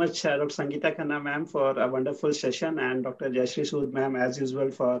 Thank you so much, Dr. Sangeeta Khanna ma'am, for a wonderful session, and Dr. Jayashree Sood ma'am, as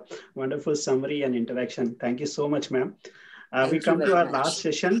usual, for wonderful summary and interaction. Thank you so much, ma'am. We come to our last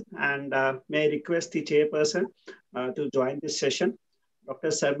session, and may I request the chairperson to join this session, Dr.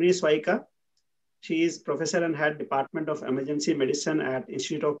 Sabri Swaika. She is professor and head Department of Emergency Medicine at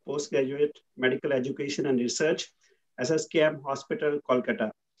Institute of Postgraduate Medical Education and Research, SSKM Hospital,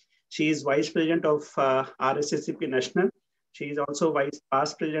 Kolkata. She is vice president of Rsacp National. She is also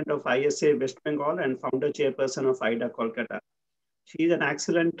past president of ISA West Bengal and founder chairperson of IDA Kolkata. She is an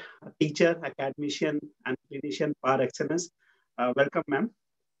excellent teacher, academician, and clinician par excellence. Welcome, ma'am.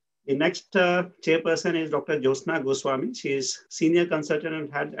 The next chairperson is Dr. Josna Goswami. She is senior consultant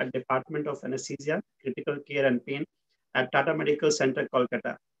and head at Department of Anesthesia, Critical Care and Pain at Tata Medical Center,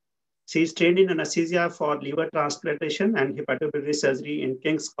 Kolkata. She is trained in anesthesia for liver transplantation and hepatobiliary surgery in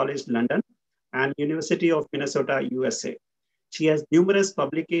King's College, London, and University of Minnesota, USA. She has numerous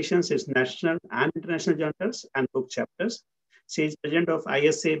publications in national and international journals and book chapters. She is president of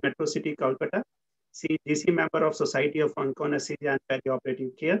ISA Metro City, Kolkata. She is DC member of Society of Onco Anesthesia and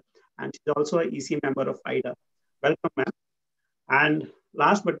Perioperative Care, and she's also an EC member of IDA. Welcome, ma'am. And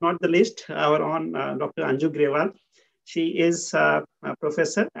last but not the least, our own Dr. Anju Grewal. She is a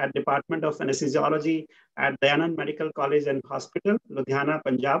professor at Department of Anesthesiology at Dayanand Medical College and Hospital, Ludhiana,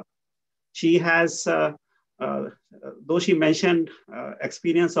 Punjab. She has, though she mentioned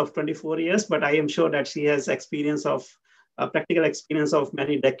experience of 24 years, but I am sure that she has experience of practical experience of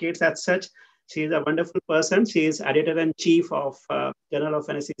many decades as such. She is a wonderful person. She is editor-in-chief of Journal of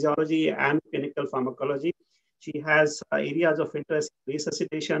Anesthesiology and Clinical Pharmacology. She has areas of interest in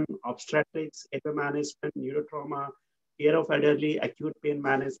resuscitation, obstetrics, airway management, neurotrauma, care of elderly, acute pain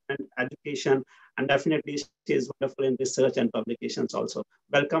management, education, and definitely she is wonderful in research and publications also.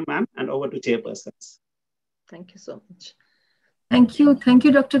 Welcome, ma'am, and over to chairpersons. Thank you so much. Thank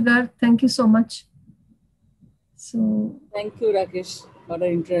you, Dr. Gar. Thank you so much. So thank you, Rakesh, for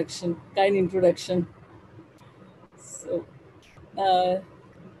the kind introduction. So,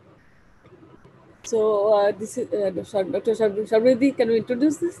 this is Dr. Sharvedi. Can we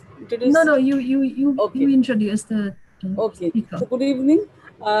introduce this? No, you introduce the speaker. So good evening.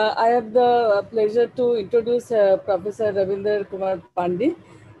 I have the pleasure to introduce Professor Ravinder Kumar Pandey.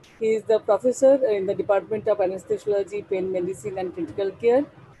 He is the professor in the Department of Anesthesiology, Pain Medicine and Critical Care,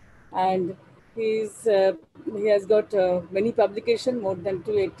 and he has got many publications, more than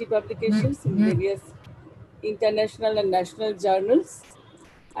 280 publications in various international and national journals.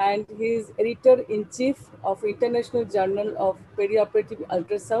 And he is editor-in-chief of International Journal of Perioperative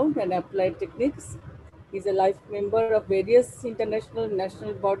Ultrasound and Applied Techniques. He is a life member of various international and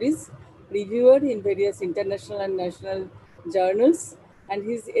national bodies, reviewer in various international and national journals, and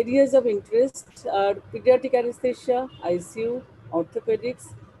his areas of interest are pediatric anesthesia, ICU,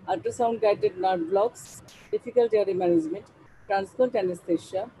 orthopedics, ultrasound-guided nerve blocks, difficult airway management, transplant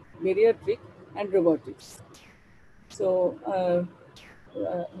anesthesia, bariatric, and robotics. So,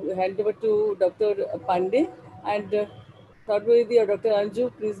 hand over to Dr. Pandey, and Sadhvedi or Dr.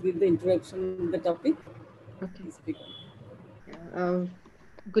 Anju, please give the introduction of the topic. Okay.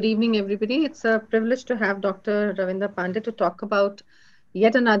 Good evening, everybody. It's a privilege to have Dr. Ravinder Pandey to talk about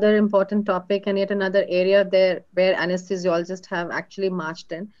yet another important topic and yet another area there where anesthesiologists have actually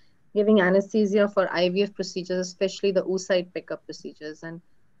marched in, giving anesthesia for IVF procedures, especially the oocyte pickup procedures. And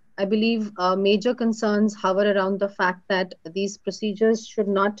I believe major concerns hover around the fact that these procedures should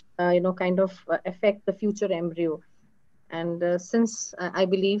not, affect the future embryo. And since I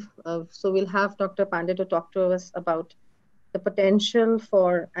believe, so we'll have Dr. Pandey to talk to us about the potential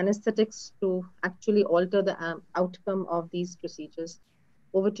for anesthetics to actually alter the outcome of these procedures.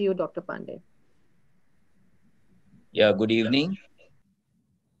 Over to you, Dr. Pandey. Yeah, good evening.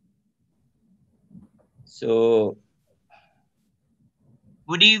 So,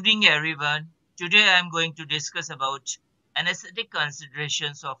 good evening, everyone. Today I'm going to discuss about anesthetic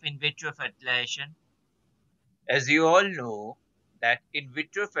considerations of in vitro fertilization. As you all know, that in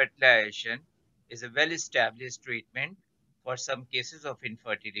vitro fertilization is a well-established treatment for some cases of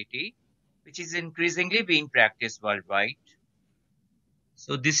infertility, which is increasingly being practiced worldwide.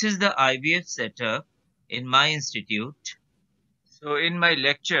 So this is the IVF setup in my institute. So in my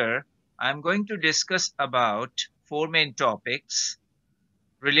lecture, I'm going to discuss about four main topics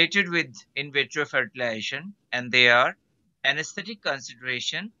related with in vitro fertilization, and they are anesthetic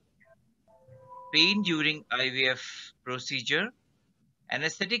consideration, pain during IVF procedure,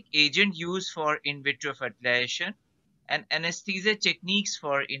 anesthetic agent used for in vitro fertilization, and anesthesia techniques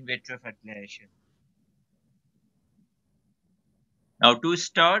for in vitro fertilization. Now, to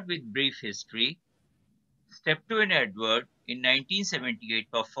start with brief history, Steptoe and Edward in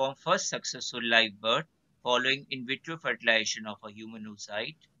 1978 performed first successful live birth following in vitro fertilization of a human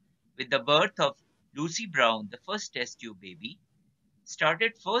oocyte. With the birth of Lucy Brown, the first test tube baby,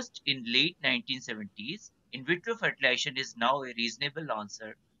 started first in late 1970s, in vitro fertilization is now a reasonable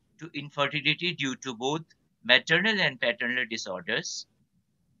answer to infertility due to both maternal and paternal disorders.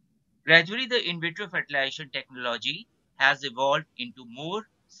 Gradually, the in vitro fertilization technology has evolved into more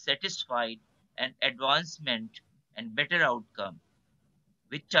satisfied and advancement and better outcome.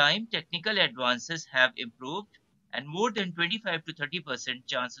 With time, technical advances have improved and more than 25 to 30%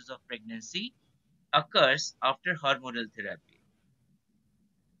 chances of pregnancy occurs after hormonal therapy.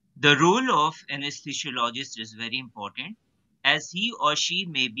 The role of anesthesiologist is very important as he or she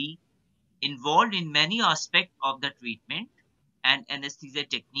may be involved in many aspects of the treatment and anesthesia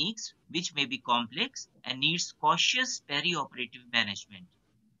techniques which may be complex and needs cautious perioperative management.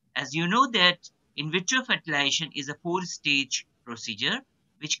 As you know that in vitro fertilization is a four-stage procedure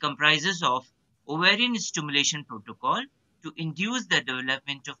which comprises of ovarian stimulation protocol to induce the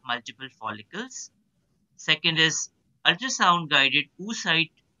development of multiple follicles. Second is ultrasound guided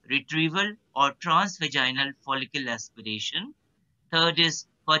oocyte retrieval or transvaginal follicle aspiration. Third is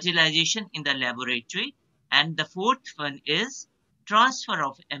fertilization in the laboratory. And the fourth one is transfer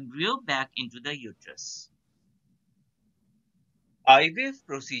of embryo back into the uterus. IVF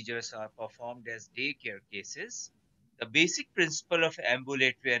procedures are performed as daycare cases. The basic principle of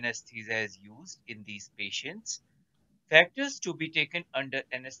ambulatory anesthesia is used in these patients. Factors to be taken under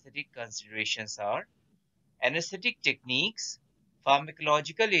anesthetic considerations are anesthetic techniques,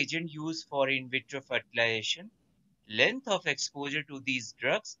 pharmacological agent used for in vitro fertilization, length of exposure to these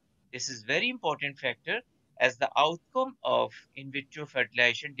drugs. This is very important factor as the outcome of in vitro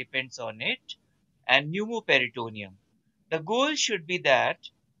fertilization depends on it, and pneumoperitoneum. The goal should be that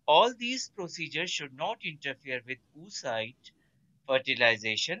all these procedures should not interfere with oocyte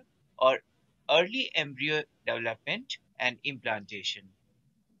fertilization or early embryo development and implantation.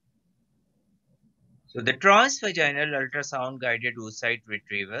 So the transvaginal ultrasound guided oocyte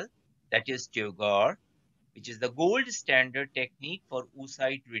retrieval, that is TUGAR, which is the gold standard technique for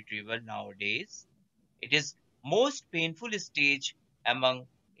oocyte retrieval nowadays. It is most painful stage among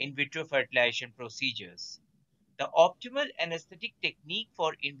in vitro fertilization procedures. The optimal anesthetic technique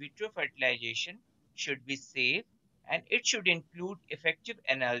for in vitro fertilization should be safe and it should include effective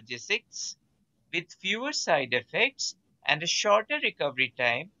analgesics with fewer side effects and a shorter recovery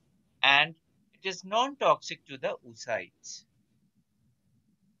time, and it is non-toxic to the oocytes.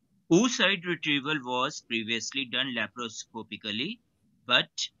 Oocyte retrieval was previously done laparoscopically, but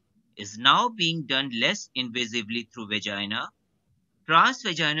is now being done less invasively through vagina.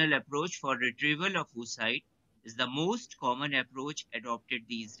 Transvaginal approach for retrieval of oocyte is the most common approach adopted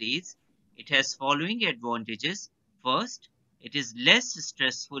these days. It has following advantages. First, it is less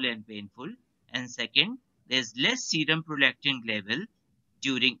stressful and painful. And second, there is less serum prolactin level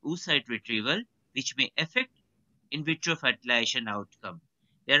during oocyte retrieval, which may affect in vitro fertilization outcome.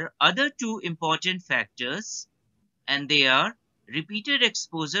 There are other two important factors, and they are repeated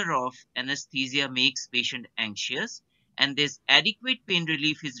exposure of anesthesia makes patient anxious, and this adequate pain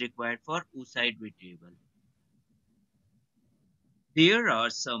relief is required for oocyte retrieval. There are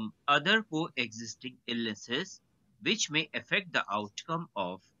some other coexisting illnesses which may affect the outcome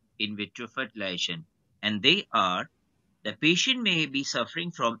of in vitro fertilization, and they are the patient may be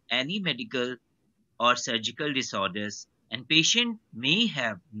suffering from any medical or surgical disorders, and patient may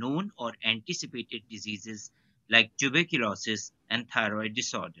have known or anticipated diseases like tuberculosis and thyroid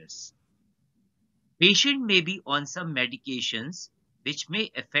disorders. Patient may be on some medications which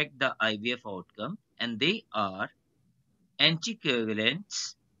may affect the IVF outcome, and they are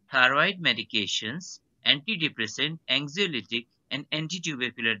anticoagulants, thyroid medications, antidepressant, anxiolytic, and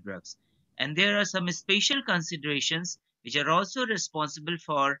antitubercular drugs. And there are some special considerations which are also responsible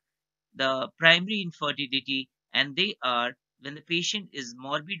for the primary infertility, and they are when the patient is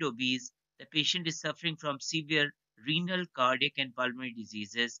morbid obese, the patient is suffering from severe renal, cardiac, and pulmonary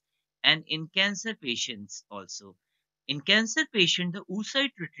diseases, and in cancer patients also. In cancer patient, the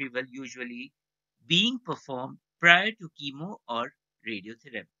oocyte retrieval usually being performed prior to chemo or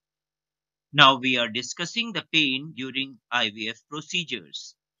radiotherapy. Now we are discussing the pain during IVF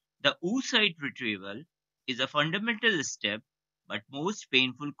procedures. The oocyte retrieval is a fundamental step but most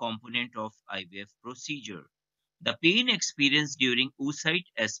painful component of IVF procedure. The pain experienced during oocyte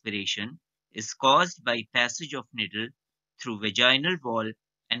aspiration is caused by passage of needle through vaginal wall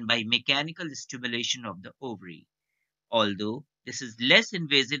and by mechanical stimulation of the ovary. Although this is less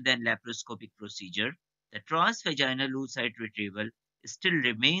invasive than laparoscopic procedure, the transvaginal oocyte retrieval still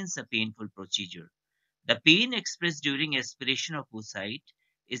remains a painful procedure. The pain expressed during aspiration of oocyte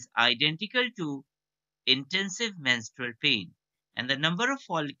is identical to intensive menstrual pain, and the number of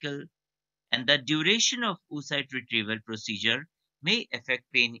follicle and the duration of oocyte retrieval procedure may affect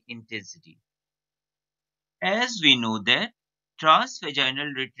pain intensity. As we know that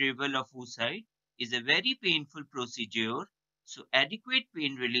transvaginal retrieval of oocyte is a very painful procedure, so adequate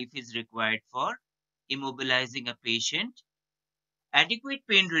pain relief is required for immobilizing a patient. Adequate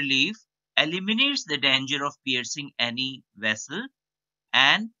pain relief eliminates the danger of piercing any vessel,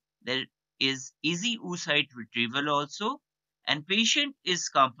 and there is easy oocyte retrieval also, and patient is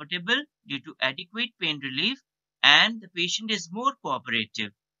comfortable due to adequate pain relief, and the patient is more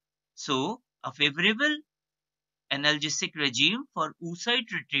cooperative. So a favorable analgesic regime for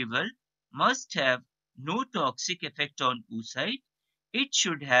oocyte retrieval must have no toxic effect on oocyte. It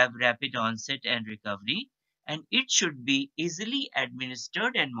should have rapid onset and recovery, and it should be easily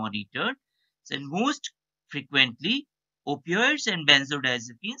administered and monitored. So most frequently, opioids and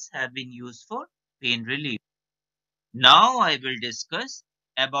benzodiazepines have been used for pain relief. Now I will discuss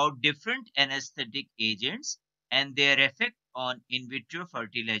about different anesthetic agents and their effect on in vitro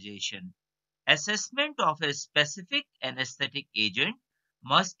fertilization. Assessment of a specific anesthetic agent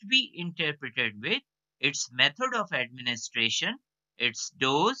must be interpreted with its method of administration, its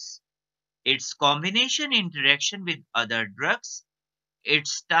dose, its combination interaction with other drugs,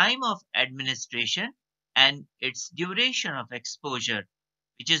 its time of administration, and its duration of exposure,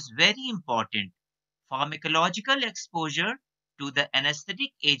 which is very important. Pharmacological exposure to the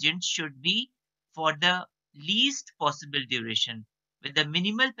anesthetic agent should be for the least possible duration with the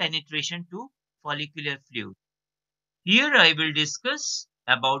minimal penetration to follicular fluid. Here I will discuss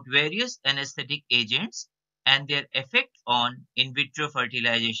about various anesthetic agents and their effect on in vitro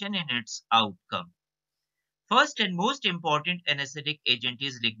fertilization and its outcome. First and most important anesthetic agent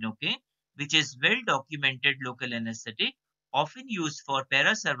is lignocaine, which is well documented local anesthetic, often used for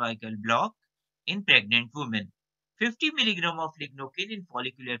paracervical block in pregnant women. 50 milligram of lignocaine in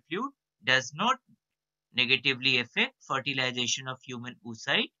follicular fluid does not negatively affect fertilization of human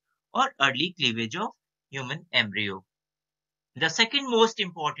oocyte or early cleavage of human embryo. The second most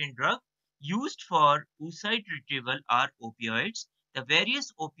important drug used for oocyte retrieval are opioids. The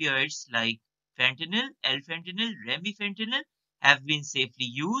various opioids like fentanyl, L-fentanyl, remifentanil have been safely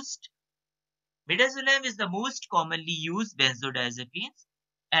used. Midazolam is the most commonly used benzodiazepines,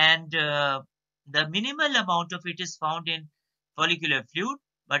 and the minimal amount of it is found in follicular fluid,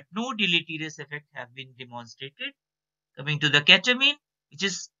 but no deleterious effect have been demonstrated. Coming to the ketamine, which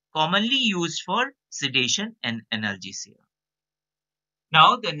is commonly used for sedation and analgesia.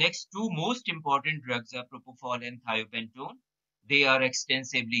 Now, the next two most important drugs are propofol and thiopentone. They are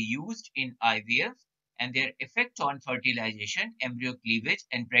extensively used in IVF, and their effect on fertilization, embryo cleavage,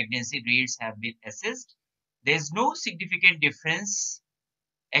 and pregnancy rates have been assessed. There is no significant difference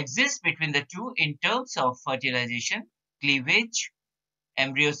exists between the two in terms of fertilization, cleavage,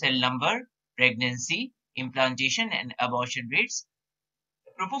 embryo cell number, pregnancy, implantation, and abortion rates.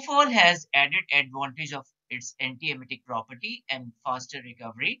 Propofol has added advantage of its antiemetic property and faster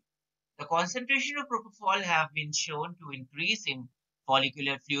recovery. The concentration of propofol have been shown to increase in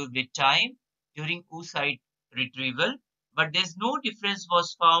follicular fluid with time during oocyte retrieval, but there's no difference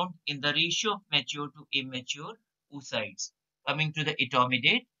was found in the ratio of mature to immature oocytes. Coming to the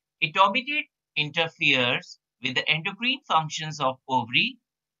etomidate, etomidate interferes with the endocrine functions of ovary.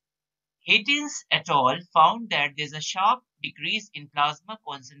 Higgins et al. Found that there's a sharp decrease in plasma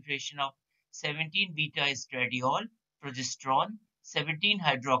concentration of 17-beta-estradiol, progesterone,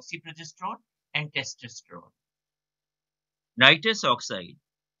 17-hydroxyprogesterone, and testosterone. Nitrous oxide.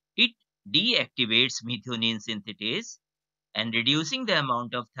 It deactivates methionine synthetase and reducing the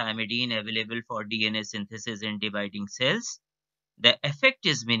amount of thymidine available for DNA synthesis in dividing cells. The effect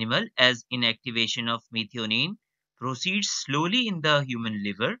is minimal as inactivation of methionine proceeds slowly in the human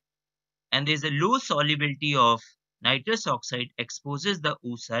liver, and there is a low solubility of nitrous oxide exposes the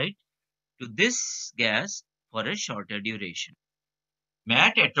oocyte to this gas for a shorter duration.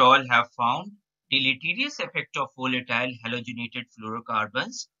 Matt et al. Have found deleterious effect of volatile halogenated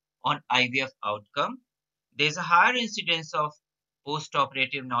fluorocarbons on IVF outcome. There is a higher incidence of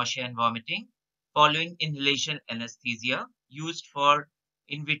postoperative nausea and vomiting following inhalation anesthesia used for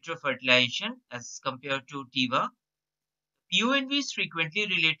in vitro fertilization as compared to TIVA. PONV is frequently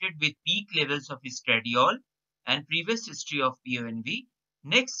related with peak levels of estradiol and previous history of PONV.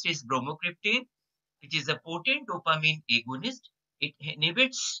 Next is bromocriptine, which is a potent dopamine agonist. It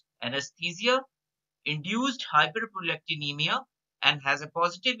inhibits anesthesia-induced hyperprolactinemia and has a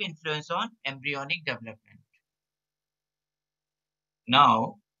positive influence on embryonic development.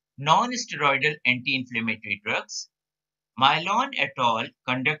 Now, non-steroidal anti-inflammatory drugs. Mylon et al.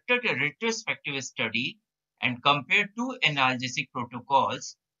 Conducted a retrospective study and compared two analgesic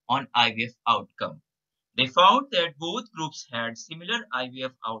protocols on IVF outcome. They found that both groups had similar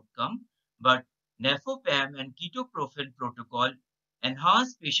IVF outcome, but nefopam and ketoprofen protocol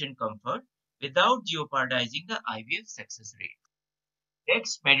enhanced patient comfort without jeopardizing the IVF success rate.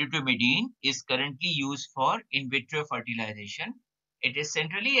 Dexmedetomidine is currently used for in vitro fertilization. It is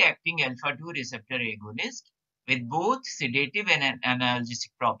centrally acting alpha-2 receptor agonist with both sedative and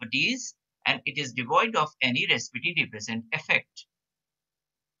analgesic properties, and it is devoid of any respiratory depressant effect.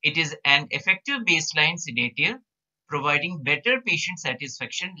 It is an effective baseline sedative, providing better patient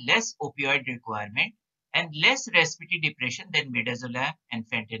satisfaction, less opioid requirement, and less respiratory depression than midazolam and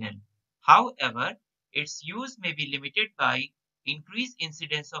fentanyl. However, its use may be limited by increased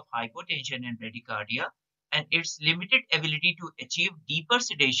incidence of hypotension and bradycardia and its limited ability to achieve deeper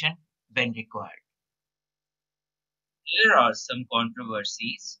sedation when required. There are some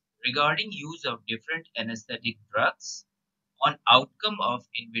controversies regarding use of different anesthetic drugs on outcome of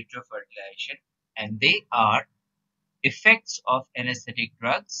in vitro fertilization, and they are effects of anesthetic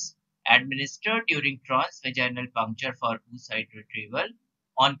drugs administered during transvaginal puncture for oocyte retrieval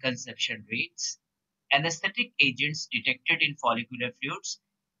on conception rates. Anesthetic agents detected in follicular fluids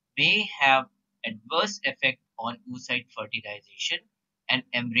may have adverse effect on oocyte fertilization and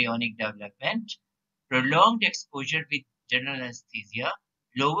embryonic development. Prolonged exposure with general anesthesia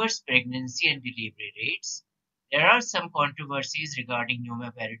lowers pregnancy and delivery rates. There are some controversies regarding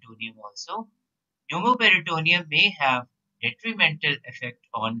pneumoperitoneum also. Pneumoperitoneum may have detrimental effect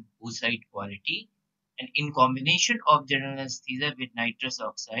on oocyte quality, and in combination of general anesthesia with nitrous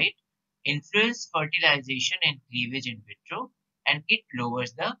oxide, influence fertilization and cleavage in vitro, and it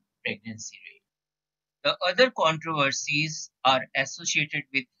lowers the pregnancy rate. The other controversies are associated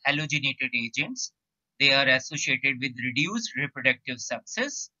with halogenated agents. They are associated with reduced reproductive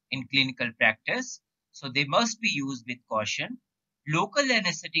success in clinical practice, so they must be used with caution. Local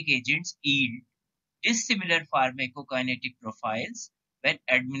anesthetic agents yield dissimilar pharmacokinetic profiles when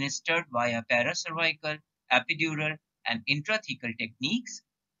administered via paracervical, epidural, and intrathecal techniques.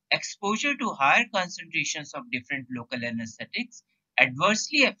 Exposure to higher concentrations of different local anesthetics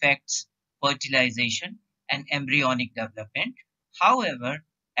adversely affects fertilization and embryonic development. However,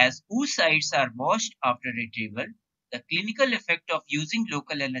 as oocytes are washed after retrieval, the clinical effect of using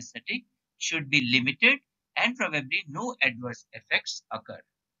local anesthetic should be limited and probably no adverse effects occur.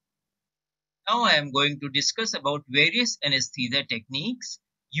 Now I am going to discuss about various anesthesia techniques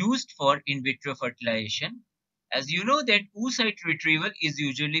used for in vitro fertilization. As you know that oocyte retrieval is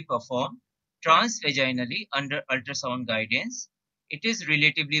usually performed transvaginally under ultrasound guidance. It is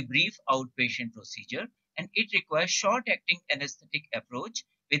relatively brief outpatient procedure and it requires short-acting anesthetic approach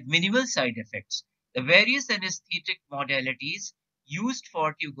with minimal side effects. The various anesthetic modalities used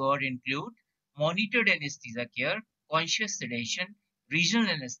for TUGOR include monitored anesthesia care, conscious sedation, regional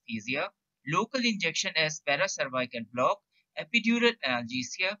anesthesia, local injection as paracervical block, epidural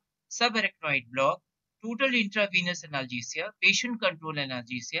analgesia, subarachnoid block, total intravenous analgesia, patient control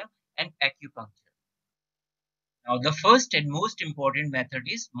analgesia, and acupuncture. Now, the first and most important method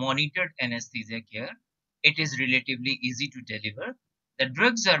is monitored anesthesia care. It is relatively easy to deliver. The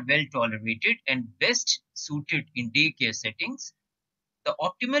drugs are well tolerated and best suited in daycare settings. The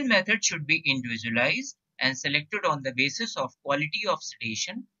optimal method should be individualized and selected on the basis of quality of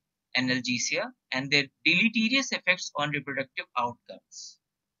sedation, analgesia, and their deleterious effects on reproductive outcomes.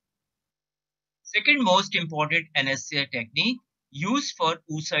 Second most important anesthesia technique used for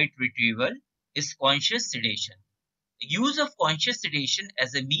oocyte retrieval is conscious sedation. The use of conscious sedation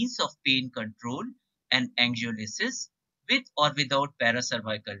as a means of pain control and angiolysis with or without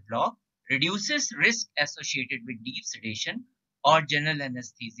paracervical block reduces risk associated with deep sedation or general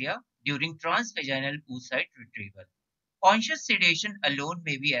anesthesia during transvaginal oocyte retrieval. Conscious sedation alone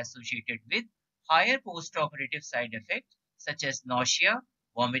may be associated with higher postoperative side effects such as nausea,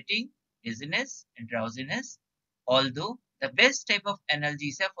 vomiting, dizziness, and drowsiness, although the best type of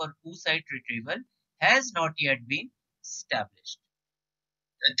analgesia for oocyte retrieval has not yet been established.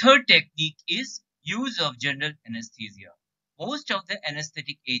 The third technique is use of general anesthesia. Most of the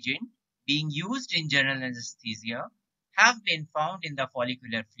anesthetic agent being used in general anesthesia have been found in the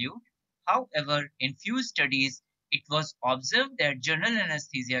follicular fluid. However, in few studies, it was observed that general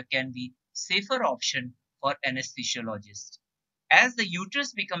anesthesia can be safer option for anesthesiologists. As the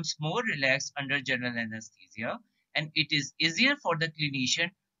uterus becomes more relaxed under general anesthesia, and it is easier for the clinician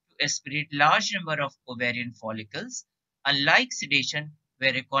to aspirate large number of ovarian follicles, unlike sedation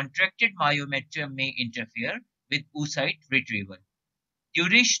where a contracted myometrium may interfere with oocyte retrieval.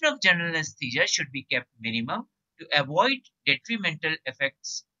 Duration of general anesthesia should be kept minimum to avoid detrimental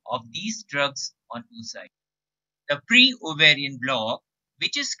effects of these drugs on oocyte. The pre-ovarian block,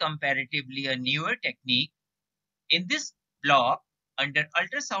 which is comparatively a newer technique, in this block, under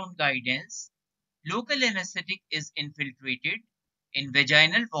ultrasound guidance, local anesthetic is infiltrated in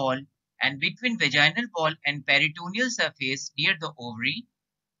vaginal wall and between vaginal wall and peritoneal surface near the ovary.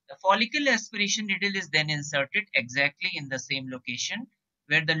 The follicle aspiration needle is then inserted exactly in the same location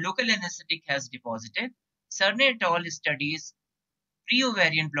where the local anesthetic has deposited. Cerner et al. Studies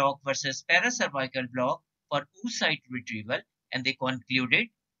pre-ovarian block versus paracervical block for oocyte retrieval, and they concluded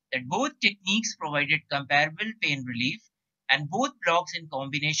that both techniques provided comparable pain relief, and both blocks in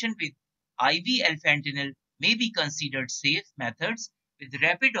combination with IV alphantanil may be considered safe methods with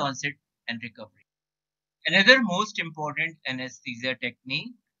rapid onset and recovery. Another most important anesthesia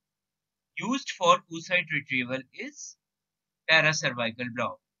technique used for oocyte retrieval is paracervical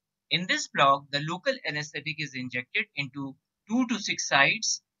block. In this block, the local anesthetic is injected into 2 to 6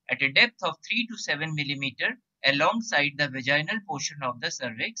 sites at a depth of 3 to 7 millimeter alongside the vaginal portion of the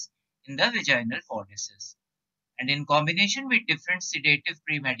cervix in the vaginal fornices. And in combination with different sedative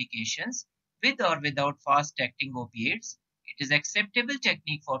pre-medications, with or without fast-acting opiates, it is acceptable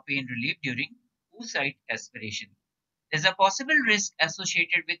technique for pain relief during oocyte aspiration. There's a possible risk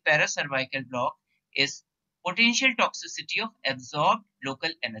associated with paracervical block is potential toxicity of absorbed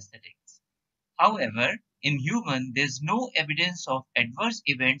local anesthetics. However, in human, there's no evidence of adverse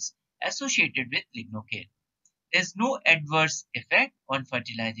events associated with lignocaine. There's no adverse effect on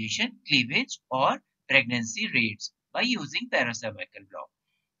fertilization, cleavage, or pregnancy rates by using paracervical block.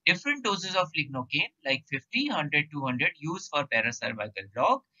 Different doses of lignocaine like 50, 100, 200 used for paracervical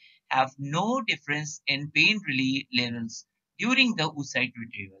block have no difference in pain relief levels during the oocyte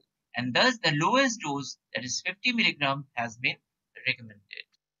retrieval, and thus the lowest dose, that is 50 milligram, has been recommended.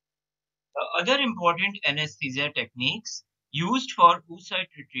 The other important anesthesia techniques used for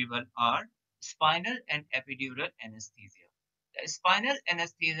oocyte retrieval are spinal and epidural anesthesia. The spinal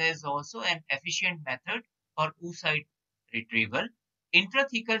anesthesia is also an efficient method for oocyte retrieval.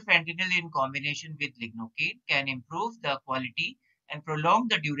 Intrathecal fentanyl in combination with lignocaine can improve the quality and prolong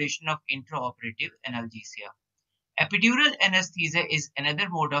the duration of intraoperative analgesia. Epidural anesthesia is another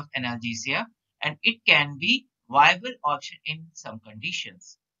mode of analgesia, and it can be viable option in some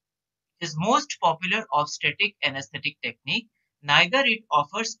conditions. It is most popular obstetric anesthetic technique. Neither it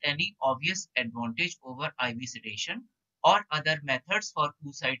offers any obvious advantage over IV sedation or other methods for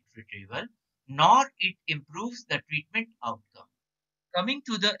oocyte retrieval, nor it improves the treatment outcome. Coming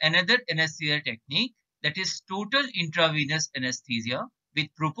to the another anesthesia technique, that is total intravenous anesthesia with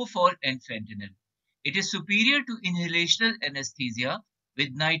propofol and fentanyl. It is superior to inhalational anesthesia with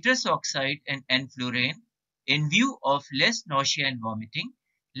nitrous oxide and enflurane in view of less nausea and vomiting,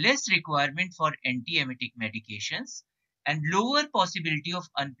 less requirement for antiemetic medications, and lower possibility of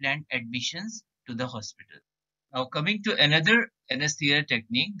unplanned admissions to the hospital. Now coming to another anesthesia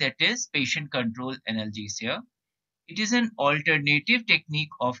technique, that is patient control analgesia. It is an alternative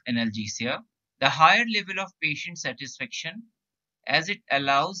technique of analgesia, the higher level of patient satisfaction as it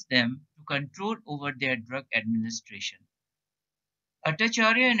allows them to control over their drug administration.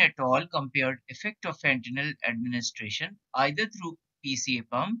 Bhattacharya and et al. Compared effect of fentanyl administration either through PCA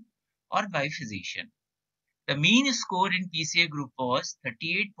pump or by physician. The mean score in PCA group was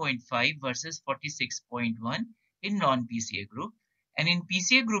 38.5 versus 46.1 in non-PCA group, and in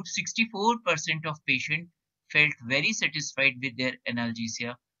PCA group 64% of patients felt very satisfied with their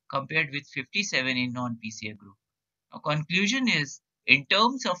analgesia compared with 57 in non-PCA group. Now, conclusion is, in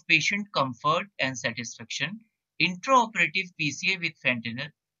terms of patient comfort and satisfaction, intraoperative PCA with fentanyl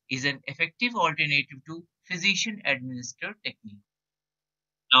is an effective alternative to physician-administered technique.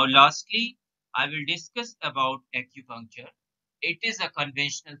 Now, lastly, I will discuss about acupuncture. It is a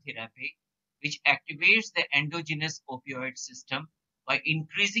conventional therapy which activates the endogenous opioid system by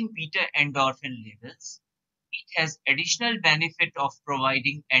increasing beta endorphin levels. It has additional benefit of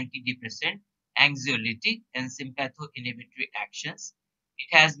providing antidepressant, anxiolytic, and sympathoinhibitory actions.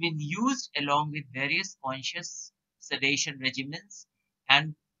 It has been used along with various conscious sedation regimens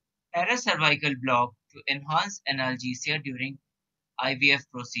and paracervical block to enhance analgesia during IVF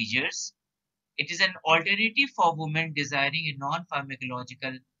procedures. It is an alternative for women desiring a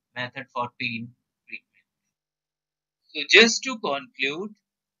non-pharmacological method for pain treatment. So just to conclude,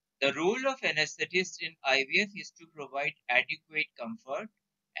 the role of anesthetist in IVF is to provide adequate comfort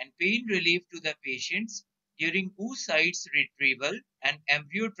and pain relief to the patients during oocytes retrieval and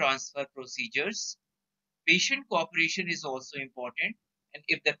embryo transfer procedures. Patient cooperation is also important, and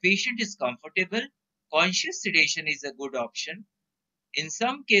if the patient is comfortable, conscious sedation is a good option. In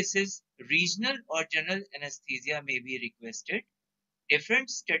some cases, regional or general anesthesia may be requested. Different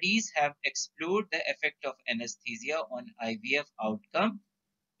studies have explored the effect of anesthesia on IVF outcome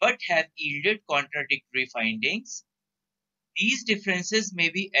but have yielded contradictory findings. These differences may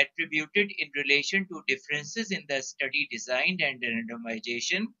be attributed in relation to differences in the study design and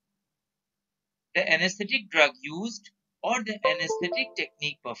randomization, the anesthetic drug used, or the anesthetic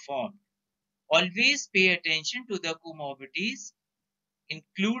technique performed. Always pay attention to the comorbidities,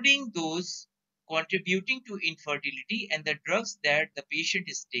 including those contributing to infertility and the drugs that the patient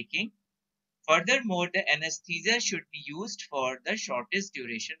is taking. Furthermore, the anesthesia should be used for the shortest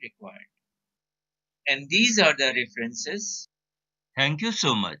duration required. And these are the references. Thank you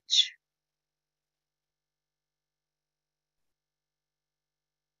so much.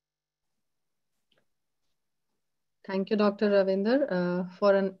 Thank you, Dr. Ravinder,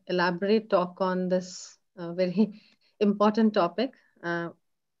 for an elaborate talk on this very important topic. I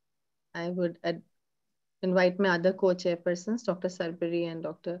would invite my other co-chairpersons, Dr. Sarbari and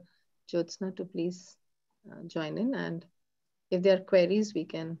Dr. Jyotsna, to please join in. And if there are queries, we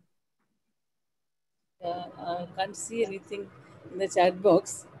can. I can't see anything in the chat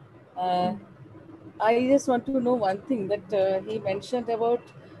box. I just want to know one thing that he mentioned about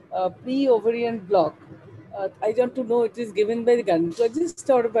pre-ovarian block. I want to know it is given by the gynecologist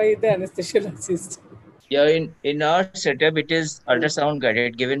or by the anesthesiologist. Yeah, in our setup, it is ultrasound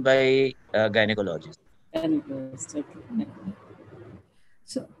guided given by gynecologist. Gynecologist, okay.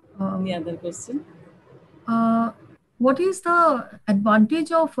 So, any other question? What is the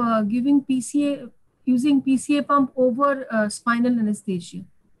advantage of giving PCA, using PCA pump over spinal anesthesia?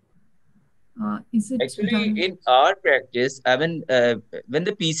 Is it Actually, done? in our practice, I mean, when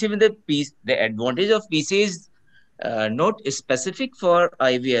the advantage of PCA is not specific for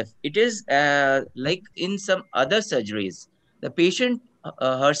IVF. It is like in some other surgeries, the patient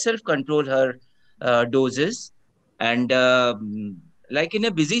herself control her doses, and like in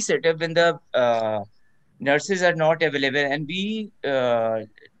a busy setup when the nurses are not available, and we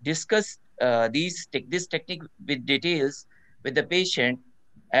discuss this technique with details with the patient,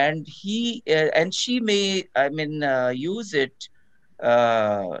 and he and she may, I mean, use it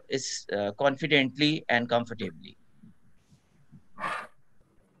is confidently and comfortably.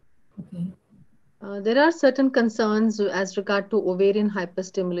 There are certain concerns as regard to ovarian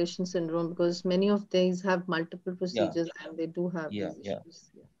hyperstimulation syndrome because many of these have multiple procedures and they do have these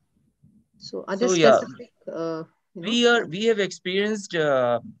issues. Yeah. So are there specific? We have experienced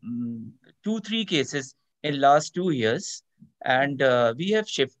 2-3 cases in last 2 years, and we have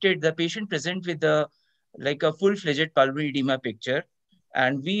shifted the patient present with like a full-fledged pulmonary edema picture,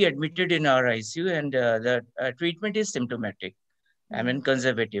 and we admitted in our ICU, and the treatment is symptomatic. I mean,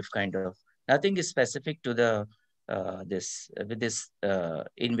 conservative kind of. Nothing is specific to the this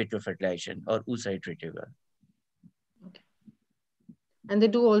in vitro fertilization or oocyte retrieval. Okay. And they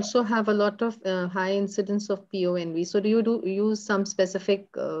do also have a lot of high incidence of PONV. So do you use some specific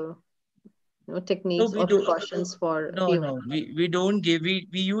techniques or precautions for no, PONV? No, we don't give, we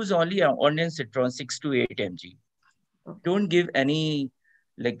use only ordnance citron 6 to 8 mg. Okay. Don't give any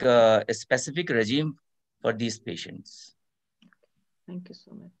like a specific regime for these patients. Thank you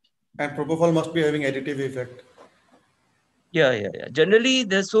so much. And propofol must be having additive effect. Yeah. Generally,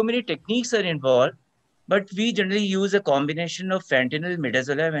 there's so many techniques are involved, but we generally use a combination of fentanyl,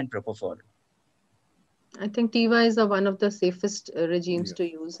 midazolam, and propofol. I think TIVA is one of the safest regimes to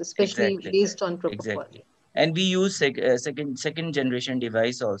use, especially based on propofol. Exactly. And we use second generation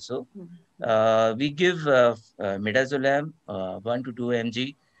device also. We give midazolam 1 to 2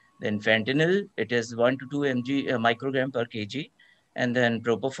 mg, then fentanyl, it is 1 to 2 mg microgram per kg, and then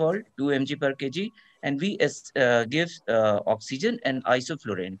propofol 2 mg per kg, and we give oxygen and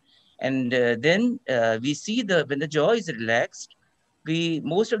isoflurane. And then we see when the jaw is relaxed,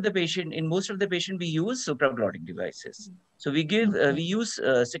 most of the patient we use supraglottic devices. So we use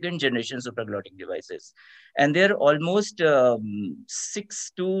second generation supraglottic devices, and there are almost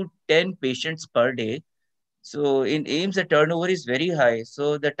 6 to 10 patients per day. So in AIMS, the turnover is very high.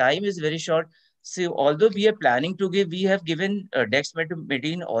 So the time is very short. So although we are planning to give, we have given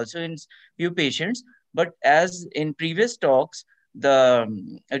dexmedetomidine also in few patients. But as in previous talks, the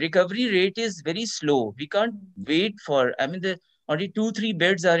recovery rate is very slow. We can't wait for, I mean, the only 2-3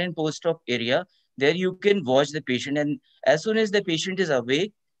 beds are in post-op area. There you can watch the patient, and as soon as the patient is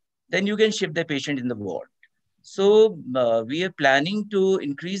awake, then you can shift the patient in the ward. So we are planning to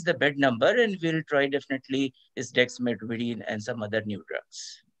increase the bed number, and we'll try definitely is dexmedetomidine and some other new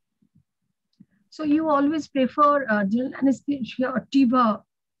drugs. So you always prefer general anesthesia or TIVA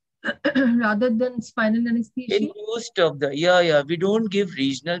rather than spinal anesthesia? In most of the, we don't give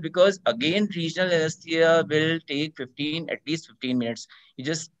regional because again, regional anesthesia will take at least 15 minutes. You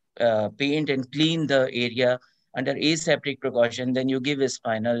just paint and clean the area under aseptic precaution, then you give a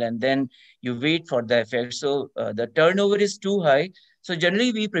spinal, and then you wait for the effect. So the turnover is too high. So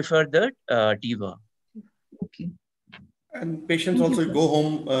generally we prefer the TIVA. Okay. And patients also go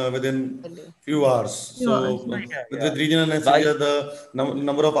home within few hours. So with regional anesthesia, the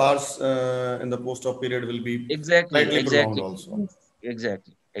number of hours in the post-op period will be slightly prolonged also.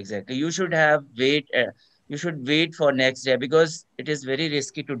 Exactly. You should have wait. You should wait for next day because it is very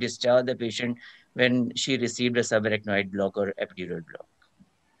risky to discharge the patient when she received a subarachnoid block or epidural block.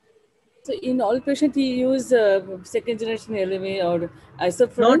 So in all patients, you use second generation LMA or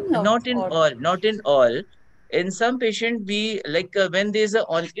isoflurane? Not in all. In some patients, we like when there's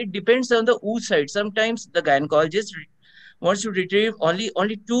it depends on the oocyte. Sometimes the gynecologist wants to retrieve only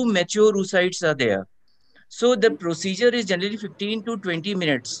 2 mature oocytes are there. So the procedure is generally 15 to 20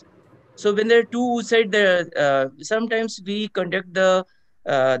 minutes. So when there are 2 oocytes there, sometimes we conduct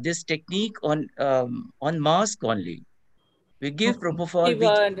this technique on mask only. We give propofol, we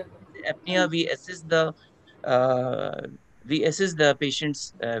apnea, we assess the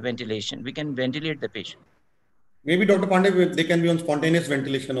patient's ventilation. We can ventilate the patient. Maybe Dr. Pandey, they can be on spontaneous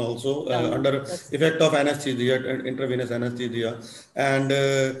ventilation also under effect of anesthesia, intravenous anesthesia. And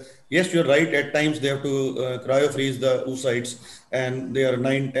yes, you're right. At times they have to cryofreeze the oocytes, and there are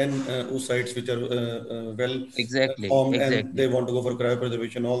 9-10 oocytes which are well formed, and they want to go for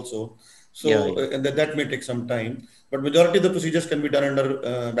cryopreservation also. So and that may take some time. But majority of the procedures can be done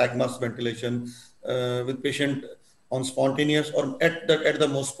under back mask ventilation with patient on spontaneous or at the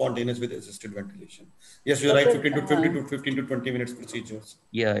most spontaneous with assisted ventilation. Yes, you're right. 15 to 20 minutes procedures.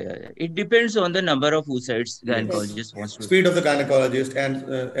 Yeah. It depends on the number of oocytes the gynecologist wants to. Speed of the gynecologist, and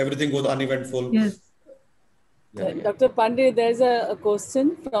everything goes uneventful. Yes. Dr. Pandey, there's a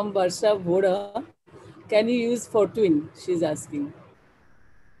question from Varsha Voda. Can you use Fortwin? She's asking.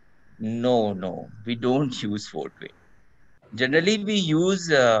 No, we don't use Fortwin. Generally, we use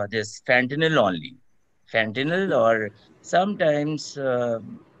this fentanyl only. Fentanyl or sometimes,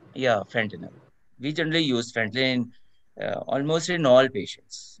 fentanyl. We generally use fentanyl almost in all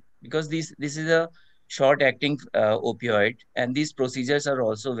patients because this is a short-acting opioid, and these procedures are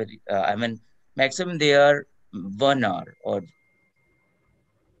also very. Maximum they are 1 hour, or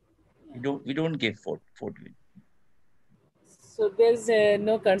we don't give Fortwin. So there's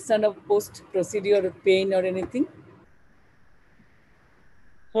no concern of post-procedure pain or anything?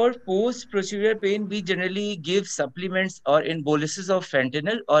 For post-procedure pain, we generally give supplements or in boluses of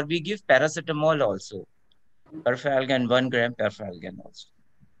fentanyl, or we give paracetamol also. Perfalgan, 1 gram perfalgan also.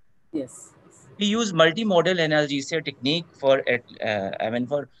 Yes. We use multimodal analgesia technique for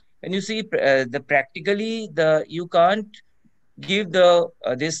when you see you can't give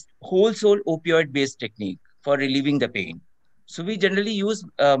this whole soul opioid based technique for relieving the pain. So we generally use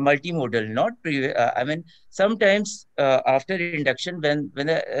multimodal, sometimes after induction when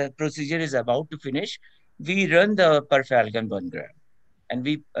the procedure is about to finish, we run the perfalgan 1 gram and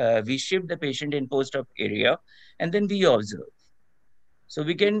we shift the patient in post-op area and then we observe. So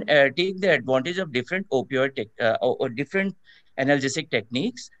we can take the advantage of different opioid or different analgesic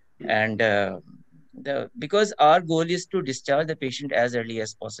techniques, and because our goal is to discharge the patient as early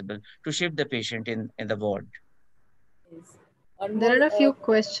as possible, to shift the patient in the ward. There are a few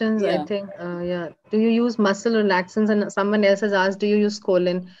questions, I think. Do you use muscle relaxants? And someone else has asked, do you use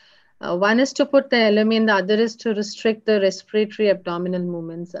colon? One is to put the LMA and the other is to restrict the respiratory abdominal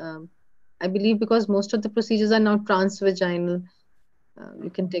movements. I believe because most of the procedures are now transvaginal. You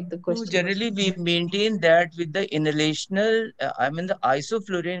can take the No, question. generally we maintain that with the inhalational, I mean the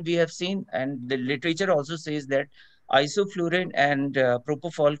isoflurane we have seen, and the literature also says that isoflurane and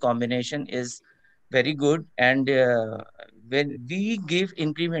propofol combination is very good. And when we give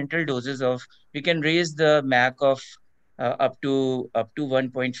incremental doses of, we can raise the MAC of up to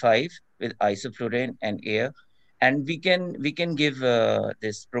 1.5 with isoflurane and air, and we can give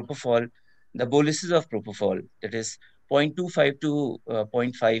this propofol, the boluses of propofol, that is 0.25 to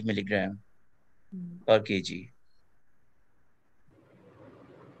 0.5 milligram per kg.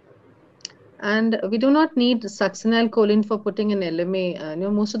 And we do not need succinylcholine for putting an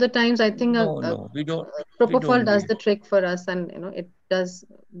LMA. Most of the times I think No, we don't propofol does need. the trick for us, and it does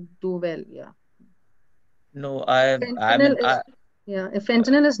do well. Yeah. No, I Fentanyl mean, is, yeah. If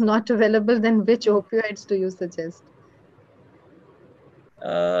fentanyl is not available, then which opioids do you suggest?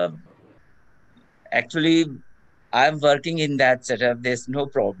 uh, actually, I'm working in that setup. There's no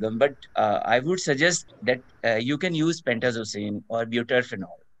problem, but I would suggest that you can use pentazocine or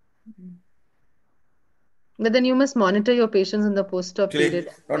buterphenol. But then you must monitor your patients in the post-op period.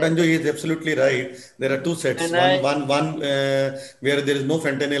 Dr. Anju is absolutely right. There are two sets. Can One where there is no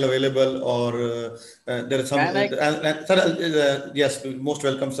fentanyl available, or there is some. Can I? Sir, yes, most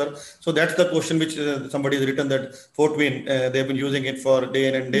welcome, sir. So that's the question which somebody has written, that Fortwin, they've been using it for day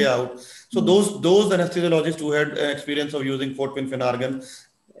in and day out. So those anesthesiologists who had experience of using Fortwin Phenargan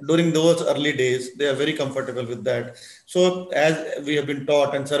during those early days, they are very comfortable with that. So as we have been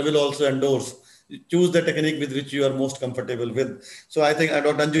taught, and sir will also endorse, choose the technique with which you are most comfortable with. So I think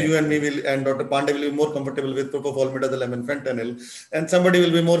Dr. Anju, you and me will, and Dr. Pandey will be more comfortable with propofol, midazolam, and fentanyl, and somebody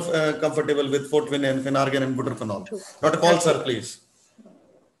will be more comfortable with Fortwin and Phenargan and buterphenol. Dr. Paul, sir, please.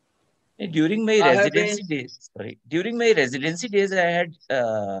 During my I have residency days, I had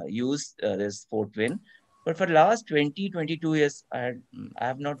used this Fortwin, but for last 20-22 years, I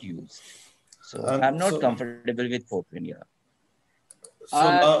have not used. So I'm not comfortable with Fortwin. Yeah. So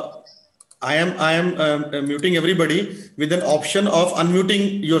now I am muting everybody with an option of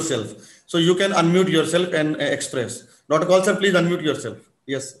unmuting yourself. So you can unmute yourself and express. Dr. Paul, sir, please unmute yourself.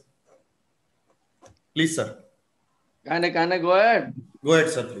 Yes. Please, sir. Can I go ahead? Go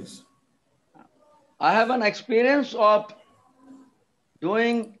ahead, sir, please. I have an experience of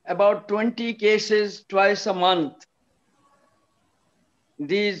doing about 20 cases twice a month.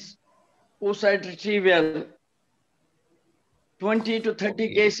 These oocyte retrieval, 20 to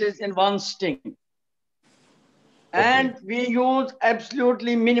 30 cases in one sting. And we use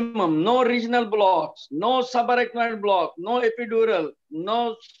absolutely minimum, no regional blocks, no subarachnoid block, no epidural,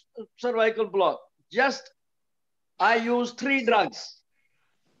 no cervical block. Just I use 3 drugs,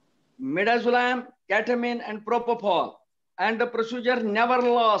 midazolam, ketamine, and propofol. And the procedure never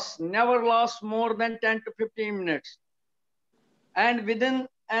lasts more than 10 to 15 minutes. And within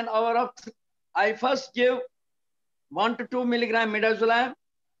an hour of, I first give 1 to 2 milligram midazolam,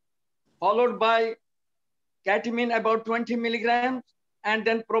 followed by ketamine about 20 milligrams, and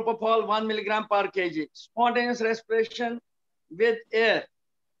then propofol 1 milligram per kg. Spontaneous respiration with air,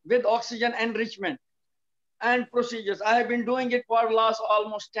 with oxygen enrichment, and procedures. I have been doing it for the last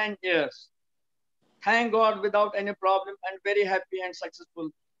almost 10 years. Thank God, without any problem, and very happy and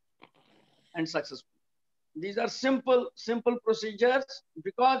successful. These are simple procedures,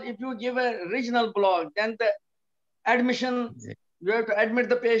 because if you give a regional block, then the admission, you have to admit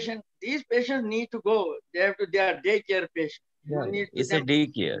the patient. These patients need to go. They are daycare patients. Yeah, You need it's a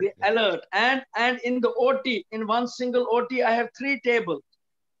daycare. be alert. And in the OT, in one single OT, I have 3 tables,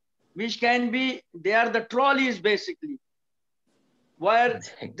 which can be, they are the trolleys basically, where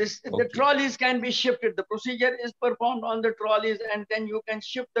the trolleys can be shifted. The procedure is performed on the trolleys, and then you can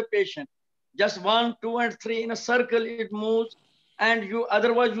shift the patient. Just 1, 2, and 3 in a circle, it moves, and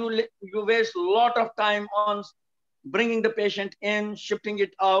otherwise you waste a lot of time on bringing the patient in, shifting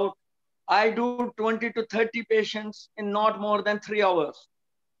it out. I do 20 to 30 patients in not more than 3 hours.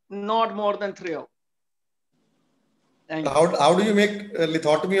 Not more than 3 hours. Thank you. How do you make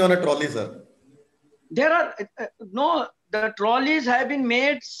lithotomy on a trolley, sir? There are, the trolleys have been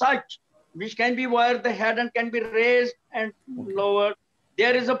made such, which can be where the head and can be raised and lowered.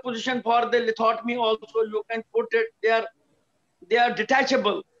 There is a position for the lithotomy also. You can put it, they are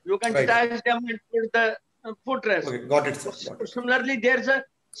detachable. You can detach them and put the footrest. Okay, got it, sir. Got it.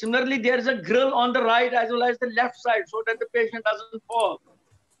 Similarly, there's a grill on the right as well as the left side, so that the patient doesn't fall.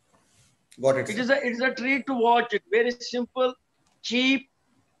 Got it. It is a treat to watch it. Very simple, cheap,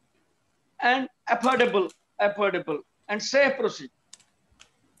 and affordable, and safe procedure.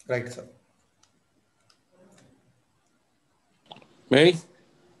 Right, sir. May I?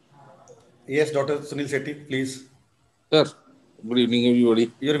 Yes, Dr. Sunil Shetty, please. Sir, good evening,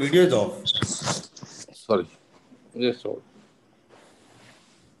 everybody. Your video is off. Sorry. Yes, sorry.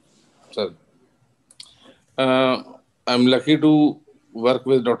 Sorry. I'm lucky to work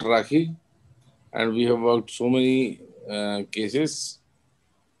with Dr. Rakhi, and we have worked so many cases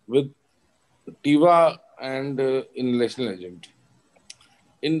with TIVA and inhalation agent.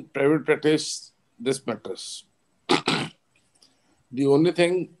 In private practice, this matters. The only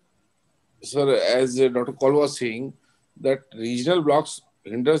thing, sir, as Dr. Kaul was saying, that regional blocks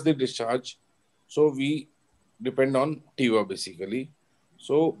hinders the discharge, so we depend on TIVA basically.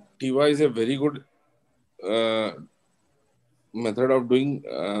 So TIVA is a very good method of doing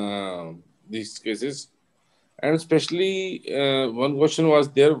these cases, and especially one question was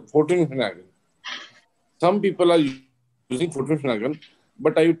there, 14 Finnegan. Some people are using 14 Finnegan,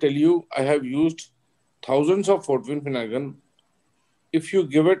 but I will tell you, I have used thousands of 14 Finnegan. If you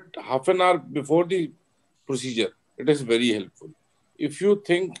give it half an hour before the procedure, it is very helpful. If you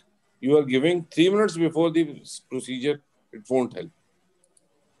think you are giving 3 minutes before the procedure, it won't help.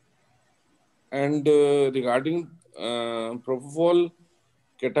 And regarding propofol,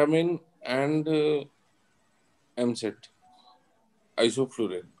 ketamine, and MSET,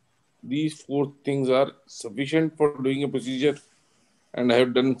 isoflurane, these four things are sufficient for doing a procedure, and I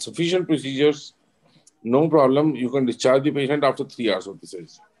have done sufficient procedures. No problem. You can discharge the patient after 3 hours of the surgery.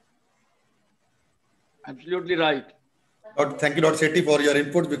 Absolutely right. Thank you, Dr. Shetty, for your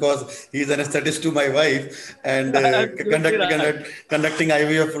input, because he is an anesthetist to my wife and conducting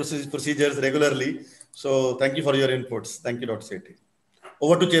IVF procedures regularly. So thank you for your inputs. Thank you, Dr. Shetty.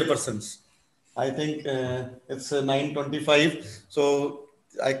 Over to chairpersons. I think it's 9:25. So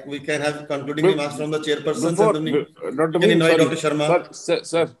we can have concluding remarks from the chairpersons. Before, and then Dr. can invite sorry, Dr. Sharma.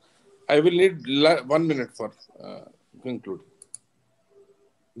 Sir, I will need 1 minute for conclude.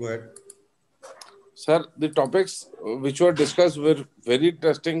 Go ahead. Sir, the topics which were discussed were very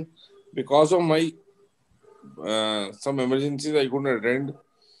interesting. Because of my some emergencies, I couldn't attend.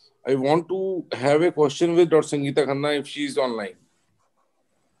 I want to have a question with Dr. Sangeeta Khanna if she is online.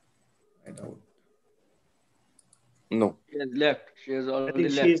 I doubt. No. She has left. She has already I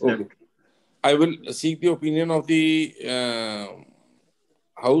think left. she is left. Okay. I will seek the opinion of the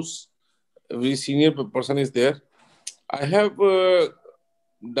house. Every senior person is there. I have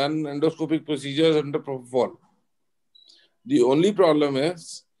done endoscopic procedures under propofol. The only problem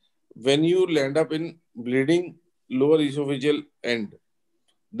is when you land up in bleeding lower esophageal end,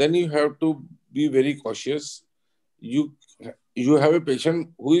 then you have to be very cautious. You have a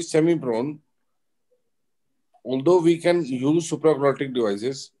patient who is semi-prone. Although we can use supraglottic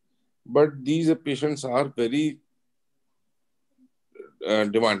devices, but these patients are very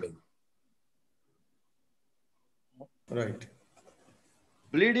demanding. Right.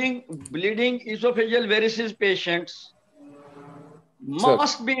 Bleeding esophageal varices patients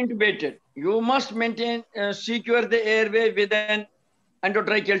must be intubated. You must maintain, secure the airway with an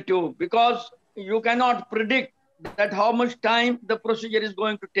endotracheal tube, because you cannot predict that how much time the procedure is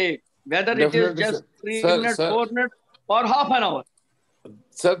going to take, whether it is Definitely, just sir. 3 minutes, 4 minutes, or half an hour.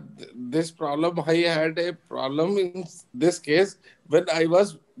 Sir, this problem, I had a problem in this case when I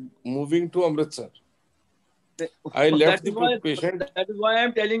was moving to Amritsar. I left the patient. That is why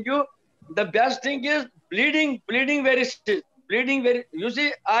I'm telling you, the best thing is bleeding varices, you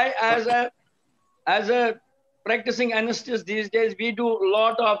see, as a practicing anesthetist these days, we do a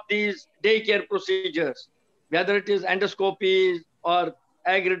lot of these daycare procedures, whether it is endoscopies or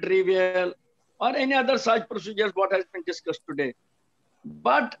agritrivial or any other such procedures what has been discussed today.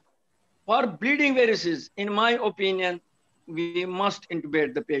 But for bleeding varices, in my opinion, we must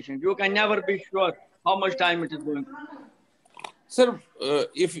intubate the patient. You can never be sure how much time it is going to take. Sir,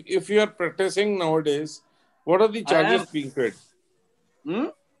 if you are practicing nowadays, what are the charges being paid?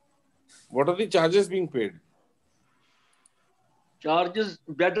 What are the charges being paid? Charges,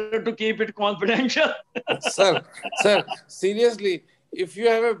 better to keep it confidential. Sir, seriously, if you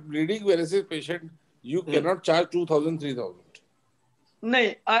have a bleeding varices patient, you cannot charge 2,000, 3,000.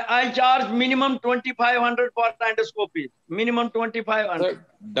 No, I charge minimum 2,500 for endoscopy. Minimum 2,500. Sir,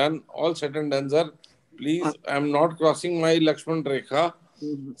 done, all said and done, sir. Please, I am not crossing my Lakshman Rekha.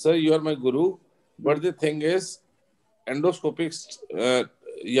 Sir, you are my guru. But the thing is, endoscopics,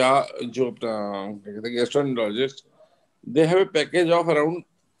 gastroenterologist, they have a package of around,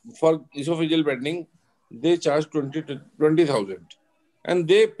 for esophageal bending, they charge 20,000. And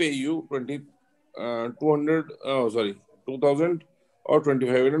they pay you 2,000 or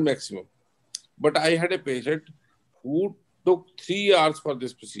 2,500 maximum. But I had a patient who took 3 hours for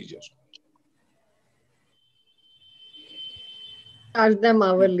this procedure. Charge them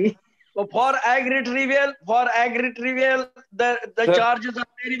hourly. So for egg retrieval, the Sir, charges are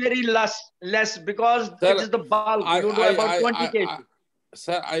very less because sir, it is the bulk. You do about 20 cases.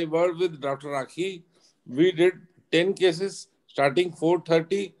 Sir, I worked with Dr. Rakhi. We did 10 cases starting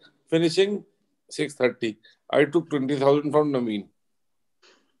 4:30, finishing 6:30. I took 20,000 from Naveen.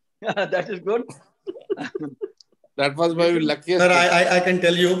 That is good. That was my luckiest. Sir, I can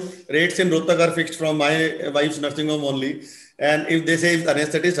tell you, rates in Rohtak are fixed from my wife's nursing home only. And if they say if the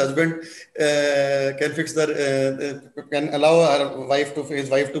anesthetist husband can fix can allow his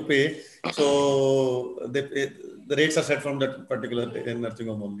wife to pay, so the rates are set from that particular nursing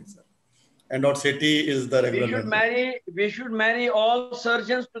home only, sir. And not SETI is the regular. We should marry all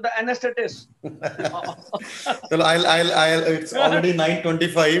surgeons to the anesthetist. So it's already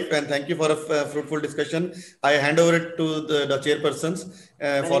 9:25, and thank you for a fruitful discussion. I hand over it to the chairpersons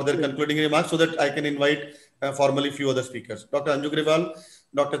for their concluding remarks so that I can invite formally few other speakers. Dr. Anju Grewal,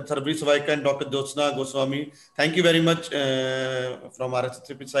 Dr. Sarbri Savaika, and Dr. Jyotsna Goswami. Thank you very much from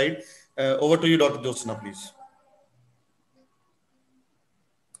Rsacp side. Over to you, Dr. Jyotsna, please.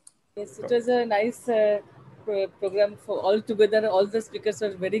 Yes, it was a nice program for all together. All the speakers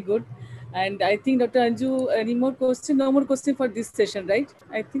were very good. And I think Dr. Anju, any more question? No more question for this session, right?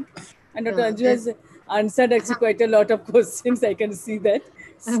 I think. And Dr. Anju has answered actually quite a lot of questions. I can see that.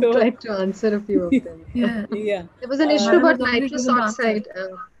 I've tried to answer a few of them. Yeah. There was an issue about nitrous oxide.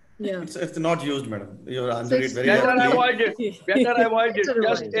 Yeah. It's not used, madam. You answered it very better aptly. avoid it. Better avoid it.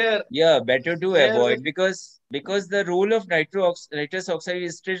 Just air. Yeah, better to Air avoid because the role of nitrous oxide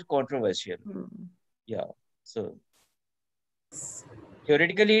is still controversial. Yeah. So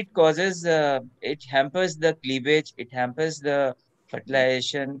theoretically, it causes it hampers the cleavage, it hampers the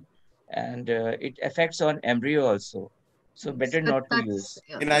fertilization, and it affects on embryo also. So better not to use.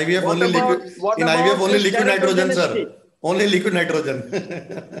 In IVF only liquid. In IVF only liquid nitrogen, sir. Only liquid nitrogen.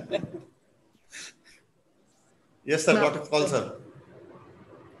 Yes, sir. Got a call, sir.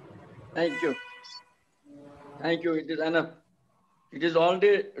 Thank you. Thank you. It is enough. It is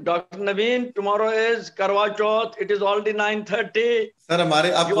already, Dr. Naveen, tomorrow is Karwa Chauth. It is already 9:30. Sir,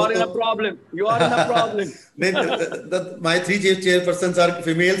 you are in a problem. You are in a problem. My three chairpersons are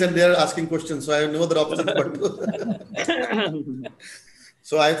females and they are asking questions. So I have no other option but to.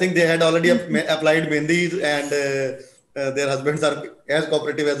 So I think they had already applied mendis and their husbands are as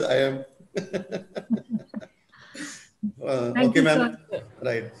cooperative as I am. Okay, ma'am.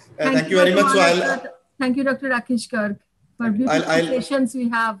 Right. Thank you very much. So thank you, Dr. Rakesh Garg, for beautiful sessions we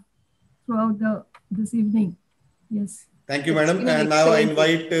have throughout this evening. Yes. Thank you, madam. And now I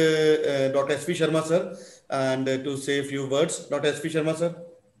invite Dr. S.P. Sharma, sir, and to say a few words. Dr. S.P. Sharma, sir.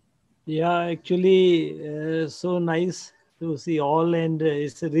 Yeah, actually, so nice to see all, and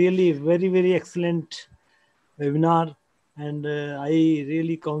it's a really very excellent webinar. And I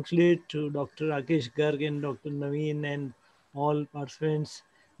really congratulate to Dr. Rakesh Garg and Dr. Naveen and all participants.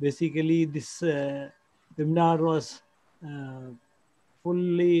 Basically, this webinar was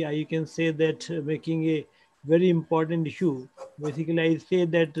fully, you can say that making a very important issue. Basically, I say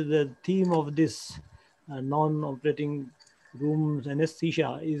that the theme of this non-operating rooms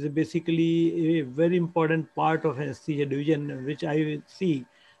anesthesia is basically a very important part of anesthesia division, which I see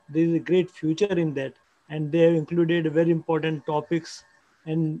there is a great future in that. And they have included very important topics.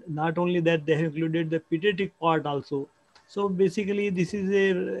 And not only that, they have included the pediatric part also. So basically, this is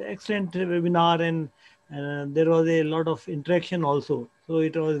an excellent webinar, and there was a lot of interaction also. So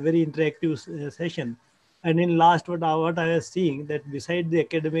it was a very interactive session. And in last, what I was seeing that beside the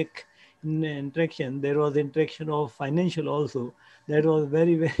academic interaction, there was interaction of financial also. That was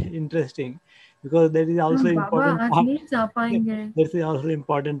very interesting, because that is also important part. That's also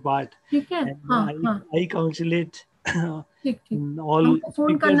important part. I congratulate all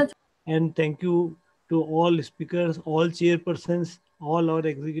speakers, and thank you to all speakers, all chairpersons, all our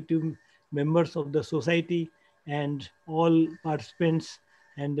executive members of the society, and all participants.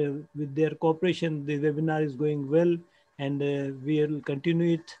 And with their cooperation, the webinar is going well, and we will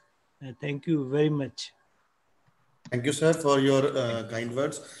continue it. Thank you very much. Thank you, sir, for your kind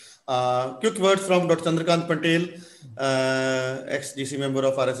words. Quick words from Dr. Chandrakant Patel, ex-GC member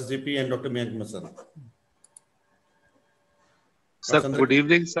of Rsacp, and Dr. Mayank Masan. Sir, good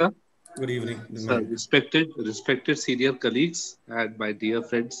evening, sir. Good evening. Sir, respected senior colleagues and my dear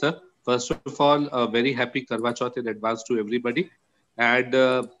friends, sir. First of all, a very happy Karwa Chauth in advance to everybody.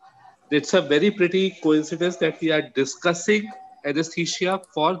 And it's a very pretty coincidence that we are discussing anesthesia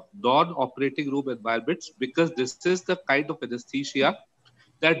for non-operating room environments, because this is the kind of anesthesia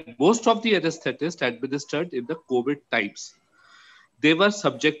that most of the anesthetists administered in the COVID times, they were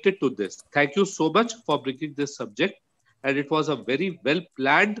subjected to this. Thank you so much for bringing this subject. And it was a very well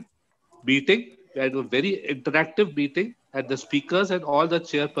planned meeting and a very interactive meeting. And the speakers and all the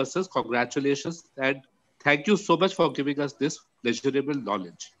chairpersons, congratulations. And thank you so much for giving us this pleasurable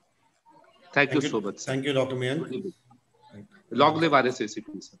knowledge. Thank you so much, sir. Thank you, Dr. Mayank. Long live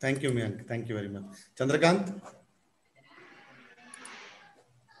RSACP. Thank you, Mayank. Thank you very much. Chandrakant?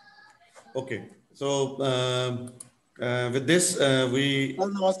 Okay. So, with this, we...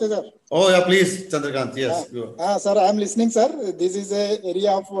 Namaste, sir. Oh, yeah, please, Chandrakant. Yes. Sir, I am listening, sir. This is an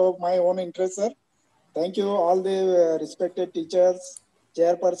area of my own interest, sir. Thank you, all the respected teachers,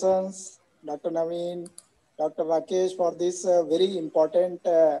 chairpersons, Dr. Naveen, Dr. Rakesh, for this very important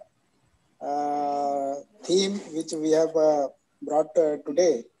theme which we have brought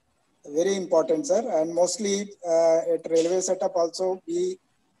today. Very important, sir. And mostly at railway setup also, we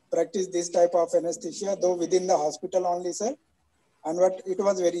practice this type of anesthesia, though within the hospital only, sir. And what it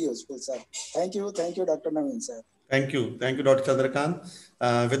was very useful, sir. Thank you, Dr. Naveen, sir. Thank you, Dr. Chandrakant.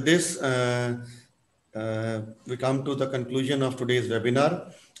 With this, we come to the conclusion of today's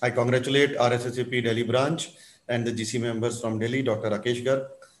webinar. I congratulate RSSAP Delhi branch and the GC members from Delhi, Dr. Rakesh Garg,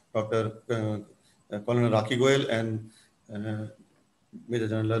 Dr. Colonel Rakhi Goyal, and Major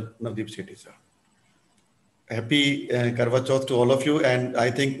General Navdeep Sethi, sir. Happy Karwa Chauth to all of you. And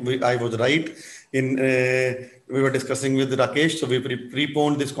I think I was right in, we were discussing with Rakesh. So we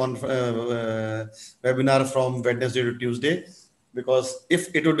preponed this webinar from Wednesday to Tuesday, because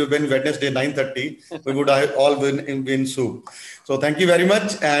if it would have been Wednesday 9:30, we would have all been in soup. So thank you very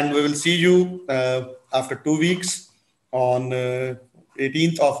much. And we will see you after 2 weeks on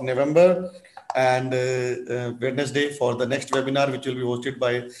 18th of November and Wednesday for the next webinar, which will be hosted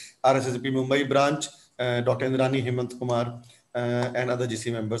by RSSAP Mumbai branch. Dr. Indrani, Hemant Kumar, and other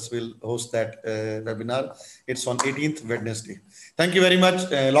GC members will host that webinar. It's on 18th Wednesday. Thank you very much.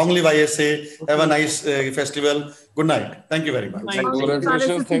 Long live ISA. Have a nice festival. Good night. Thank you very much.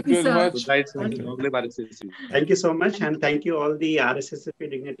 Congratulations. Thank you very much. Good night, sir. Long live RSACP. Thank you so much. And thank you all the RSSAP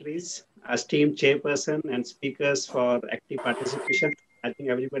dignitaries, esteemed chairperson and speakers for active participation. I think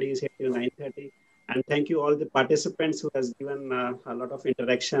everybody is here till 9:30. And thank you all the participants who has given a lot of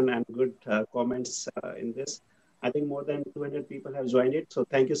interaction and good comments in this. I think more than 200 people have joined it. So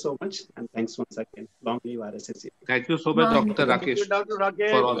thank you so much. And thanks once again. Long live RSSAP. Thank you so much, Dr. Rakesh. Thank you, Dr.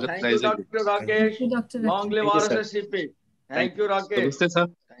 Rakesh. For organizing Thank you, Dr. Rakesh. Long live RSSAP. Thank you, Rakesh. Namaste, sir.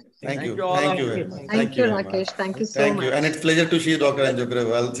 Thank you. all Thank of you you. very much. Thank you, Rakesh. Thank you so Thank much. you. And it's a pleasure to see Dr. Anjukra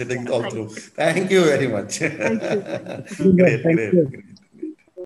while sitting all through. Thank you very much. Thank you. Great.